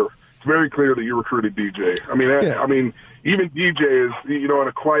clear. It's very clear that you recruited DJ. I mean, even DJ is, you know, in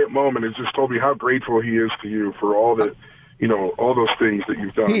a quiet moment, has just told me how grateful he is to you for all that, you know, all those things that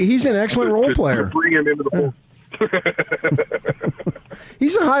you've done. He's an excellent role player. To bring him into the fold.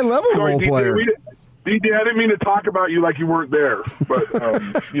 He's a high-level role player. DJ, I didn't mean to talk about you like you weren't there, but,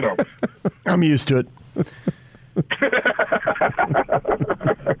 you know. I'm used to it.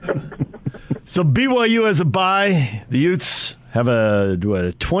 So BYU has a bye. The Utes have a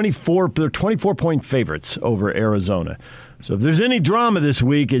 24-point favorites over Arizona. So if there's any drama this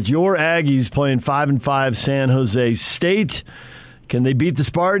week, it's your Aggies playing 5-5 San Jose State. Can they beat the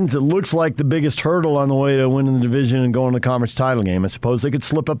Spartans? It looks like the biggest hurdle on the way to winning the division and going to the conference title game. I suppose they could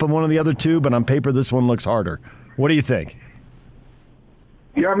slip up on one of the other two, but on paper this one looks harder. What do you think?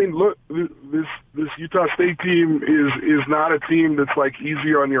 Yeah, I mean, look, this Utah State team is not a team that's like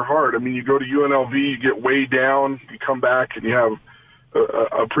easy on your heart. I mean, you go to UNLV, you get way down, you come back, and you have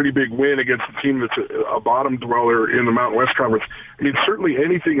a pretty big win against a team that's a bottom dweller in the Mountain West Conference. I mean, certainly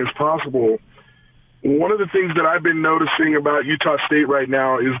anything is possible. One of the things that I've been noticing about Utah State right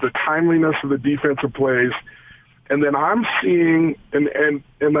now is the timeliness of the defensive plays. And then I'm seeing, and I,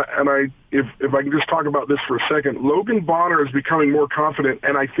 if I can just talk about this for a second, Logan Bonner is becoming more confident,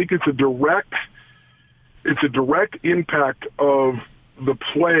 and I think it's a direct impact of the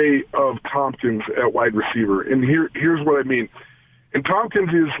play of Tompkins at wide receiver. And here's what I mean. And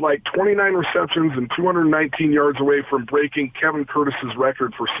Tompkins is like 29 receptions and 219 yards away from breaking Kevin Curtis's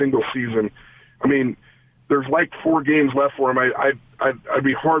record for single season. I mean, there's like 4 games left for him. I'd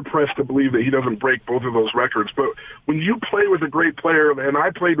be hard-pressed to believe that he doesn't break both of those records. But when you play with a great player, and I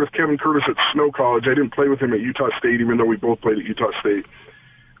played with Kevin Curtis at Snow College. I didn't play with him at Utah State, even though we both played at Utah State.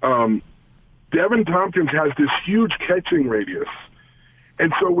 Devin Tompkins has this huge catching radius.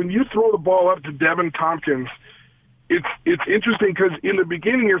 And so when you throw the ball up to Devin Tompkins, it's interesting because in the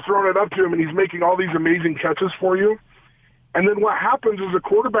beginning you're throwing it up to him, and he's making all these amazing catches for you. And then what happens as a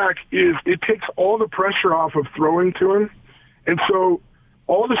quarterback is it takes all the pressure off of throwing to him. And so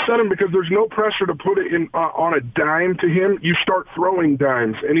all of a sudden, because there's no pressure to put it in on a dime to him, you start throwing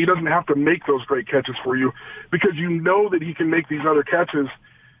dimes, and he doesn't have to make those great catches for you because you know that he can make these other catches.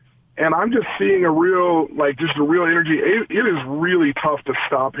 And I'm just seeing a real energy. It is really tough to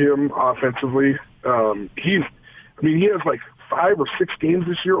stop him offensively. He has like 5 or 6 games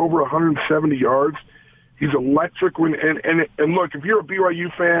this year over 170 yards. He's electric and look, if you're a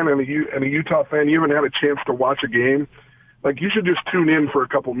BYU fan and a Utah fan, you haven't had a chance to watch a game, like, you should just tune in for a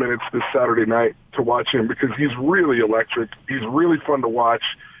couple minutes this Saturday night to watch him because he's really electric. He's really fun to watch.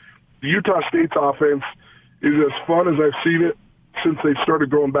 The Utah State's offense is as fun as I've seen it since they started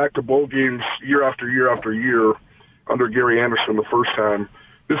going back to bowl games year after year after year under Gary Anderson the first time.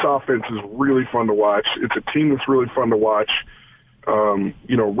 this offense is really fun to watch. It's a team that's really fun to watch.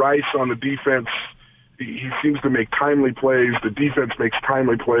 Rice on the defense, he seems to make timely plays. The defense makes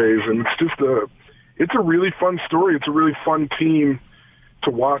timely plays, and it's a really fun story. It's a really fun team to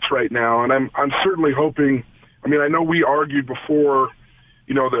watch right now, and I'm certainly hoping. I mean, I know we argued before,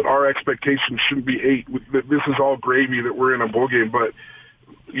 that our expectations shouldn't be 8. That this is all gravy that we're in a bowl game, but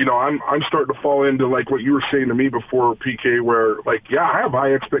I'm starting to fall into like what you were saying to me before, PK, where I have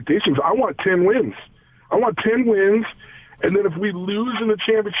high expectations. I want 10 wins. And then if we lose in the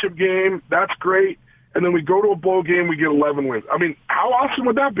championship game, that's great. And then we go to a bowl game, we get 11 wins. I mean, how awesome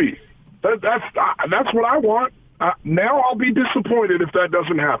would that be? That's what I want. Now I'll be disappointed if that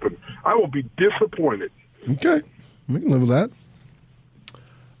doesn't happen. I will be disappointed. Okay. We can live with that.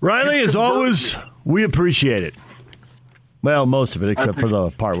 Riley, as always, we appreciate it. Well, most of it, except for the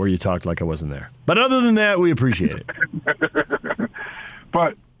part where you talked like I wasn't there. But other than that, we appreciate it.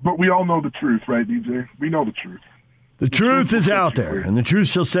 But we all know the truth, right, DJ? We know the truth. The truth is out there, and the truth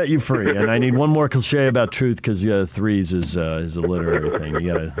shall set you free. And I need one more cliche about truth because threes is a literary thing.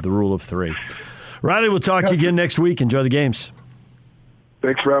 You got the rule of 3. Riley, we'll talk to you again next week. Enjoy the games.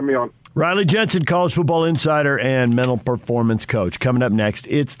 Thanks for having me on. Riley Jensen, college football insider and mental performance coach. Coming up next,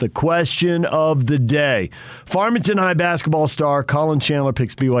 it's the question of the day. Farmington High basketball star Colin Chandler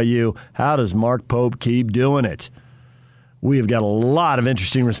picks BYU. How does Mark Pope keep doing it? We have got a lot of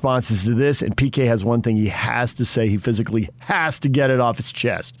interesting responses to this, and PK has one thing he has to say. He physically has to get it off his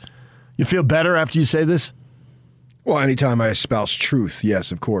chest. You feel better after you say this? Well, anytime I espouse truth,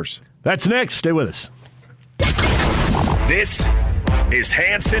 yes, of course. That's next. Stay with us. This is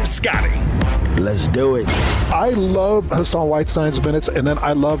Hanson Scotty. Let's do it. I love Hassan Whiteside's minutes, and then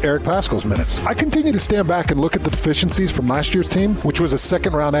I love Eric Paschal's minutes. I continue to stand back and look at the deficiencies from last year's team, which was a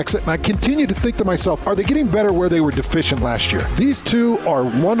second-round exit, and I continue to think to myself, are they getting better where they were deficient last year? These two are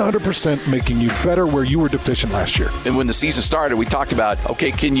 100% making you better where you were deficient last year. And when the season started, we talked about, okay,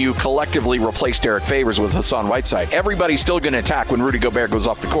 can you collectively replace Derek Favors with Hassan Whiteside? Everybody's still going to attack when Rudy Gobert goes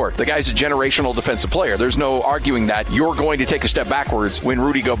off the court. The guy's a generational defensive player. There's no arguing that. You're going to take a step backwards when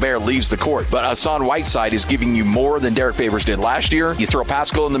Rudy Gobert leaves the court. But Hassan Whiteside is giving you more than Derek Favors did last year. You throw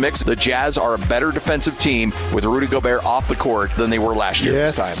Paschal in the mix, the Jazz are a better defensive team with Rudy Gobert off the court than they were last year.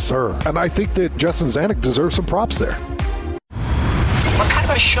 Yes, this time. sir. And I think that Justin Zanuck deserves some props there. What kind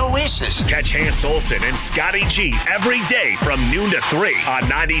of a show is this? Catch Hans Olsen and Scotty G every day from noon to 3 on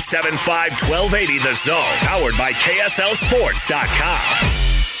 97.5 1280 The Zone, powered by KSLSports.com.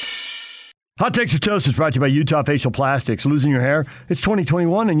 Hot Takes or Toast is brought to you by Utah Facial Plastics. Losing your hair? It's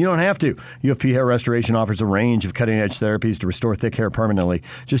 2021 and you don't have to. UFP Hair Restoration offers a range of cutting-edge therapies to restore thick hair permanently.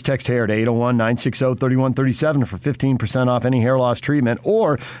 Just text HAIR to 801-960-3137 for 15% off any hair loss treatment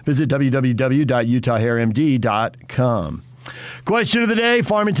or visit www.utahhairmd.com. Question of the day,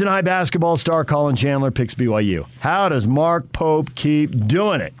 Farmington High basketball star Colin Chandler picks BYU. How does Mark Pope keep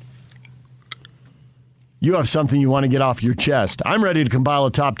doing it? You have something you want to get off your chest. I'm ready to compile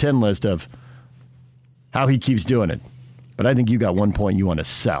a top 10 list of how he keeps doing it. But I think you got one point you want to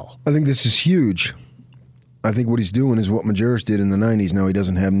sell. I think this is huge. I think what he's doing is what Majerus did in the 90s. Now, he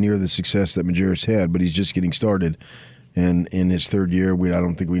doesn't have near the success that Majerus had, but he's just getting started. And in his third year, I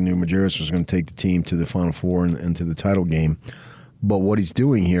don't think we knew Majerus was going to take the team to the Final Four and to the title game. But what he's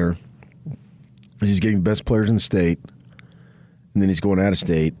doing here is he's getting the best players in the state, and then he's going out of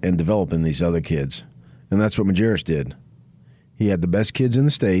state and developing these other kids. And that's what Majerus did. He had the best kids in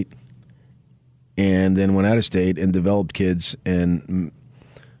the state, and then went out of state and developed kids. And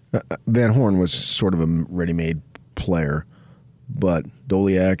Van Horn was sort of a ready-made player, but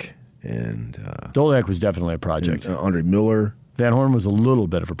Doliak and Doliak was definitely a project. Andre Miller. Van Horn was a little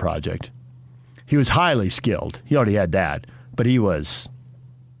bit of a project. He was highly skilled. He already had that, but he was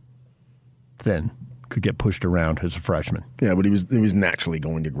thin. Could get pushed around as a freshman. Yeah, but he was naturally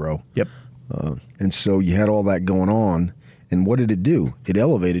going to grow. Yep. And so you had all that going on. And what did it do? It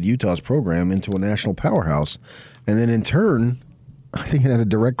elevated Utah's program into a national powerhouse. And then in turn, I think it had a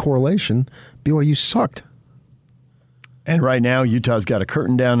direct correlation. BYU sucked. And right now, Utah's got a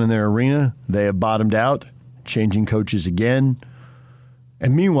curtain down in their arena. They have bottomed out, changing coaches again.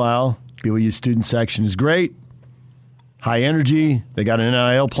 And meanwhile, BYU's student section is great. High energy. They got an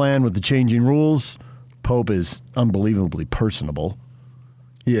NIL plan with the changing rules. Pope is unbelievably personable.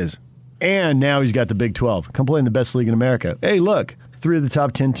 He is. And now he's got the Big 12. Come play in the best league in America. Hey, look, 3 of the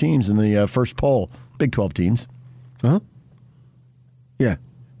top 10 teams in the first poll, Big 12 teams. Huh? Yeah.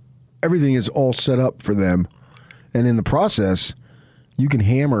 Everything is all set up for them. And in the process, you can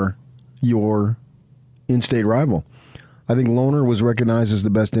hammer your in-state rival. I think Lohner was recognized as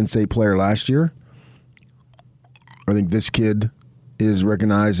the best in-state player last year. I think this kid is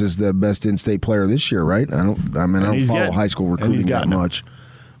recognized as the best in-state player this year, right? I don't follow high school recruiting that much,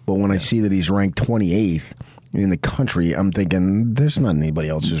 but when I see that he's ranked 28th in the country, I'm thinking there's not anybody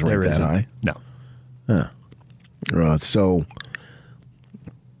else who's ranked that high. No. So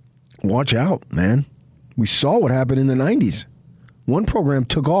watch out, man. We saw what happened in the 90s. One program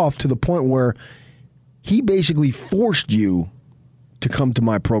took off to the point where he basically forced you to come to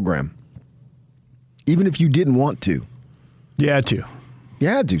my program, even if you didn't want to. You had to. You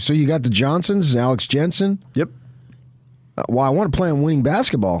had to. So you got the Johnsons, Alex Jensen. Yep. Well, I want to play on winning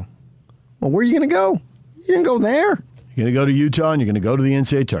basketball. Well, where are you going to go? You're going to go there. You're going to go to Utah, and you're going to go to the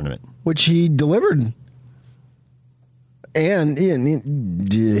NCAA tournament. Which he delivered. And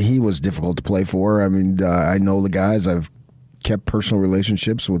he was difficult to play for. I mean, I know the guys. I've kept personal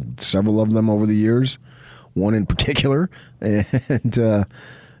relationships with several of them over the years. One in particular. And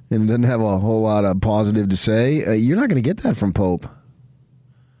doesn't have a whole lot of positive to say. You're not going to get that from Pope.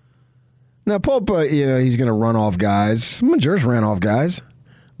 Now, Pope, he's going to run off guys. Majors ran off guys.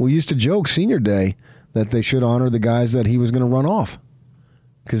 We used to joke senior day that they should honor the guys that he was going to run off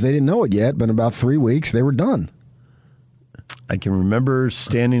because they didn't know it yet, but in about 3 weeks, they were done. I can remember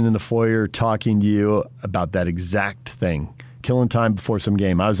standing in the foyer talking to you about that exact thing, killing time before some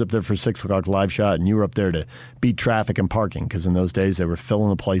game. I was up there for 6 o'clock live shot, and you were up there to beat traffic and parking because in those days they were filling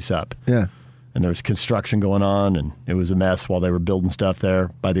the place up. Yeah. And there was construction going on, and it was a mess while they were building stuff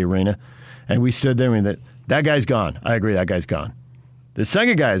there by the arena. And we stood there and that guy's gone. I agree, that guy's gone. The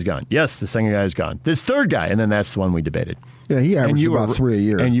second guy is gone. Yes, the second guy is gone. This third guy, and then that's the one we debated. Yeah, he averaged about 3 a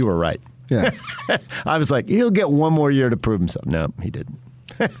year. And you were right. Yeah. I was like, he'll get one more year to prove himself. No, he didn't.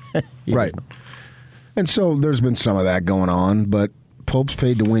 Right. And so there's been some of that going on, but Pope's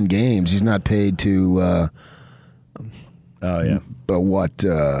paid to win games. He's not paid to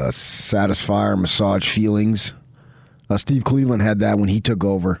satisfy or massage feelings. Steve Cleveland had that when he took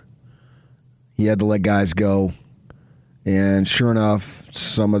over. He had to let guys go. And sure enough,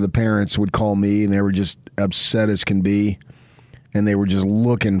 some of the parents would call me, and they were just upset as can be. And they were just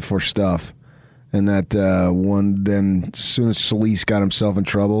looking for stuff. And that then as soon as Solis got himself in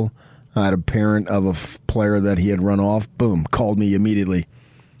trouble, I had a parent of a player that he had run off, boom, called me immediately.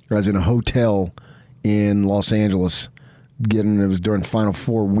 I was in a hotel in Los Angeles. It was during Final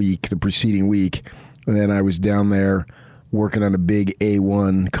Four week, the preceding week. And then I was down there working on a big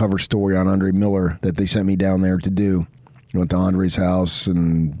A1 cover story on Andre Miller that they sent me down there to do. I went to Andre's house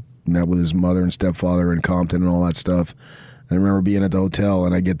and met with his mother and stepfather in Compton and all that stuff. I remember being at the hotel,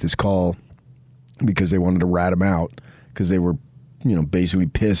 and I get this call because they wanted to rat him out because they were, basically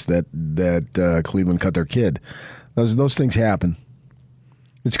pissed that Cleveland cut their kid. Those things happen.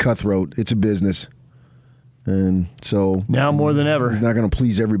 It's cutthroat. It's a business. And so now more than ever, he's not going to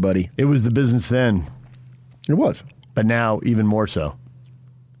please everybody. It was the business then. It was. But now even more so.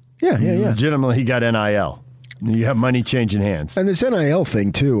 Yeah. Legitimately, he got NIL. You have money changing hands. And this NIL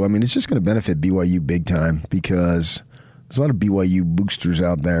thing, too, I mean, it's just going to benefit BYU big time because there's a lot of BYU boosters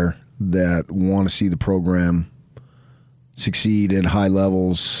out there that want to see the program succeed at high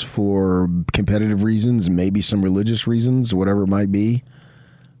levels for competitive reasons, maybe some religious reasons, whatever it might be.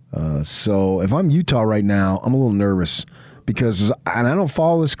 So if I'm Utah right now, I'm a little nervous because, and I don't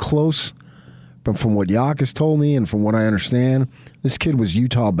follow this close, but from what Yak has told me and from what I understand, this kid was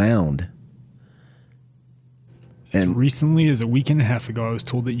Utah bound. And recently, as a week and a half ago, I was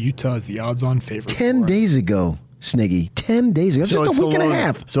told that Utah is the odds-on favorite. 10 days ago, Sniggy. 10 days ago. So just a week and a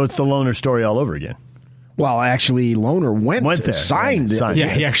half. So it's the Loner story all over again. Well, actually, Loner went there. Signed. Yeah,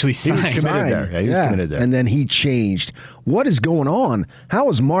 he actually signed. He was committed there. Yeah, he was committed there. And then he changed. What is going on? How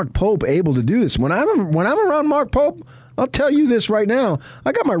is Mark Pope able to do this? When I'm around Mark Pope, I'll tell you this right now.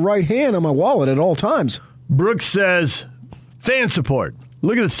 I got my right hand on my wallet at all times. Brooks says, fan support.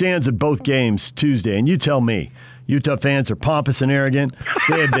 Look at the stands at both games Tuesday, and you tell me. Utah fans are pompous and arrogant.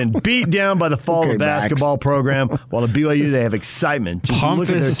 They have been beat down by the fall of the basketball program, while at BYU they have excitement. Just pompous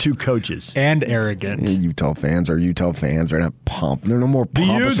look at their two coaches. And arrogant. Utah fans are Utah fans. They're not They're no more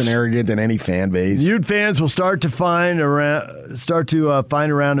pompous and arrogant than any fan base. Ute fans will start to find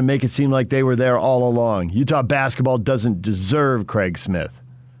around and make it seem like they were there all along. Utah basketball doesn't deserve Craig Smith.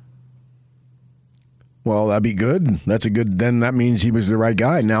 Well, that'd be good. Then that means he was the right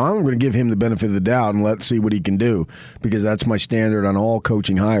guy. Now, I'm going to give him the benefit of the doubt and let's see what he can do because that's my standard on all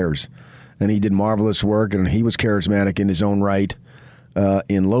coaching hires. And he did marvelous work, and he was charismatic in his own right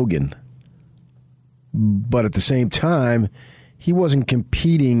in Logan. But at the same time, he wasn't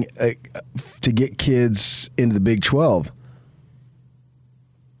competing to get kids into the Big 12.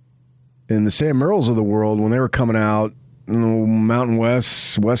 And the Sam Merrills of the world, when they were coming out, Mountain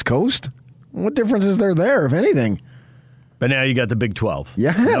West Coast, what difference is there, if anything? But now you got the Big 12.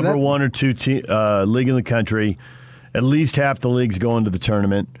 Yeah, Number 1 or 2 league in the country. At least half the league's going to the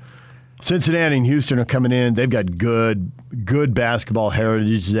tournament. Cincinnati and Houston are coming in. They've got good basketball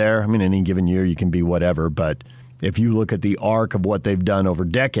heritage there. I mean, any given year you can be whatever, but if you look at the arc of what they've done over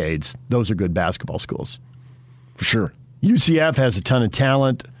decades, those are good basketball schools. For sure. UCF has a ton of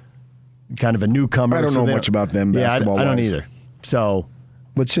talent, kind of a newcomer. I don't know much about them basketball-wise. I don't either. So,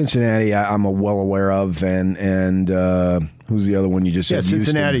 but Cincinnati, I'm well aware of, and who's the other one you just said?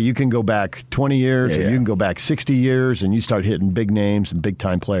 Cincinnati, Houston. you can go back 20 years, or you can go back 60 years, and you start hitting big names and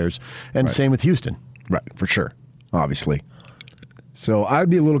big-time players. And same with Houston. Right, for sure, obviously. So I'd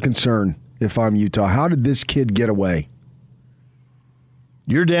be a little concerned if I'm Utah. How did this kid get away?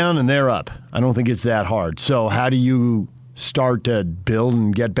 You're down and they're up. I don't think it's that hard. So how do you start to build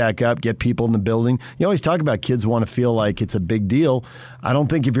and get back up, get people in the building? You always talk about kids want to feel like it's a big deal. I don't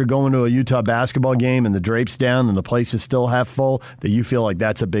think if you're going to a Utah basketball game and the drape's down and the place is still half full, that you feel like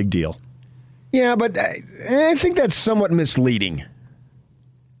that's a big deal. Yeah, but I think that's somewhat misleading.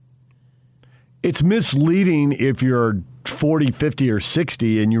 It's misleading if you're 40, 50, or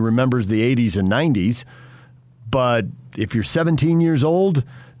 60 and you remembers the 80s and 90s. But if you're 17 years old,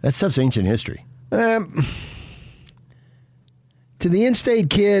 that stuff's ancient history. To the in-state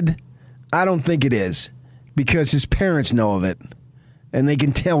kid, I don't think it is, because his parents know of it, and they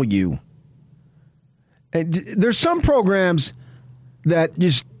can tell you. And there's some programs that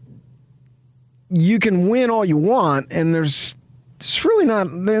just you can win all you want, and there's really not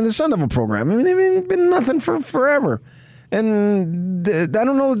the Sun Devil program. I mean, they've been nothing for forever, and I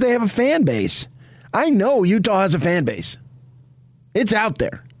don't know that they have a fan base. I know Utah has a fan base. It's out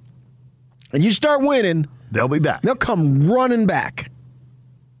there. And you start winning, they'll be back. They'll come running back.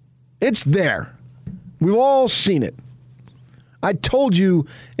 It's there. We've all seen it. I told you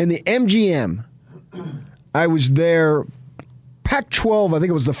in the MGM, I was there, Pac-12, I think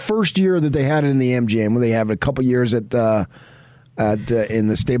it was the first year that they had it in the MGM, where they have it a couple years in the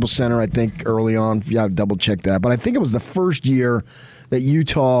Staples Center, I think, early on. Yeah, double check that. But I think it was the first year that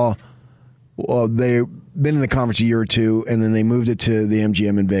Utah, they've been in the conference a year or two, and then they moved it to the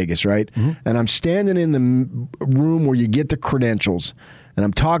MGM in Vegas, right? Mm-hmm. And I'm standing in the room where you get the credentials, and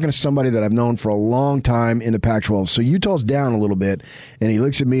I'm talking to somebody that I've known for a long time in the Pac-12. So Utah's down a little bit, and he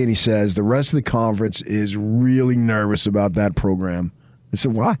looks at me and he says, the rest of the conference is really nervous about that program. I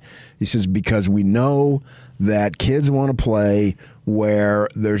said, why? He says, because we know that kids want to play where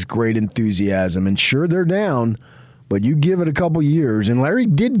there's great enthusiasm. And sure, they're down, but you give it a couple years. And Larry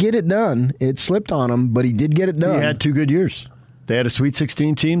did get it done. It slipped on him, but he did get it done. He had 2 good years. They had a Sweet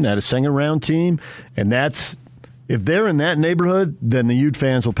 16 team. They had a second-round team. And that's, if they're in that neighborhood, then the Ute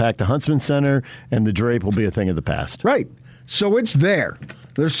fans will pack the Huntsman Center, and the drape will be a thing of the past. Right. So it's there.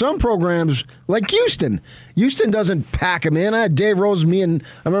 There's some programs like Houston. Houston doesn't pack them in. I had Dave Rose, I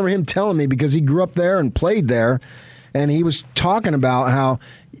remember him telling me, because he grew up there and played there, and he was talking about how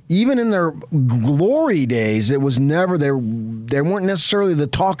even in their glory days, it was never, they weren't necessarily the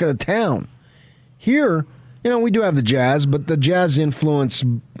talk of the town. Here, we do have the Jazz, but the Jazz influence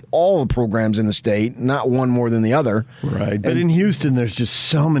all the programs in the state, not one more than the other. Right. But in Houston, there's just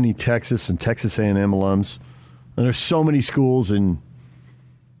so many Texas and Texas A&M alums, and there's so many schools in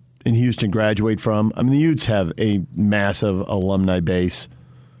Houston graduate from. I mean, the Utes have a massive alumni base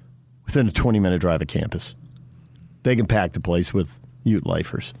within a 20-minute drive of campus. They can pack the place with Ute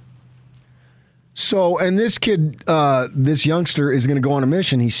lifers. So, and this kid, this youngster is going to go on a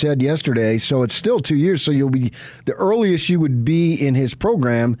mission, he said yesterday, so it's still 2 years, so the earliest you would be in his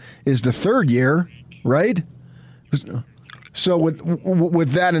program is the 3rd year, right? So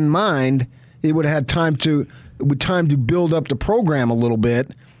with that in mind, it would have had time to build up the program a little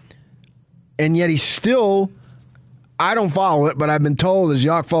bit, and yet he's still, I don't follow it, but I've been told, as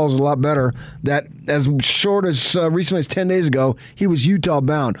Jacques follows it a lot better, that as short as recently as 10 days ago, he was Utah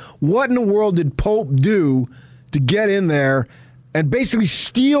bound. What in the world did Pope do to get in there and basically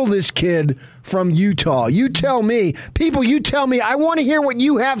steal this kid from Utah? You tell me. People, you tell me. I want to hear what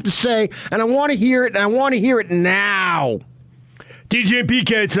you have to say, and I want to hear it, and I want to hear it now. DJ and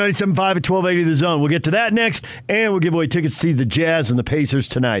PK, it's 97.5 at 1280 The Zone. We'll get to that next, and we'll give away tickets to see the Jazz and the Pacers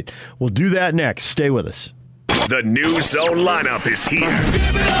tonight. We'll do that next. Stay with us. The new Zone lineup is here.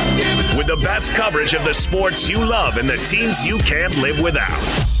 With the best coverage of the sports you love and the teams you can't live without.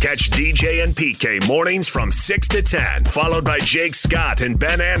 Catch DJ and PK mornings from 6 to 10, followed by Jake Scott and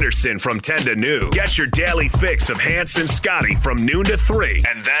Ben Anderson from 10 to noon. Get your daily fix of Hans and Scotty from noon to 3.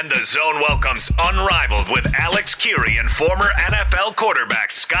 And then the Zone welcomes Unrivaled with Alex Curie and former NFL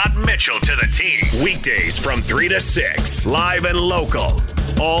quarterback Scott Mitchell Mitchell to the team. Weekdays from 3 to 6. Live and local.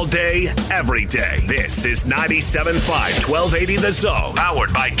 All day, every day. This is 97.5 1280 The Zone.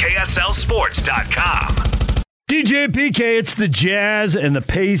 Powered by KSLSports.com. DJ and PK, it's the Jazz and the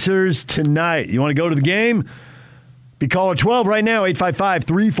Pacers tonight. You want to go to the game? Be caller 12 right now,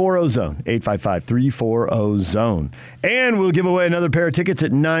 855-340-ZONE. 855-340-ZONE. And we'll give away another pair of tickets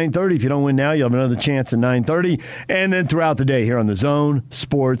at 9:30. If you don't win now, you'll have another chance at 9:30. And then throughout the day here on the Zone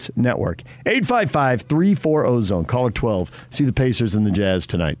Sports Network. 855-340-ZONE. Caller 12. See the Pacers and the Jazz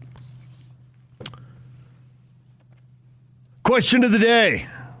tonight. Question of the day.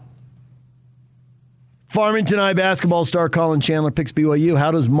 Farmington High basketball star Colin Chandler picks BYU.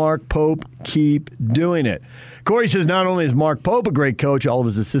 How does Mark Pope keep doing it? Corey says not only is Mark Pope a great coach, all of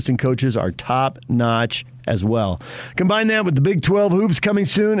his assistant coaches are top-notch as well. Combine that with the Big 12 hoops coming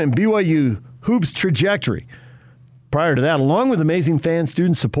soon and BYU hoops trajectory. Prior to that, along with amazing fan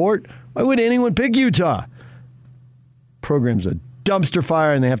student support, why would anyone pick Utah? Program's a dumpster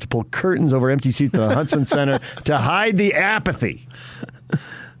fire, and they have to pull curtains over empty seats at the Huntsman Center to hide the apathy.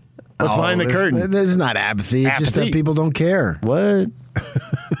 What's behind the curtain? This is not apathy. It's just that people don't care. What?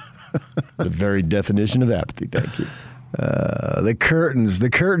 The very definition of apathy. Thank you. The curtains. The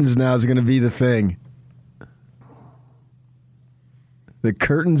curtains now is going to be the thing. The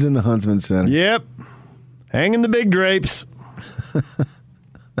curtains in the Huntsman Center. Yep. Hanging the big drapes.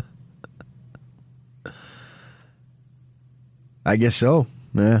 I guess so.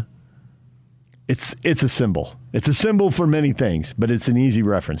 Yeah. It's a symbol. It's a symbol for many things, but it's an easy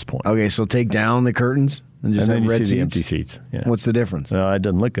reference point. Okay, so take down the curtains and just then have you red see the seats? empty seats. Yeah. What's the difference? It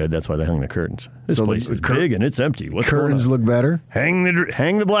doesn't look good. That's why they hung the curtains. This So place the is big and it's empty. What's curtains going on? look better? Hang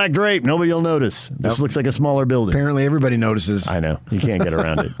the black drape. Nobody will notice. This looks like a smaller building. Apparently everybody notices. I know. You can't get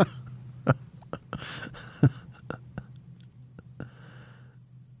around it.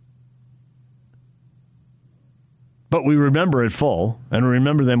 But we remember it full, and we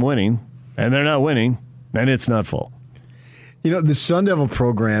remember them winning, and they're not winning, and it's not full. You know, the Sun Devil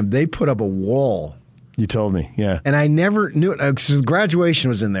program, they put up a wall. You told me, yeah. And I never knew it. Because graduation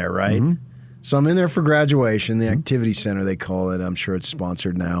was in there, right? Mm-hmm. So I'm in there for graduation, the activity center, they call it. I'm sure it's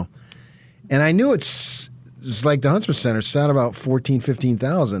sponsored now. And I knew it's like the Huntsman Center, sat about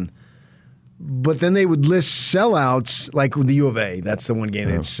 15,000. But then they would list sellouts, like with the U of A. That's the one game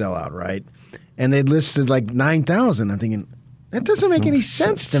they'd sell out, right? And they'd listed like 9,000. I'm thinking, that doesn't make any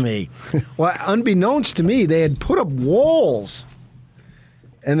sense to me. Well, unbeknownst to me, they had put up walls.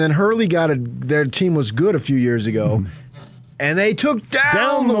 And then Hurley their team was good a few years ago. And they took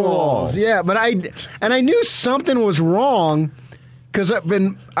down the walls. Yeah, but I knew something was wrong because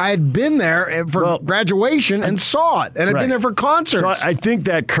I had been there for graduation and saw it. And I'd been there for concerts. So I think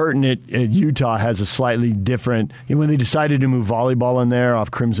that curtain at Utah has a slightly different, when they decided to move volleyball in there off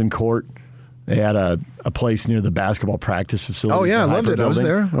Crimson Court, they had a place near the basketball practice facility. Oh, yeah, I loved it. I was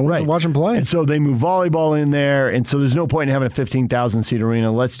there. I went to watch them play. And so they moved volleyball in there, and so there's no point in having a 15,000-seat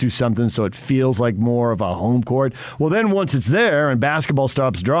arena. Let's do something so it feels like more of a home court. Well, then once it's there and basketball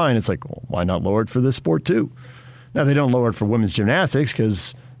stops drawing, it's like, well, why not lower it for this sport too? Now, they don't lower it for women's gymnastics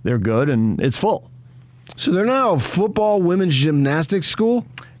because they're good and it's full. So they're now a football women's gymnastics school?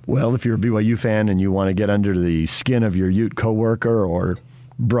 Well, if you're a BYU fan and you want to get under the skin of your Ute coworker or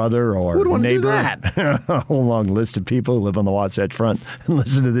brother or Who'd want to neighbor, do that? a whole long list of people who live on the Wasatch Front and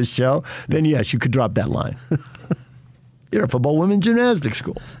listen to this show, then yes, you could drop that line. You're a football women's gymnastics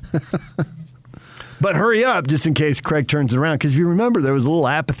school. But hurry up, just in case Craig turns it around, because if you remember, there was a little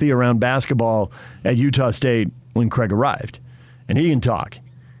apathy around basketball at Utah State when Craig arrived. And he can talk.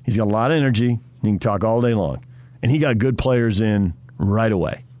 He's got a lot of energy. He can talk all day long. And he got good players in right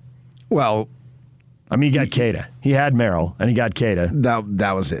away. Well, I mean, he got Keita. He had Merrill, and he got Keita.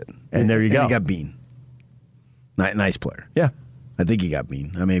 That was it. And there you go. And he got Bean. Nice player. Yeah. I think he got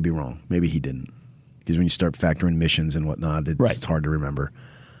Bean. I may be wrong. Maybe he didn't. Because when you start factoring missions and whatnot, it's hard to remember.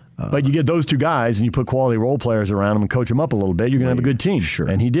 But you get those two guys, and you put quality role players around them and coach them up a little bit, you're going to have a good team. Sure.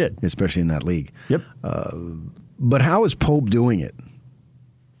 And he did. Especially in that league. Yep. But how is Pope doing it?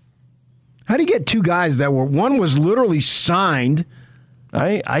 How do you get two guys that were, one was literally signed?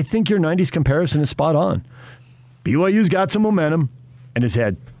 I think your 90s comparison is spot on. BYU's got some momentum and has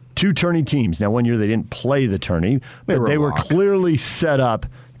had two tourney teams. Now, one year they didn't play the tourney, but they were clearly set up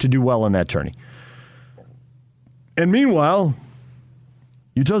to do well in that tourney. And meanwhile,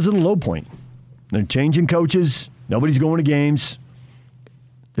 Utah's at a low point. They're changing coaches. Nobody's going to games.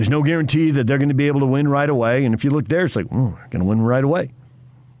 There's no guarantee that they're going to be able to win right away. And if you look there, it's like, they're going to win right away.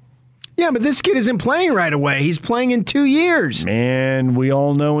 Yeah, but this kid isn't playing right away. He's playing in 2 years. And we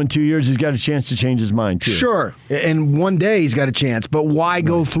all know in 2 years he's got a chance to change his mind, too. Sure. And one day he's got a chance. But why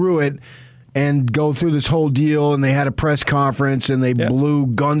go through it and go through this whole deal? And they had a press conference and they blew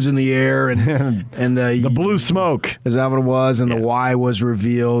guns in the air and the blue smoke. Is that what it was? And the why was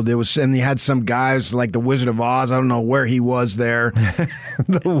revealed. It was, and they had some guys like the Wizard of Oz. I don't know where he was there.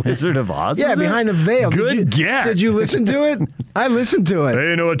 The Wizard of Oz? Yeah, behind the veil. Good guess. Did you listen to it? I listened to it.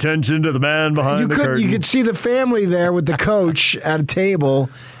 Pay no attention to the man behind the curtain. You could see the family there with the coach at a table.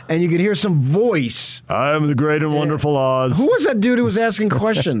 And you could hear some voice. I'm the great and wonderful Oz. Who was that dude who was asking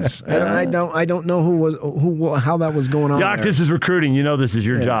questions? I don't know how that was going on. Yak, there. this is recruiting. You know this is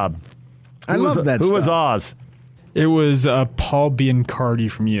your job. I love that. Who was Oz? It was Paul Biancardi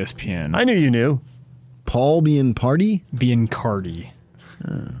from ESPN. I knew you knew. Paul Biancardi? Biancardi.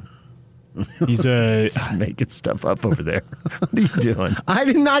 He's making stuff up over there. What are you doing?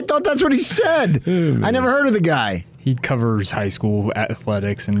 I thought that's what he said. I never heard of the guy. He covers high school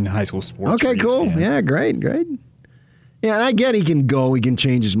athletics and high school sports. Okay, cool. Yeah, great. Yeah, and I get he can go, he can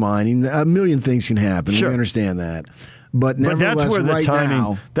change his mind. A million things can happen. Sure. We understand that. But that's where the timing.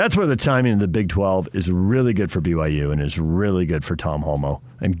 now, that's where the timing of the Big 12 is really good for BYU and is really good for Tom Holmoe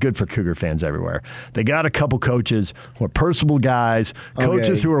and good for Cougar fans everywhere. They got a couple coaches who are personable guys,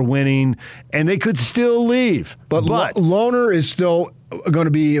 coaches who are winning, and they could still leave. But Lohner is still going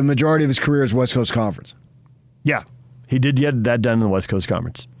to be a majority of his career as West Coast Conference. Yeah, he did get that done in the West Coast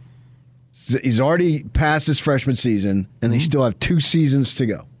Conference. He's already passed his freshman season, and they still have 2 seasons to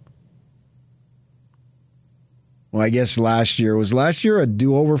go. Well, I guess last year a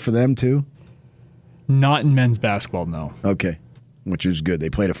do-over for them too? Not in men's basketball, no. Okay, which was good. They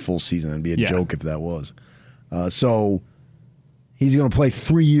played a full season. It'd be a joke if that was. So he's going to play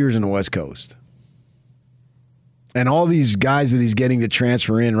 3 years in the West Coast. And all these guys that he's getting to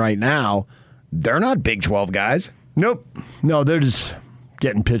transfer in right now, they're not Big 12 guys. Nope. No, they're just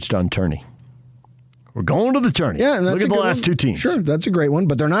getting pitched on tourney. We're going to the tourney. Yeah, and that's look at the last 2 teams. Sure, that's a great one,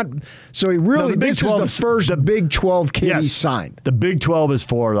 but they're not. So he really, this is the first Big 12 kid he signed. The Big 12 is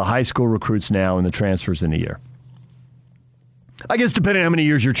for the high school recruits now and the transfers in a year. I guess depending on how many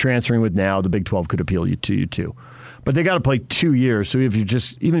years you're transferring with now, the Big 12 could appeal to you too. But they got to play 2 years. So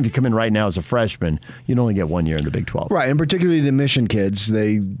even if you come in right now as a freshman, you'd only get 1 year in the Big 12. Right, and particularly the Mission kids.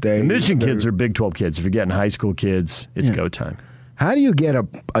 The Mission kids are Big 12 kids. If you're getting high school kids, it's go time. How do you get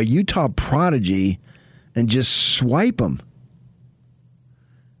a Utah prodigy and just swipe them?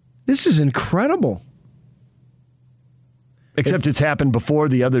 This is incredible. Except it's happened before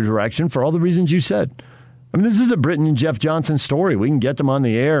the other direction for all the reasons you said. I mean, this is a Britton and Jeff Johnson story. We can get them on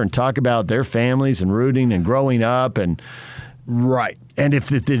the air and talk about their families and rooting and growing up. And right. And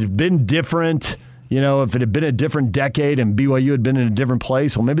if it had been different, if it had been a different decade and BYU had been in a different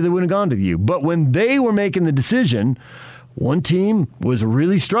place, well, maybe they wouldn't have gone to the U. But when they were making the decision, one team was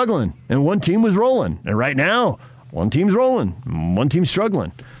really struggling and one team was rolling. And right now, one team's rolling, one team's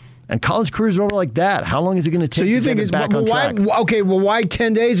struggling. And college careers are over like that. How long is it going to take to get it back on track? Why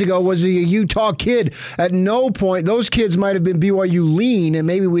 10 days ago was he a Utah kid? At no point, those kids might have been BYU lean, and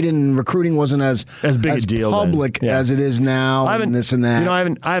maybe recruiting wasn't as big a deal public as it is now. And this and that.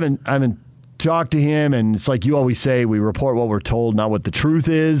 I haven't talked to him, and it's like you always say, we report what we're told, not what the truth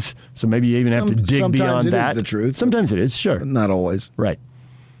is. So maybe you even have to dig beyond that. Sometimes it is the truth. Sometimes it is, sure. But not always. Right.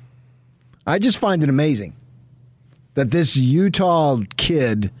 I just find it amazing that this Utah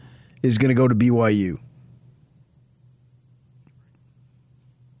kid is going to go to BYU.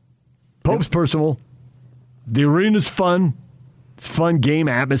 Pope's personal. The arena's fun. It's fun game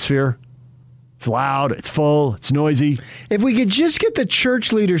atmosphere. It's loud. It's full. It's noisy. If we could just get the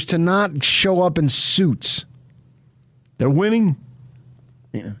church leaders to not show up in suits. They're winning.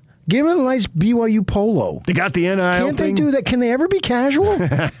 Yeah. Give them a nice BYU polo. They got the NIL Can't thing. they do that? Can they ever be casual?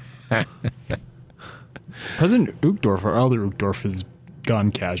 President Uchtdorf, or Elder Uchtdorf, has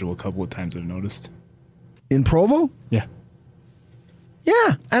gone casual a couple of times, I've noticed. In Provo? Yeah.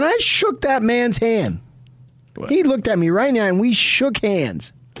 Yeah, and I shook that man's hand. What? He looked at me right now, and we shook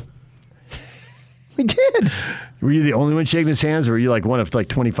hands. We did. Were you the only one shaking his hands, or were you like one of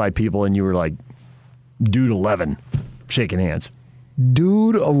 25 people, and you were like dude 11 shaking hands?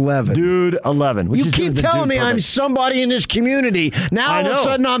 Dude 11. Dude 11. You keep telling me I'm somebody in this community. Now all of a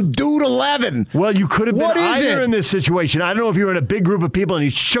sudden I'm Dude 11. Well, you could have been either in this situation. I don't know if you were in a big group of people and he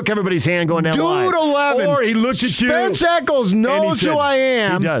shook everybody's hand going down the line. Dude 11. Or he looked at you. Spence Eccles knows who I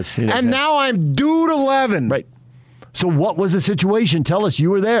am. He does. And now I'm Dude 11. Right. So what was the situation? Tell us. You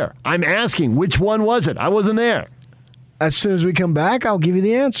were there. I'm asking, which one was it? I wasn't there. As soon as we come back, I'll give you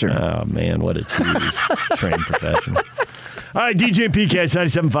the answer. Oh, man, what a tease. Trained professional. All right, DJ and PK, it's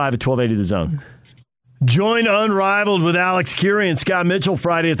 97.5 at 1280 The Zone. Join Unrivaled with Alex Curie and Scott Mitchell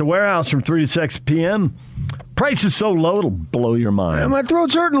Friday at the Warehouse from 3 to 6 p.m. Price is so low, it'll blow your mind. My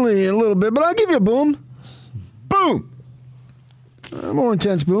throat's hurting a little bit, but I'll give you a boom. Boom! A more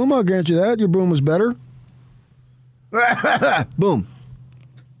intense boom, I'll grant you that. Your boom was better. Boom.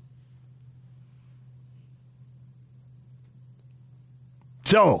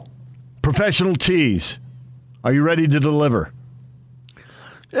 So, Professional Tees, are you ready to deliver?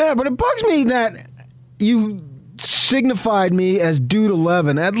 Yeah, but it bugs me that you signified me as dude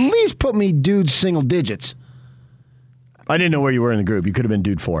 11. At least put me dude single digits. I didn't know where you were in the group. You could have been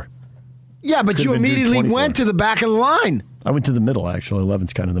dude 4. Yeah, but you immediately went to the back of the line. I went to the middle, actually.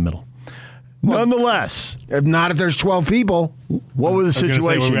 11's kind of the middle. Nonetheless. If not if there's 12 people. What was the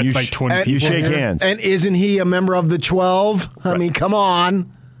situation? You shake hands. And isn't he a member of the 12? I mean, come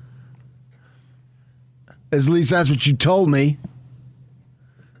on. At least that's what you told me.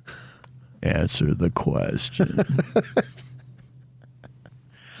 Answer the question.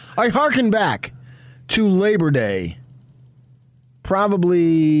 I hearken back to Labor Day,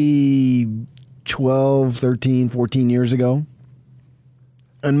 probably 12, 13, 14 years ago.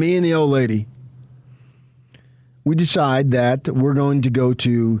 And me and the old lady, we decide that we're going to go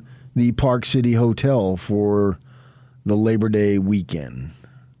to the Park City Hotel for the Labor Day weekend.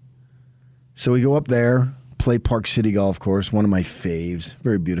 So we go up there, play Park City Golf Course, one of my faves.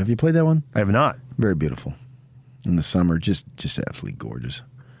 Very beautiful. Have you played that one? I have not. Very beautiful. In the summer, just absolutely gorgeous.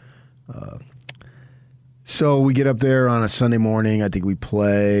 So we get up there on a Sunday morning. I think we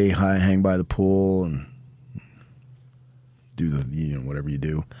play, hang by the pool, and do the whatever you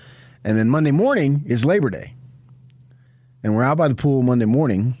do. And then Monday morning is Labor Day. And we're out by the pool Monday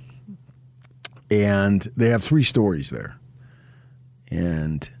morning, and they have 3 stories there.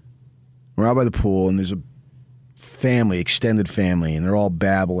 And we're out by the pool, and there's a family, extended family, and they're all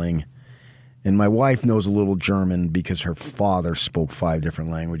babbling. And my wife knows a little German because her father spoke 5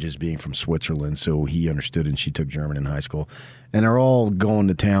 different languages, being from Switzerland, so he understood, and she took German in high school. And they're all going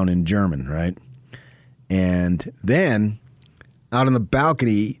to town in German, right? And then out on the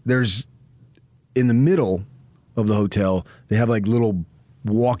balcony, there's, in the middle of the hotel, they have like little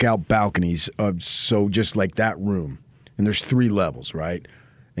walkout balconies of, so just like that room. And there's 3 levels, right?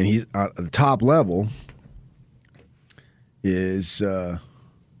 And he's at the top level is, what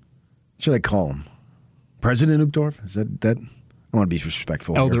should I call him? President Uchtdorf? Is that? I want to be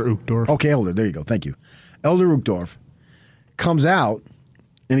respectful. Elder here. Uchtdorf. Okay, Elder. There you go. Thank you. Elder Uchtdorf comes out,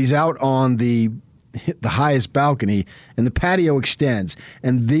 and he's out on the highest balcony, and the patio extends.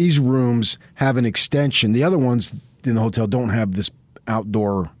 And these rooms have an extension. The other ones in the hotel don't have this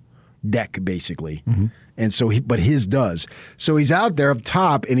outdoor deck, basically. Mm-hmm. And so, but his does. So he's out there up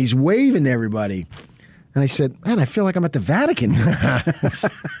top, and he's waving to everybody. And I said, man, I feel like I'm at the Vatican.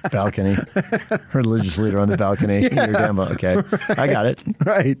 Balcony. Religious leader on the balcony. Yeah. Your demo. Okay. Right. I got it.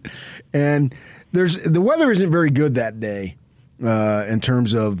 Right. And the weather isn't very good that day in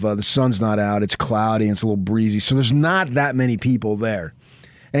terms of the sun's not out. It's cloudy and it's a little breezy. So there's not that many people there.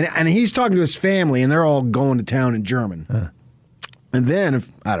 And he's talking to his family, and they're all going to town in German. And then,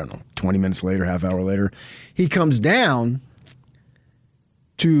 I don't know, 20 minutes later, half hour later, he comes down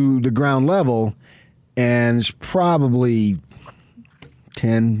to the ground level, and there's probably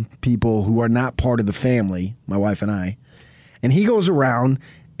 10 people who are not part of the family, my wife and I. And he goes around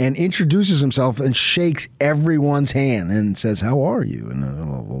and introduces himself and shakes everyone's hand and says, how are you? And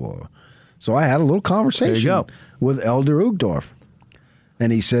blah, blah, blah. So I had a little conversation with Elder Uchtdorf.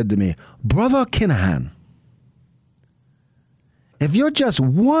 And he said to me, Brother Kinahan, if you're just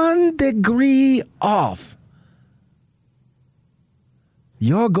 1 degree off,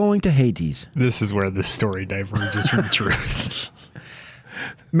 you're going to Hades. This is where the story diverges from the truth.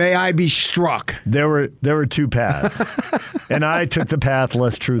 May I be struck. There were 2 paths, and I took the path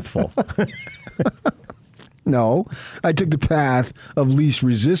less truthful. No, I took the path of least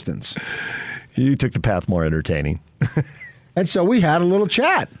resistance. You took the path more entertaining. And so we had a little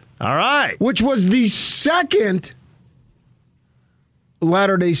chat. All right. Which was the second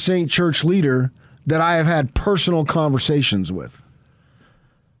Latter-day Saint church leader that I have had personal conversations with.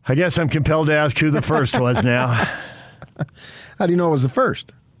 I guess I'm compelled to ask who the first was now. How do you know it was the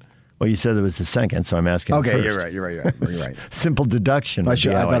first? Well, you said it was the second, so I'm asking. Okay, first. you're right. Simple deduction. I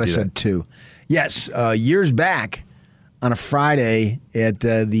thought I said 2. Yes, years back on a Friday at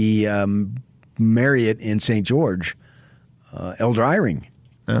the Marriott in St. George, Elder Eyring.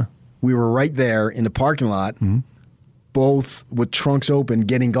 We were right there in the parking lot, both with trunks open,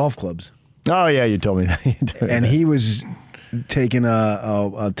 getting golf clubs. Oh, yeah, you told me that. And he was taking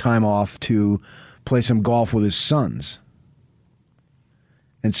a time off to play some golf with his sons.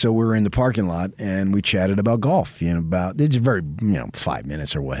 And so we were in the parking lot, and we chatted about golf. It's very 5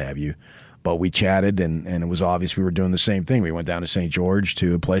 minutes or what have you. But we chatted, and it was obvious we were doing the same thing. We went down to St. George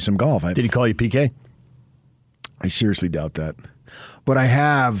to play some golf. Did he call you PK? I seriously doubt that. But I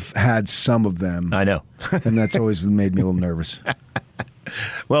have had some of them. I know. And that's always made me a little nervous.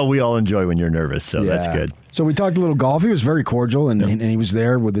 Well, we all enjoy when you're nervous, so that's good. So we talked a little golf. He was very cordial, and he was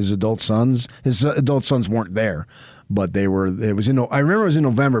there with his adult sons. His adult sons weren't there, but they were. I remember it was in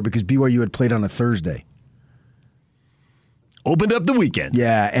November because BYU had played on a Thursday. Opened up the weekend.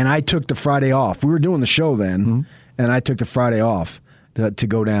 Yeah, and I took the Friday off. We were doing the show then, and I took the Friday off to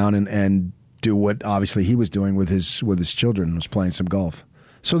go down and do what obviously he was doing with his children, was playing some golf.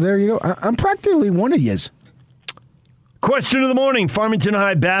 So there you go. I'm practically one of yous. Question of the morning. Farmington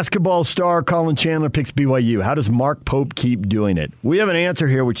High basketball star Colin Chandler picks BYU. How does Mark Pope keep doing it? We have an answer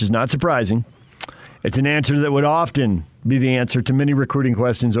here, which is not surprising. It's an answer that would often be the answer to many recruiting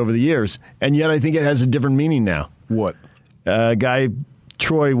questions over the years, and yet I think it has a different meaning now. What? Guy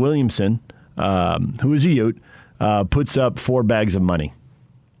Troy Williamson, who is a Ute, puts up 4 bags of money.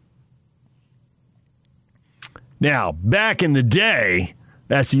 Now, back in the day,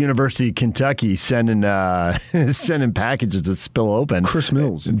 that's the University of Kentucky sending packages that spill open. Chris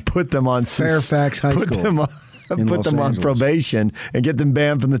Mills. And put them on Fairfax High School. Put them on probation and get them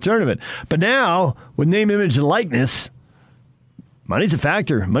banned from the tournament. But now, with name, image, and likeness, money's a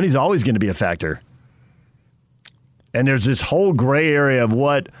factor. Money's always going to be a factor. And there's this whole gray area of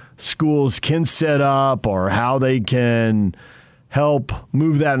what schools can set up or how they can help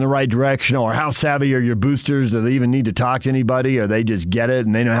move that in the right direction, or how savvy are your boosters? Do they even need to talk to anybody, or they just get it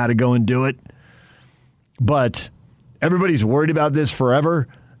and they know how to go and do it? But everybody's worried about this forever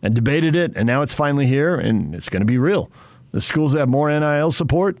and debated it, and now it's finally here, and it's going to be real. The schools that have more NIL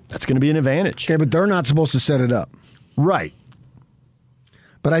support, that's going to be an advantage. Okay, but they're not supposed to set it up. Right.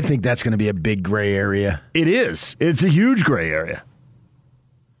 But I think that's going to be a big gray area. It is. It's a huge gray area.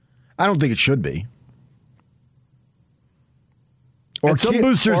 I don't think it should be. Or some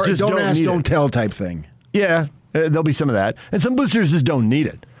boosters just don't ask, need don't it. tell type thing. Yeah, there'll be some of that. And some boosters just don't need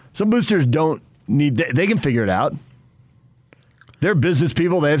it. Some boosters don't need they can figure it out. They're business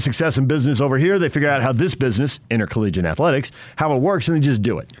people. They have success in business over here. They figure out how this business, intercollegiate athletics, how it works, and they just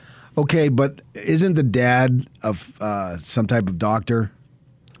do it. Okay, but isn't the dad of some type of doctor?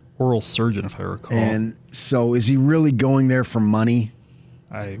 Oral surgeon, if I recall. And so is he really going there for money?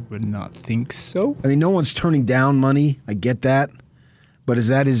 I would not think so. I mean, no one's turning down money. I get that. But is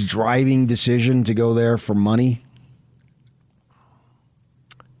that his driving decision to go there for money?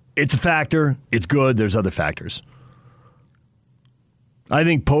 It's a factor. It's good. There's other factors. I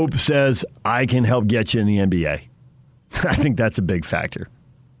think Pope says, I can help get you in the NBA. I think that's a big factor.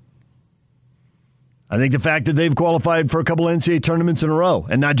 I think the fact that they've qualified for a couple NCAA tournaments in a row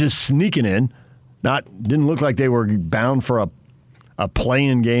and not just sneaking in, didn't look like they were bound for a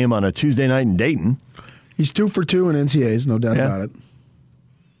play-in game on a Tuesday night in Dayton. He's 2 for 2 in NCAAs, no doubt about it.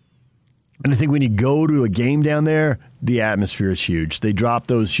 And I think when you go to a game down there, the atmosphere is huge. They drop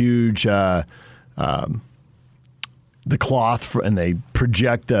those huge, the cloth, and they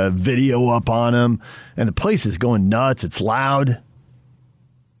project the video up on them, and the place is going nuts. It's loud.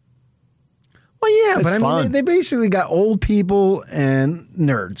 Well, yeah, It's but I fun. mean, they basically got old people and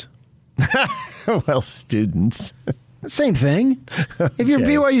nerds. Well, students. Same thing. If you're a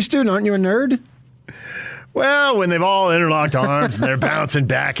BYU student, aren't you a nerd? Well, when they've all interlocked arms and they're bouncing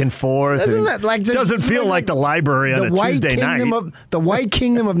back and forth, Doesn't that doesn't feel like the library on a Tuesday night. The White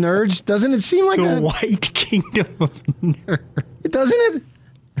Kingdom of Nerds, doesn't it seem like The that? White Kingdom of Nerds. Doesn't it?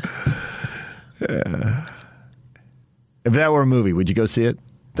 If that were a movie, would you go see it?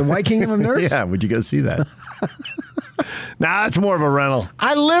 The White Kingdom of Nerds? Yeah, would you go see that? Nah, it's more of a rental.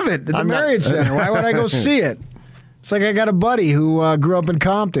 I live it at the I'm not- Marriott Center. Why would I go see it? It's like I got a buddy who grew up in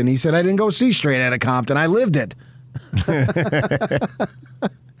Compton. He said, I didn't go see Straight Outta Compton. I lived it.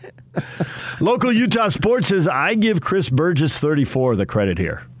 Local Utah Sports says, I give Chris Burgess 34 the credit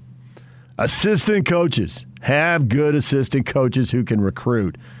here. Assistant coaches. Have good assistant coaches who can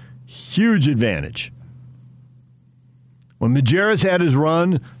recruit. Huge advantage. When Majerus had his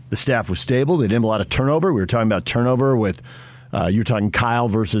run, the staff was stable. They didn't have a lot of turnover. We were talking about turnover with, you were talking Kyle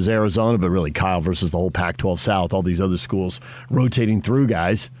versus Arizona, but really Kyle versus the whole Pac-12 South, all these other schools rotating through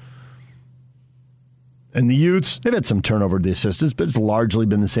guys. And the Utes, they've had some turnover to the assistants, but it's largely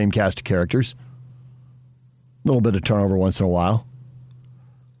been the same cast of characters. A little bit of turnover once in a while.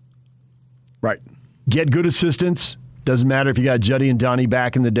 Right. Get good assistants. Doesn't matter if you got Juddy and Donnie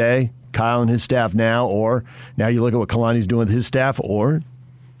back in the day, Kyle and his staff now, or now you look at what Kalani's doing with his staff, or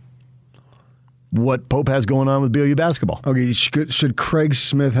what Pope has going on with BYU basketball. Okay, should Craig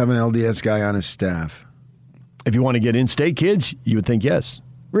Smith have an LDS guy on his staff? If you want to get in-state kids, you would think yes.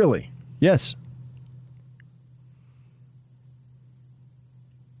 Really? Yes.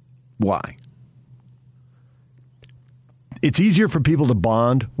 Why? It's easier for people to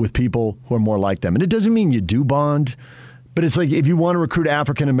bond with people who are more like them. And it doesn't mean you do bond, but it's like if you want to recruit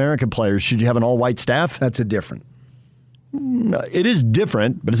African-American players, should you have an all-white staff? That's a different. It is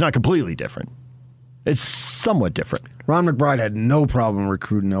different, but it's not completely different. It's somewhat different. Ron McBride had no problem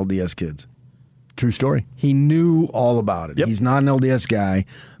recruiting LDS kids. True story. He knew all about it. Yep. He's not an LDS guy,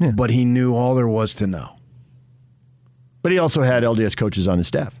 but he knew all there was to know. But he also had LDS coaches on his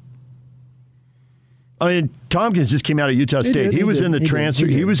staff. I mean, Tompkins just came out of Utah State. He was in the transfer.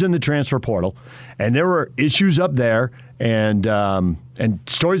 He was in the transfer portal, and there were issues up there, and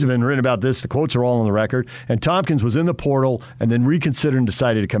stories have been written about this. The quotes are all on the record. And Tompkins was in the portal, and then reconsidered and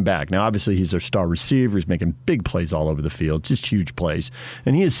decided to come back. Now, obviously, he's their star receiver. He's making big plays all over the field, just huge plays.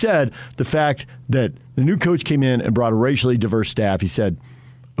 And he has said the fact that the new coach came in and brought a racially diverse staff. He said,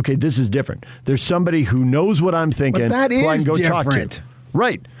 "Okay, this is different. There's somebody who knows what I'm thinking. But that who I is can go talk different. to."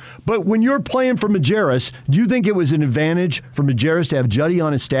 Right. But when you're playing for Majerus, do you think it was an advantage for Majerus to have Juddy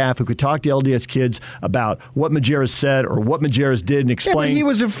on his staff who could talk to LDS kids about what Majerus said or what Majerus did and explain? Yeah, but he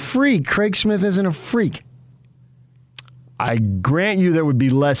was a freak. Craig Smith isn't a freak. I grant you there would be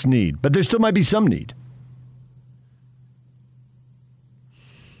less need, but there still might be some need.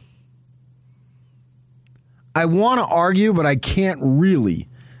 I want to argue, but I can't really,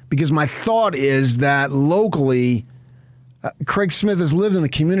 because my thought is that locally, Craig Smith has lived in the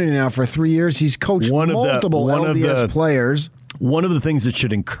community now for 3 years. He's coached multiple LDS players. One of the things that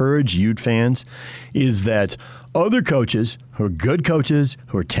should encourage Ute fans is that other coaches who are good coaches,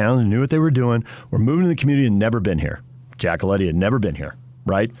 who are talented, knew what they were doing, were moving to the community and never been here. Jack Aletti had never been here,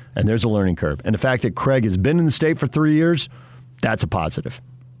 right? And there's a learning curve. And the fact that Craig has been in the state for 3 years, that's a positive,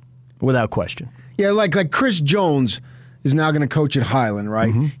 without question. Yeah, like Chris Jones is now going to coach at Highland,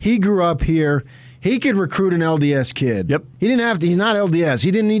 right? Mm-hmm. He grew up here. He could recruit an LDS kid. Yep. He didn't have to. He's not LDS. He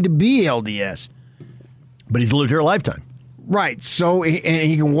didn't need to be LDS. But he's lived here a lifetime. Right. So and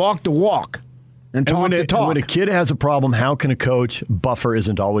he can walk the walk and talk the talk. When a kid has a problem, how can a coach, buffer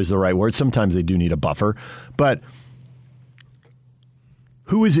isn't always the right word. Sometimes they do need a buffer. But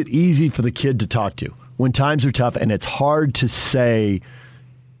who is it easy for the kid to talk to when times are tough and it's hard to say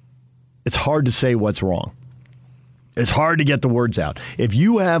what's wrong? It's hard to get the words out. If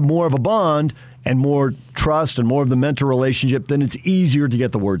you have more of a bond and more trust and more of the mentor relationship, then it's easier to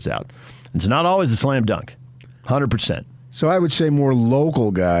get the words out. It's not always a slam dunk, 100%. So I would say more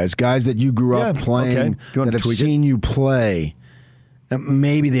local guys that you grew up playing, that have seen you play.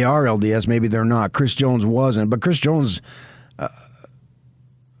 Maybe they are LDS, maybe they're not. Chris Jones wasn't, but Chris Jones,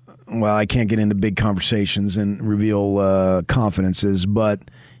 well, I can't get into big conversations and reveal confidences, but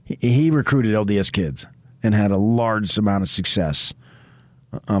he recruited LDS kids and had a large amount of success.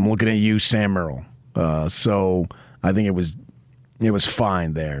 I'm looking at you, Sam Merrill. So I think it was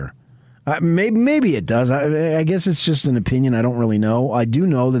fine there. Maybe it does. I guess it's just an opinion. I don't really know. I do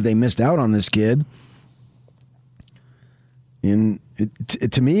know that they missed out on this kid. And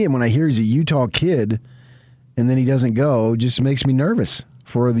to me, and when I hear he's a Utah kid and then he doesn't go, it just makes me nervous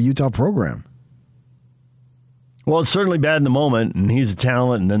for the Utah program. Well, it's certainly bad in the moment, and he's a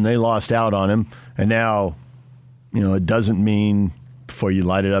talent, and then they lost out on him. And now, it doesn't mean, before you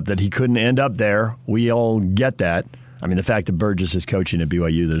light it up, that he couldn't end up there. We all get that. I mean, the fact that Burgess is coaching at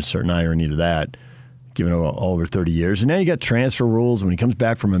BYU, there's a certain irony to that, given over 30 years. And now you got transfer rules. When he comes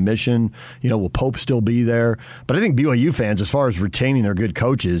back from a mission, will Pope still be there? But I think BYU fans, as far as retaining their good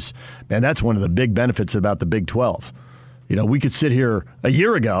coaches, man, that's one of the big benefits about the Big 12. We could sit here a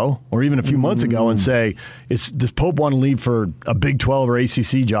year ago or even a few months ago and say, does Pope want to leave for a Big 12 or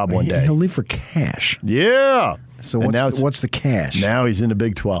ACC job one day? He'll leave for cash. Yeah. So what's the cash? Now he's in the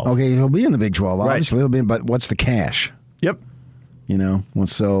Big 12. Okay, he'll be in the Big 12. Right. Obviously, he'll be. But what's the cash? Yep.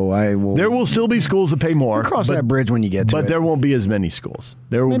 So I will. There will still be schools that pay more. We'll cross that bridge when you get to it. But there won't be as many schools.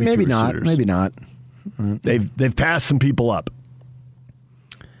 There will be maybe fewer not. suitors. Maybe not. They've passed some people up.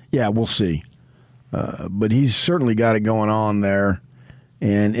 Yeah, we'll see. But he's certainly got it going on there.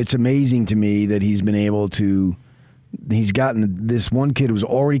 And it's amazing to me that he's been able to. He's gotten this one kid who was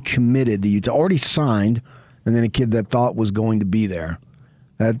already committed to Utah, already signed, and then a kid that thought was going to be there.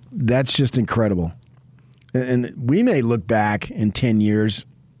 That's just incredible. And we may look back in 10 years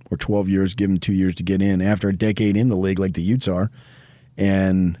or 12 years, give them 2 years to get in, after a decade in the league like the Utes are,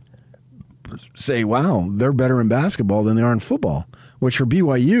 and say, wow, they're better in basketball than they are in football, which for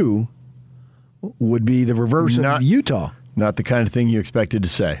BYU would be the reverse of Utah. Not the kind of thing you expected to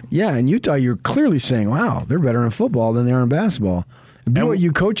say. Yeah, in Utah, you're clearly saying, wow, they're better in football than they are in basketball.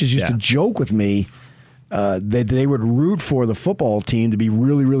 BYU coaches used to joke with me that they would root for the football team to be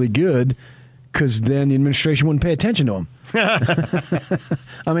really, really good because then the administration wouldn't pay attention to them.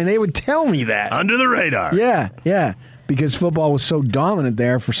 I mean, they would tell me that. Under the radar. Yeah, because football was so dominant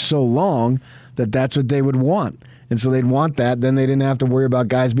there for so long that that's what they would want. And so they'd want that, then they didn't have to worry about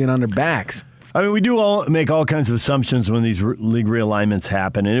guys being on their backs. I mean, we do make all kinds of assumptions when these league realignments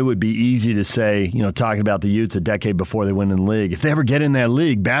happen, and it would be easy to say, talking about the Utes a decade before they went in the league, if they ever get in that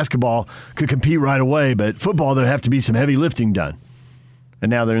league, basketball could compete right away, but football, there'd have to be some heavy lifting done. And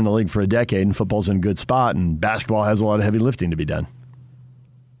now they're in the league for a decade, and football's in a good spot, and basketball has a lot of heavy lifting to be done.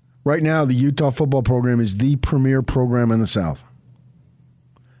 Right now, the Utah football program is the premier program in the South.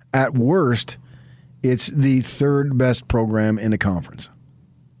 At worst, it's the third best program in the conference.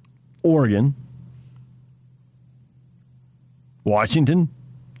 Oregon, Washington,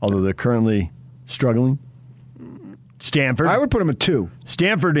 although they're currently struggling. Stanford. I would put them at 2.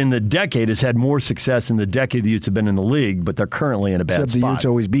 Stanford in the decade has had more success in the decade the Utes have been in the league, but they're currently in a bad spot. Except the Utes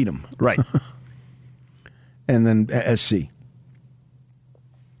always beat them. Right. And then SC.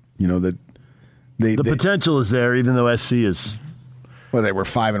 The potential is there, even though SC is... Well, they were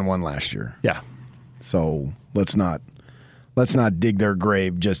 5-1 last year. Yeah. So let's not dig their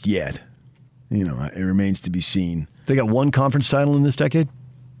grave just yet. It remains to be seen. They got one conference title in this decade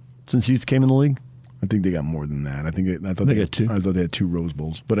since Utes came in the league? I think they got more than that. I thought they got 2. I thought they had 2 Rose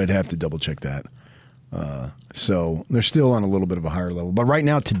Bowls, but I'd have to double check that. So they're still on a little bit of a higher level. But right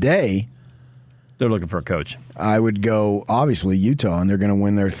now, today, they're looking for a coach. I would go, obviously, Utah, and they're going to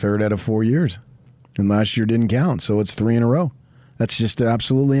win their 3rd out of 4 years. And last year didn't count, so it's 3 in a row. That's just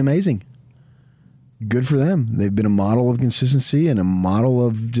absolutely amazing. Good for them. They've been a model of consistency and a model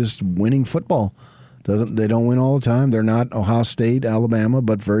of just winning football. They don't win all the time. They're not Ohio State, Alabama,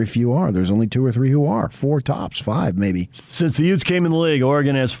 but very few are. There's only 2 or 3 who are. 4 tops, 5 maybe. Since the Utes came in the league,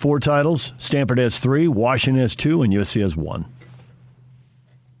 Oregon has 4 titles, Stanford has 3, Washington has 2, and USC has 1.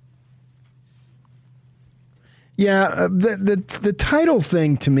 Yeah, the title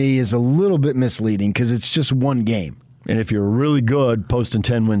thing to me is a little bit misleading because it's just one game. And if you're really good posting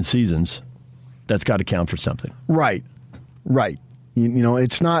 10-win seasons, that's got to count for something. Right.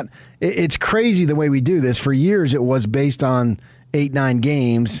 It's not. It's crazy the way we do this. For years, it was based on 8-9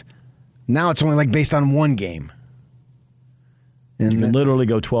 games. Now it's only based on 1 game. And you can literally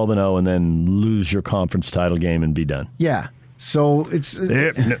go 12-0 and then lose your conference title game and be done. Yeah. So it's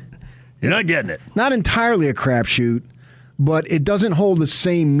you're not getting it. Not entirely a crapshoot, but it doesn't hold the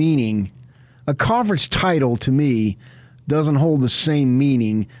same meaning. A conference title to me doesn't hold the same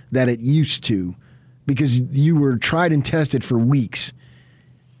meaning that it used to. Because you were tried and tested for weeks.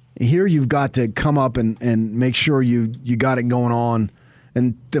 Here you've got to come up and make sure you got it going on.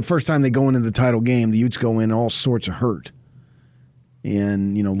 And the first time they go into the title game, the Utes go in all sorts of hurt.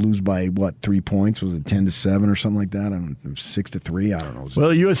 And, lose by, 3 points? Was it 10-7 or something like that? I don't know, 6-3? I don't know.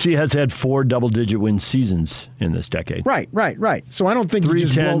 Well, USC has had 4 double-digit win seasons in this decade. Right. So I don't think you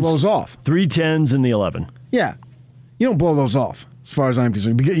just blow those off. 3 10s in the 11. Yeah. You don't blow those off, as far as I'm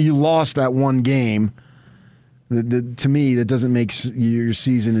concerned. Because you lost that 1 game. To me, that doesn't make your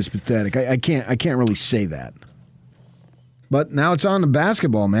season as pathetic. I can't really say that. But now it's on the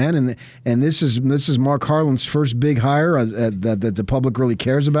basketball, man, and this is Mark Harlan's first big hire that the public really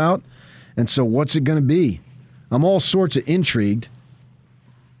cares about. And so, what's it going to be? I'm all sorts of intrigued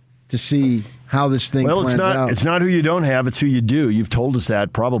to see how this thing plans out. It's not who you don't have; it's who you do. You've told us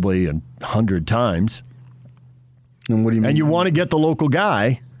that probably 100 times. And what do you mean? And you want to get the local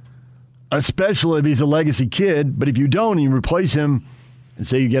guy. Especially if he's a legacy kid, but if you don't and you replace him and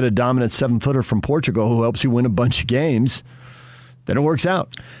say you get a dominant 7-footer from Portugal who helps you win a bunch of games, then it works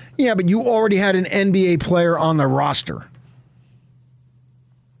out. Yeah, but you already had an NBA player on the roster.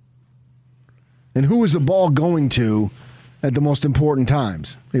 And who was the ball going to at the most important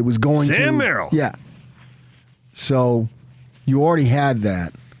times? It was going to Sam Merrill. Yeah. So you already had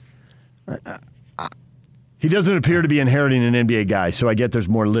that. He doesn't appear to be inheriting an NBA guy, so I get there's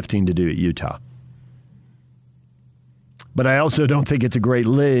more lifting to do at Utah. But I also don't think it's a great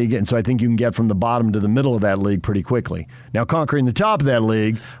league, and so I think you can get from the bottom to the middle of that league pretty quickly. Now, conquering the top of that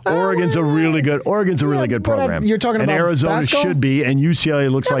league, Oregon's a really good program. You're talking about Arizona basketball? should be, and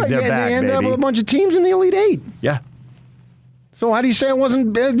UCLA looks like they're back, they ended baby. up with a bunch of teams in the Elite Eight. Yeah. So how do you say it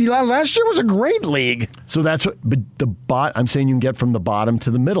wasn't? Last year was a great league. So that's what. But I'm saying you can get from the bottom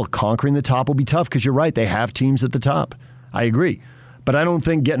to the middle. Conquering the top will be tough because you're right. They have teams at the top. I agree, but I don't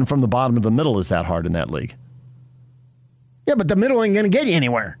think getting from the bottom to the middle is that hard in that league. Yeah, but the middle ain't going to get you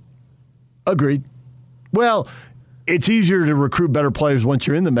anywhere. Agreed. Well, it's easier to recruit better players once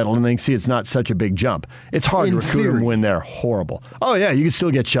you're in the middle and they see it's not such a big jump. It's hard to recruit them when they're horrible. Oh, yeah, you can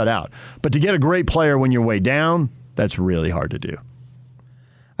still get shut out. But to get a great player when you're way down, that's really hard to do.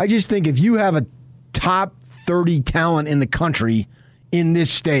 I just think if you have a top 30 talent in the country in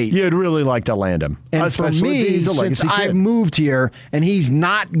this state, you'd really like to land him. And especially for me, since I've moved here and he's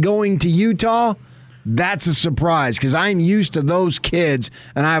not going to Utah, that's a surprise because I'm used to those kids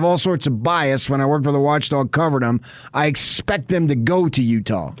and I have all sorts of bias. When I worked for the Watchdog, covered them, I expect them to go to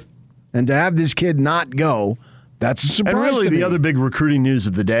Utah. And to have this kid not go, that's a surprise. And really, to the me. other big recruiting news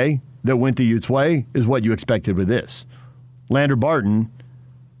of the day that went the Utes' way is what you expected with this. Lander Barton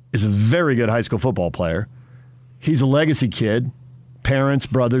is a very good high school football player. He's a legacy kid, parents,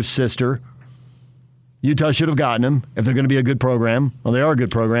 brothers, sister. Utah should have gotten him if they're going to be a good program. Well, they are a good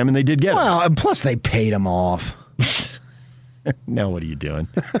program, and they did get him. Well, and plus they paid him off. Now what are you doing?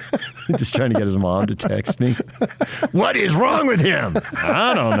 Just trying to get his mom to text me. What is wrong with him?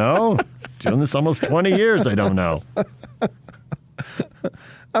 I don't know. Doing this almost 20 years, I don't know.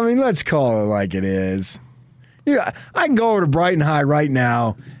 I mean, let's call it like it is. Yeah, I can go over to Brighton High right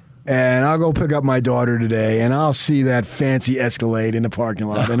now, and I'll go pick up my daughter today, and I'll see that fancy Escalade in the parking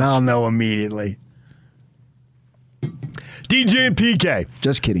lot, and I'll know immediately. DJ and PK.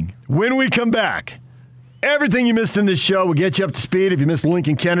 Just kidding. When we come back, everything you missed in this show, we'll get you up to speed. If you missed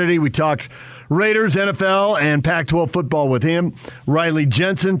Lincoln Kennedy, we talked Raiders, NFL, and Pac-12 football with him. Riley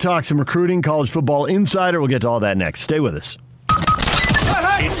Jensen talks some recruiting, college football insider. We'll get to all that next. Stay with us.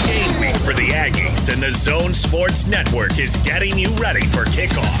 It's game week for the Aggies, and the Zone Sports Network is getting you ready for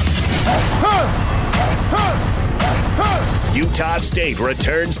kickoff. Utah State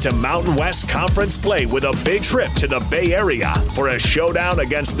returns to Mountain West Conference play with a big trip to the Bay Area for a showdown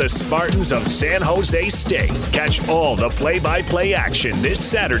against the Spartans of San Jose State. Catch all the play-by-play action this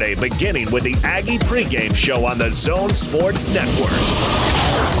Saturday, beginning with the Aggie pregame show on the Zone Sports Network.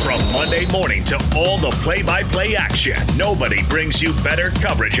 From Monday morning to all the play-by-play action, nobody brings you better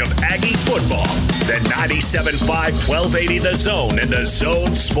coverage of Aggie football than 97.5 1280 The Zone and the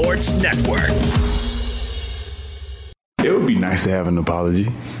Zone Sports Network. It would be nice to have an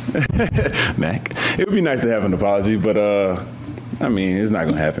apology, Mac. It would be nice to have an apology, but I mean, it's not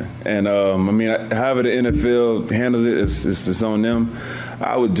going to happen. And I mean, however the NFL handles it, it's on them.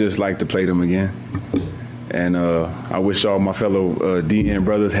 I would just like to play them again. And I wish all my fellow DN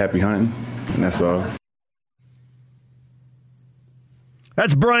brothers happy hunting, and that's all.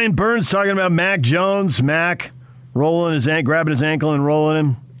 That's Brian Burns talking about Mac Jones. Mac rolling his grabbing his ankle and rolling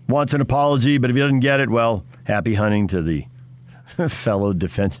him. Wants an apology, but if he doesn't get it, well, happy hunting to the fellow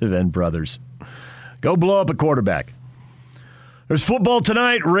defensive end brothers. Go blow up a quarterback. There's football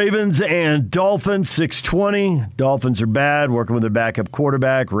tonight, Ravens and Dolphins, 6:20. Dolphins are bad, working with their backup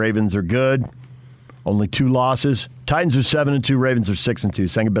quarterback. Ravens are good. Only 2 losses. Titans are 7-2. Ravens are 6-2.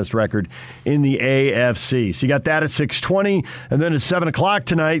 Second best record in the AFC. So you got that at 6:20. And then at 7 o'clock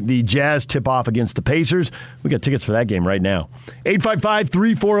tonight, the Jazz tip off against the Pacers. We got tickets for that game right now.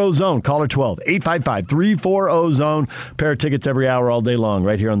 855-340-ZONE. Caller 12. 855-340-ZONE. Pair of tickets every hour all day long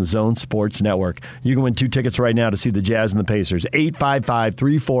right here on the Zone Sports Network. You can win 2 tickets right now to see the Jazz and the Pacers.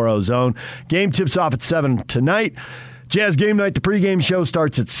 855-340-ZONE. Game tips off at 7 tonight. Jazz game night, the pregame show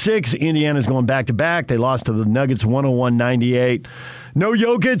starts at 6. Indiana's going back-to-back. They lost to the Nuggets 101-98. No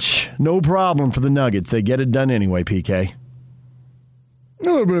Jokic, no problem for the Nuggets. They get it done anyway, PK. A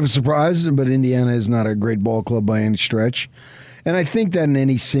little bit of a surprise, but Indiana is not a great ball club by any stretch. And I think that in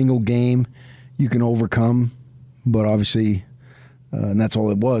any single game you can overcome, but obviously, and that's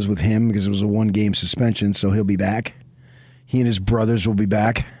all it was with him because it was a 1-game suspension, so he'll be back. He and his brothers will be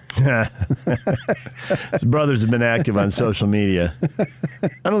back. His brothers have been active on social media.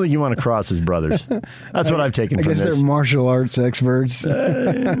 I don't think you want to cross his brothers. That's what I've taken from this. I guess they're martial arts experts.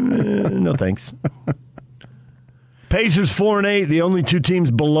 No thanks. Pacers 4-8. The only 2 teams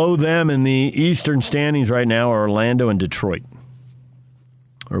below them in the Eastern standings right now are Orlando and Detroit.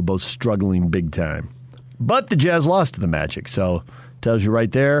 Are both struggling big time. But the Jazz lost to the Magic, so tells you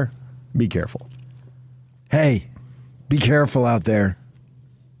right there, be careful. Hey, be careful out there.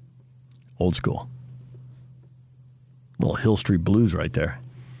 Old school. Little Hill Street Blues right there.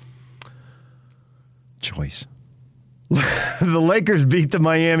 Choice. The Lakers beat the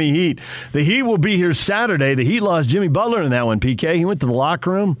Miami Heat. The Heat will be here Saturday. The Heat lost Jimmy Butler in that one, PK. He went to the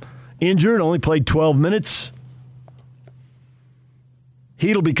locker room, injured, only played 12 minutes.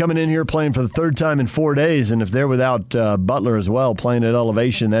 Heat will be coming in here playing for the 3rd time in 4 days, and if they're without Butler as well, playing at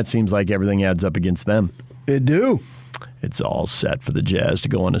elevation, that seems like everything adds up against them. It do. It's all set for the Jazz to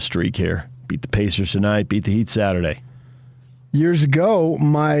go on a streak here. Beat the Pacers tonight, beat the Heat Saturday. Years ago,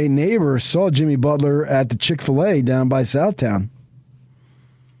 my neighbor saw Jimmy Butler at the Chick-fil-A down by Southtown.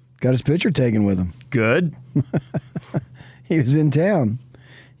 Got his picture taken with him. Good. He was in town.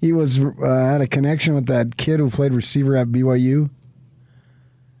 He was had a connection with that kid who played receiver at BYU.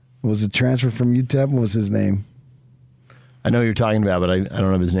 Was a transfer from UTEP. What was his name? I know who you're talking about, but I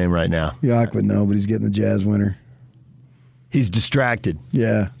don't have his name right now. Yock would know, but he's getting the Jazz winner. He's distracted.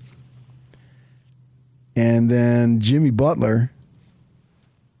 Yeah. And then Jimmy Butler,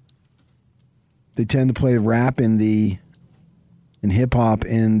 they tend to play rap and hip hop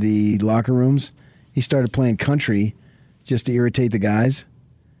in the locker rooms. He started playing country just to irritate the guys,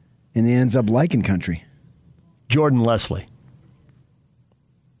 and he ends up liking country. Jordan Leslie.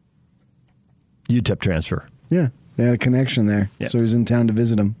 UTEP transfer. Yeah, they had a connection there, so he was in town to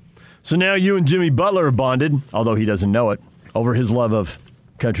visit him. So now you and Jimmy Butler are bonded, although he doesn't know it, over his love of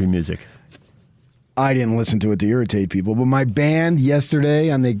country music. I didn't listen to it to irritate people, but my band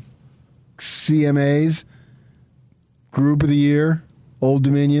yesterday on the CMAs, Group of the Year, Old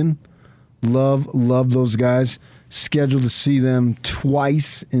Dominion, love those guys. Scheduled to see them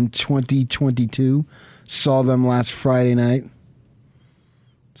twice in 2022. Saw them last Friday night.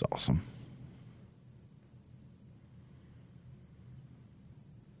 It's awesome.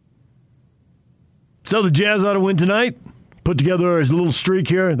 So the Jazz ought to win tonight. Put together a little streak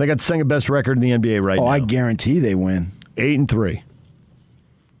here. They got the second best record in the NBA right now. Oh, I guarantee they win. 8-3.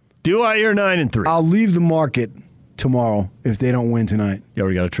 Do I hear 9-3? I'll leave the market tomorrow if they don't win tonight. You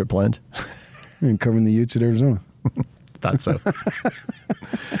already got a trip planned? You're covering the Utes at Arizona. Thought so.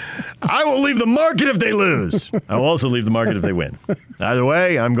 I will leave the market if they lose. I will also leave the market if they win. Either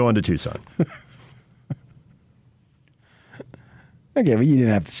way, I'm going to Tucson. Okay, but you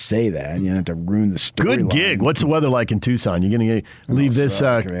didn't have to say that. You didn't have to ruin the story. Good gig. What's the weather like in Tucson? You going to leave this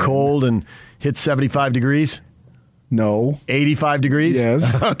cold and hit 75 degrees? No. 85 degrees?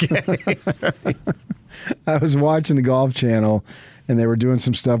 Yes. Okay. I was watching the Golf Channel, and they were doing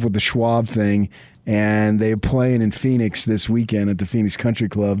some stuff with the Schwab thing, and they were playing in Phoenix this weekend at the Phoenix Country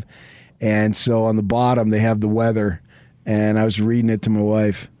Club. And so on the bottom, they have the weather, and I was reading it to my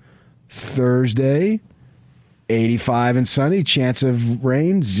wife. Thursday, 85 and sunny, chance of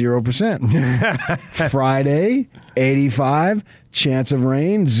rain, 0%. Friday, 85, chance of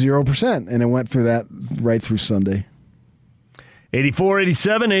rain, 0%. And it went through that right through Sunday. 84,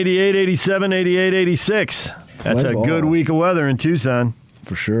 87, 88, 87, 88, 86. That's a good week of weather in Tucson.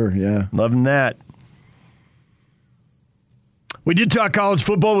 For sure, yeah. Loving that. We did talk college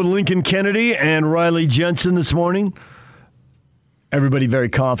football with Lincoln Kennedy and Riley Jensen this morning. Everybody very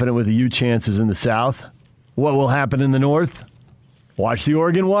confident with the U chances in the South. What will happen in the North? Watch the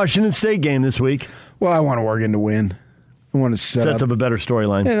Oregon-Washington State game this week. Well, I want Oregon to win. I want to sets up a better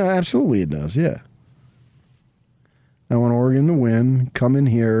storyline. Yeah, absolutely it does, yeah. I want Oregon to win, come in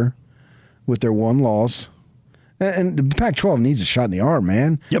here with their one loss. And the Pac-12 needs a shot in the arm,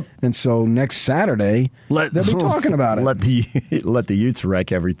 man. Yep. And so next Saturday, they'll be talking about it. Let the Utes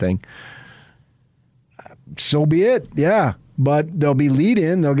wreck everything. So be it, yeah. But they'll be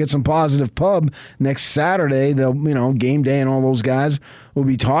lead-in. They'll get some positive pub next Saturday. They'll, game day and all those guys will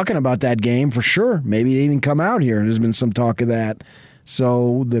be talking about that game for sure. Maybe they even come out here. There's been some talk of that.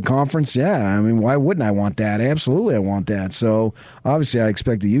 So the conference, yeah, I mean, why wouldn't I want that? Absolutely I want that. So obviously I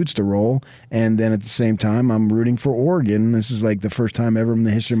expect the Utes to roll. And then at the same time, I'm rooting for Oregon. This is like the first time ever in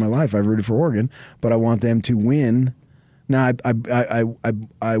the history of my life I've rooted for Oregon. But I want them to win. Now,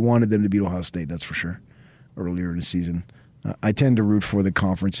 I wanted them to beat Ohio State, that's for sure, earlier in the season. I tend to root for the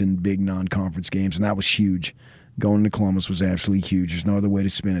conference in big non-conference games, and that was huge. Going to Columbus was absolutely huge. There's no other way to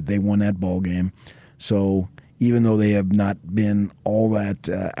spin it. They won that ball game. So even though they have not been all that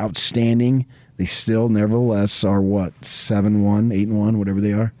outstanding, they still nevertheless are, 7-1, 8-1, whatever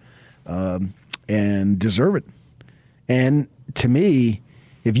they are, and deserve it. And to me,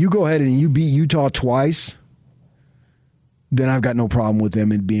 if you go ahead and you beat Utah twice, then I've got no problem with them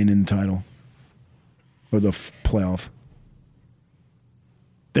being in the title or the playoff.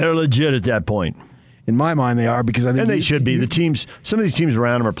 They're legit at that point. In my mind, they are because I think, and they should be. The teams, some of these teams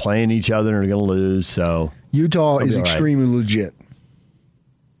around them are playing each other and are going to lose. So Utah is extremely legit.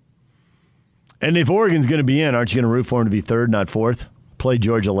 And if Oregon's going to be in, aren't you going to root for them to be third, not fourth? Play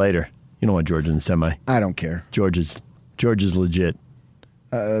Georgia later. You don't want Georgia in the semi. I don't care. Georgia's legit.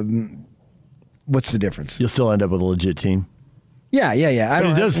 What's the difference? You'll still end up with a legit team. Yeah. But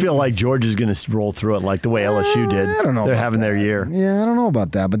it does feel like Georgia's going to roll through it like the way LSU did. I don't know. They're having their year. Yeah, I don't know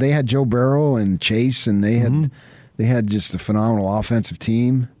about that. But they had Joe Burrow and Chase, and they had just a phenomenal offensive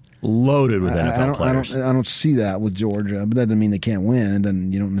team. Loaded with NFL players. I don't see that with Georgia, but that doesn't mean they can't win.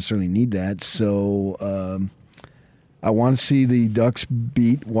 Then you don't necessarily need that. So I want to see the Ducks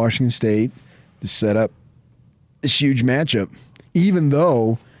beat Washington State to set up this huge matchup, even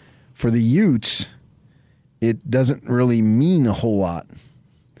though for the Utes, it doesn't really mean a whole lot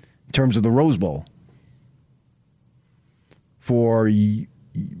in terms of the Rose Bowl. In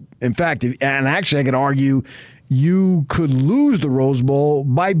fact, and actually I could argue you could lose the Rose Bowl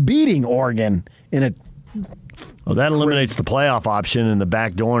by beating Oregon in a. Well, that eliminates the playoff option, and the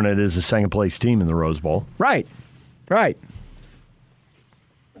back door in it is a second-place team in the Rose Bowl. Right.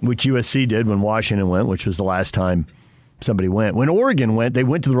 Which USC did when Washington went, which was the last time somebody went. When Oregon went, they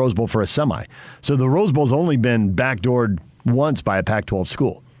went to the Rose Bowl for a semi. So the Rose Bowl's only been backdoored once by a Pac-12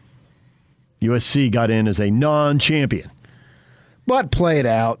 school. USC got in as a non-champion. But play it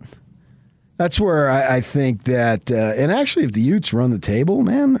out. That's where I think that, and actually if the Utes run the table,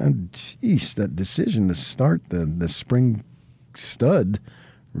 man, geez, that decision to start the spring stud,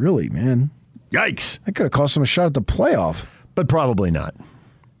 really, man. Yikes. That could have cost them a shot at the playoff. But probably not.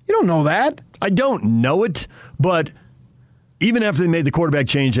 You don't know that. I don't know it, but even after they made the quarterback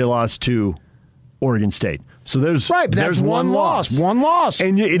change, they lost to Oregon State. So there's one loss. One loss.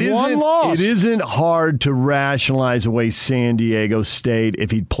 And it isn't hard to rationalize away San Diego State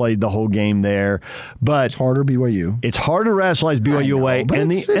if he'd played the whole game there. But it's harder BYU. It's hard to rationalize BYU away. And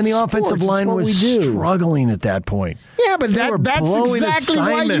the offensive line was struggling at that point. Yeah, but that's exactly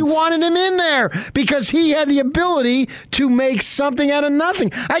why you wanted him in there, because he had the ability to make something out of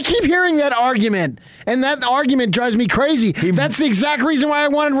nothing. I keep hearing that argument, and that argument drives me crazy. That's the exact reason why I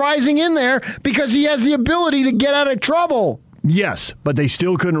wanted Rising in there, because he has the ability to get out of trouble. Yes, but they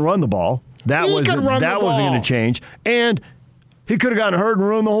still couldn't run the ball. That wasn't going to change. And he could have gotten hurt and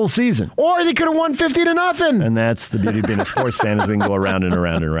ruined the whole season. Or they could have won 50-0. And that's the beauty of being a sports fan, is we can go around and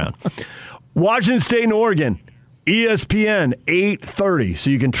around and around. Washington State and Oregon. ESPN, 8:30, so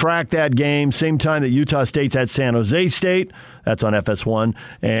you can track that game. Same time that Utah State's at San Jose State. That's on FS1.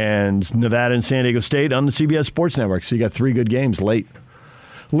 And Nevada and San Diego State on the CBS Sports Network. So you got 3 good games late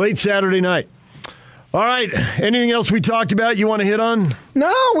Saturday night. All right, anything else we talked about you want to hit on?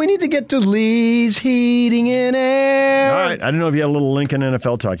 No, we need to get to Lee's Heating and Air. All right, I don't know if you had a little Lincoln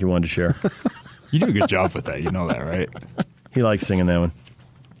NFL talk you wanted to share. You do a good job with that. You know that, right? He likes singing that one.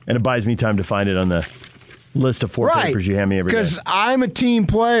 And it buys me time to find it on the list of 4 papers you hand me every day. Because I'm a team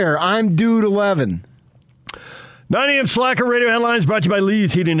player. I'm Dude 11. 9 a.m. Slacker Radio Headlines brought to you by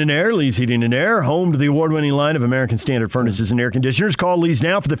Lee's Heating and Air. Lee's Heating and Air, home to the award-winning line of American Standard furnaces and air conditioners. Call Lee's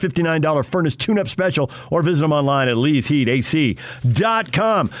now for the $59 furnace tune-up special, or visit them online at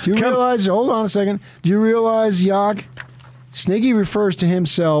leesheatac.com. Do you realize, hold on a second, do you realize, Yak, Sniggy refers to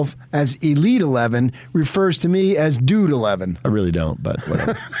himself as Elite 11, refers to me as Dude 11. I really don't, but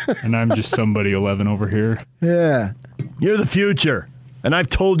whatever. And I'm just somebody 11 over here. Yeah. You're the future. And I've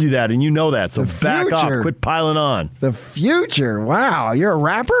told you that, and you know that, so back off. Quit piling on. The future. Wow, you're a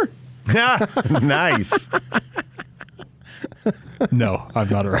rapper? Nice. No, I'm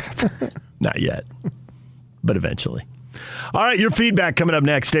not a rapper. Not yet, but eventually. All right, your feedback coming up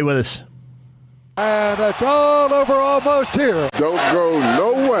next. Stay with us. And it's all over almost here. Don't go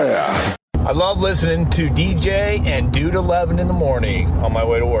nowhere. I love listening to DJ and Dude 11 in the morning on my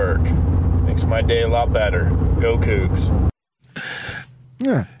way to work. Makes my day a lot better. Go Cougs.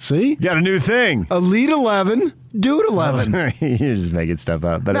 Yeah, see? You got a new thing. Elite 11, Dude 11. You're just making stuff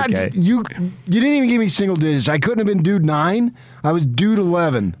up, but okay. You didn't even give me single digits. I couldn't have been Dude 9. I was Dude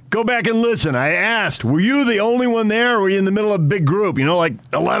 11. Go back and listen. I asked, were you the only one there, or were you in the middle of a big group? You know, like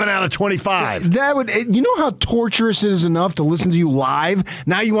 11 out of 25. That would, you know how torturous it is enough to listen to you live?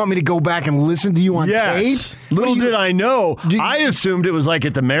 Now you want me to go back and listen to you on tape? Little did I know. I assumed it was like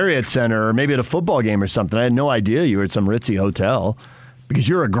at the Marriott Center or maybe at a football game or something. I had no idea you were at some ritzy hotel. Because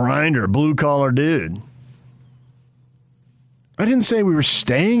you're a grinder, blue-collar dude. I didn't say we were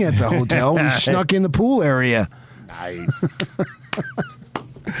staying at the hotel. We snuck in the pool area. Nice.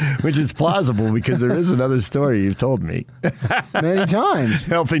 Which is plausible because there is another story you've told me. Many times.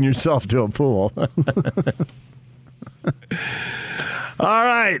 Helping yourself to a pool. All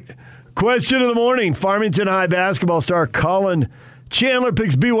right. Question of the morning. Farmington High basketball star Colin Chandler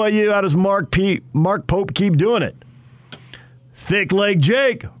picks BYU. How does Mark Pope keep doing it? Thick Leg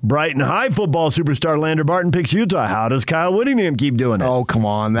Jake, Brighton High football superstar Lander Barton picks Utah. How does Kyle Whittingham keep doing it? Oh, come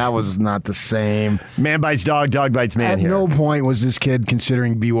on. That was not the same. Man bites dog, dog bites man here. At no point was this kid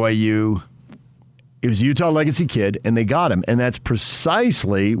considering BYU. It was a Utah legacy kid, and they got him. And that's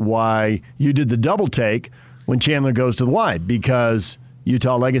precisely why you did the double take when Chandler goes to the Y, because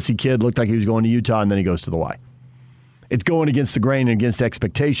Utah legacy kid looked like he was going to Utah, and then he goes to the Y. It's going against the grain and against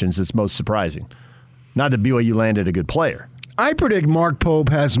expectations that's most surprising. Not that BYU landed a good player. I predict Mark Pope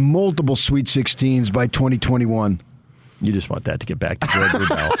has multiple Sweet 16s by 2021. You just want that to get back to Greg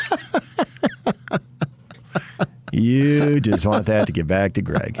Wrubell. You just want that to get back to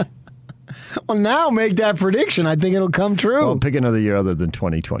Greg. Well, now make that prediction. I think it'll come true. Well, pick another year other than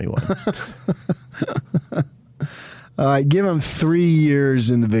 2021. All right, give him 3 years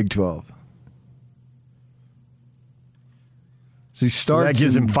in the Big 12. So he starts. That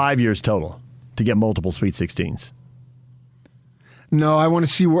gives him 5 years total to get multiple Sweet 16s. No, I want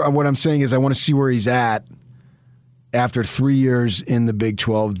to see what I'm saying is I want to see where he's at after 3 years in the Big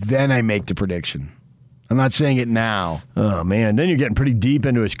 12. Then I make the prediction. I'm not saying it now. Oh, man. Then you're getting pretty deep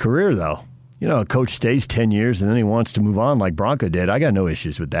into his career, though. You know, a coach stays 10 years and then he wants to move on like Bronco did. I got no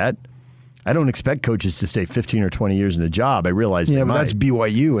issues with that. I don't expect coaches to stay 15 or 20 years in a job. I realize they might. That's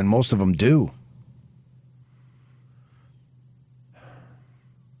BYU, and most of them do.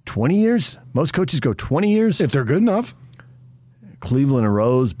 20 years? Most coaches go 20 years? If they're good enough. Cleveland and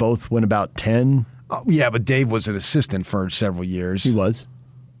Rose both went about 10. Oh, yeah, but Dave was an assistant for several years. He was.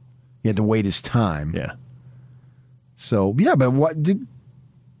 He had to wait his time. Yeah. So, yeah, but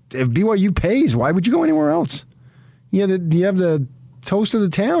if BYU pays, why would you go anywhere else? You have the toast of the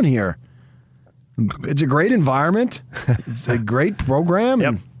town here. It's a great environment. It's a great program.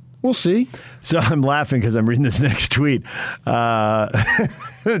 Yep. We'll see. So I'm laughing because I'm reading this next tweet. Following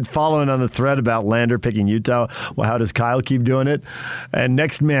on the thread about Lander picking Utah. Well, how does Kyle keep doing it? And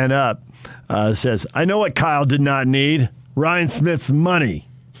next man up says, I know what Kyle did not need. Ryan Smith's money.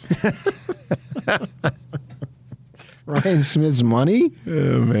 Ryan Smith's money?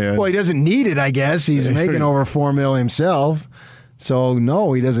 Oh, man. Well, he doesn't need it, I guess. He's making over $4 million himself. So,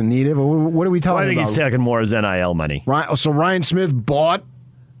 no, he doesn't need it. But what are we talking about? I think he's taking more as NIL money. So Ryan Smith bought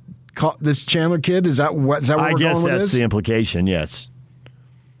this Chandler kid? Is that what we're going with this? I guess that's the implication, yes.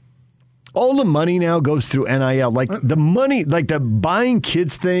 All the money now goes through NIL. Like the money, like the buying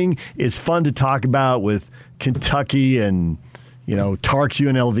kids thing is fun to talk about with Kentucky and, you know, Tark's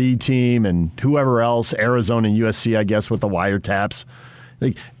UNLV team and whoever else, Arizona and USC, I guess, with the wiretaps.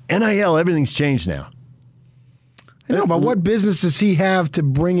 Like NIL, everything's changed now. I know, but what business does he have to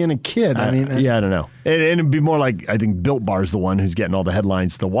bring in a kid? I don't know. And it'd be more like, I think Built Bar's the one who's getting all the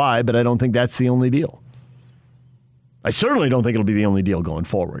headlines, the why, but I don't think that's the only deal. I certainly don't think it'll be the only deal going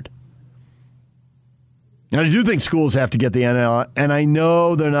forward. And I do think schools have to get the NIL, and I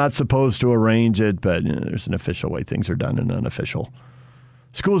know they're not supposed to arrange it, but there's an official way things are done and unofficial.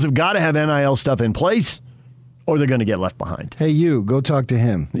 Schools have got to have NIL stuff in place, or they're going to get left behind. Hey, you, go talk to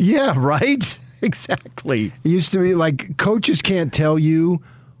him. Yeah, right? Exactly. It used to be like coaches can't tell you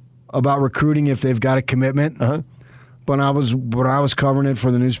about recruiting if they've got a commitment. Uh-huh. When I was covering it for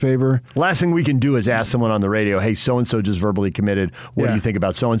the newspaper. Last thing we can do is ask someone on the radio, hey, so-and-so just verbally committed. What do you think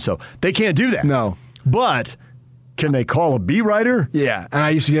about so-and-so? They can't do that. No. But can they call a beat writer? Yeah, and I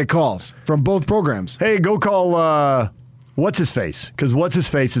used to get calls from both programs. Hey, go call What's-His-Face, because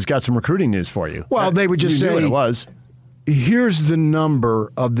What's-His-Face has got some recruiting news for you. Well, they would just say, what it was. Here's the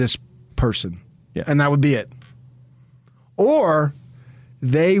number of this person. Yeah. And that would be it. Or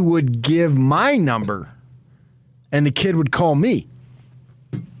they would give my number and the kid would call me.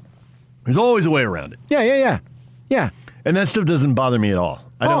 There's always a way around it. Yeah. And that stuff doesn't bother me at all.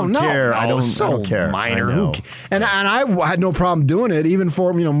 I don't care. I don't care. Minor. And I had no problem doing it, even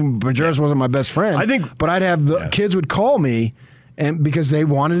for, Majerus wasn't my best friend. But I'd have the kids would call me and because they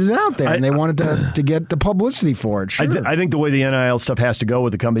wanted it out there and they wanted to get the publicity for it. Sure. I think the way the NIL stuff has to go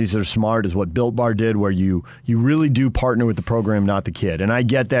with the companies that are smart is what Built Bar did, where you really do partner with the program, not the kid. And I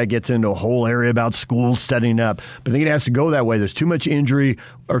get that gets into a whole area about schools setting up, but I think it has to go that way. There's too much injury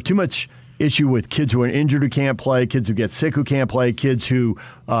or too much issue with kids who are injured who can't play, kids who get sick who can't play, kids who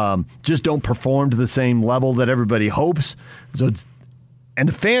just don't perform to the same level that everybody hopes. And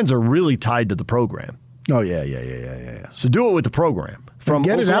the fans are really tied to the program. Oh, yeah. So do it with the program. From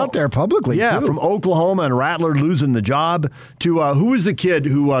get Oklahoma, it out there publicly, too. From Oklahoma and Rattler losing the job to who was the kid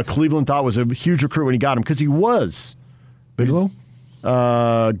who Cleveland thought was a huge recruit when he got him? Because he was. Bigelow?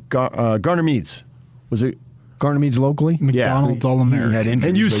 Garner Meads. Was it? Garner Meads locally? McDonald's All-American.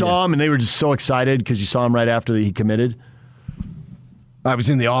 And you saw him, and they were just so excited because you saw him right after he committed? I was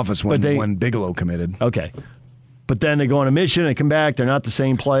in the office when Bigelow committed. Okay. But then they go on a mission, they come back, they're not the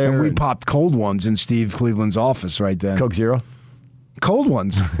same player. And we popped cold ones in Steve Cleveland's office right then. Coke Zero? Cold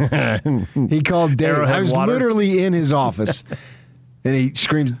ones. He called Dave. Arrowhead I was water. literally in his office, and he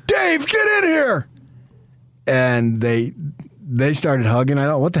screamed, "Dave, get in here!" And they started hugging. I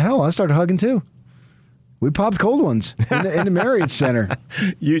thought, what the hell? I started hugging too. We popped cold ones in the Marriott Center.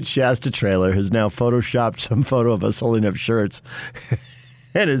 Ute Shasta trailer has now photoshopped some photo of us holding up shirts.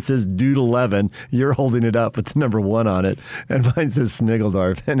 And it says Dude 11. You're holding it up with the number 1 on it. And mine says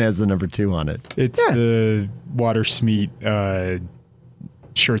Snigeldorf and has the number 2 on it. It's the Water Smeet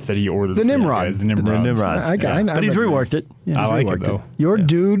shirts that he ordered. The Nimrod. The Nimrods. But he's reworked it. Yeah, I like it, though.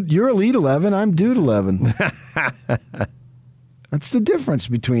 You're Elite 11. I'm Dude 11. That's the difference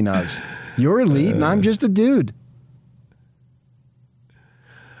between us. You're elite, and I'm just a dude.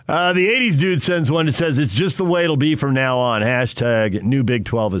 The 80s dude sends one that says, it's just the way it'll be from now on. Hashtag new Big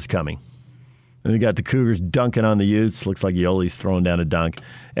 12 is coming. And they got the Cougars dunking on the Utes. Looks like Yoli's throwing down a dunk.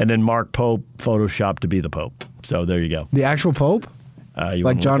 And then Mark Pope photoshopped to be the Pope. So there you go. The actual Pope?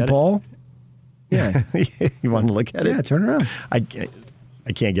 Like John Paul? Yeah. You want to look at it? Yeah, turn around. I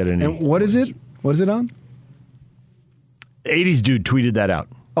can't get it in. And what is it? What is it on? 80s dude tweeted that out.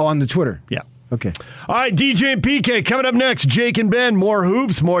 Oh, on the Twitter? Yeah. Okay. All right, DJ and PK coming up next. Jake and Ben, more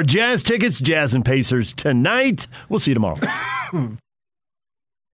hoops, more Jazz tickets, Jazz and Pacers tonight. We'll see you tomorrow.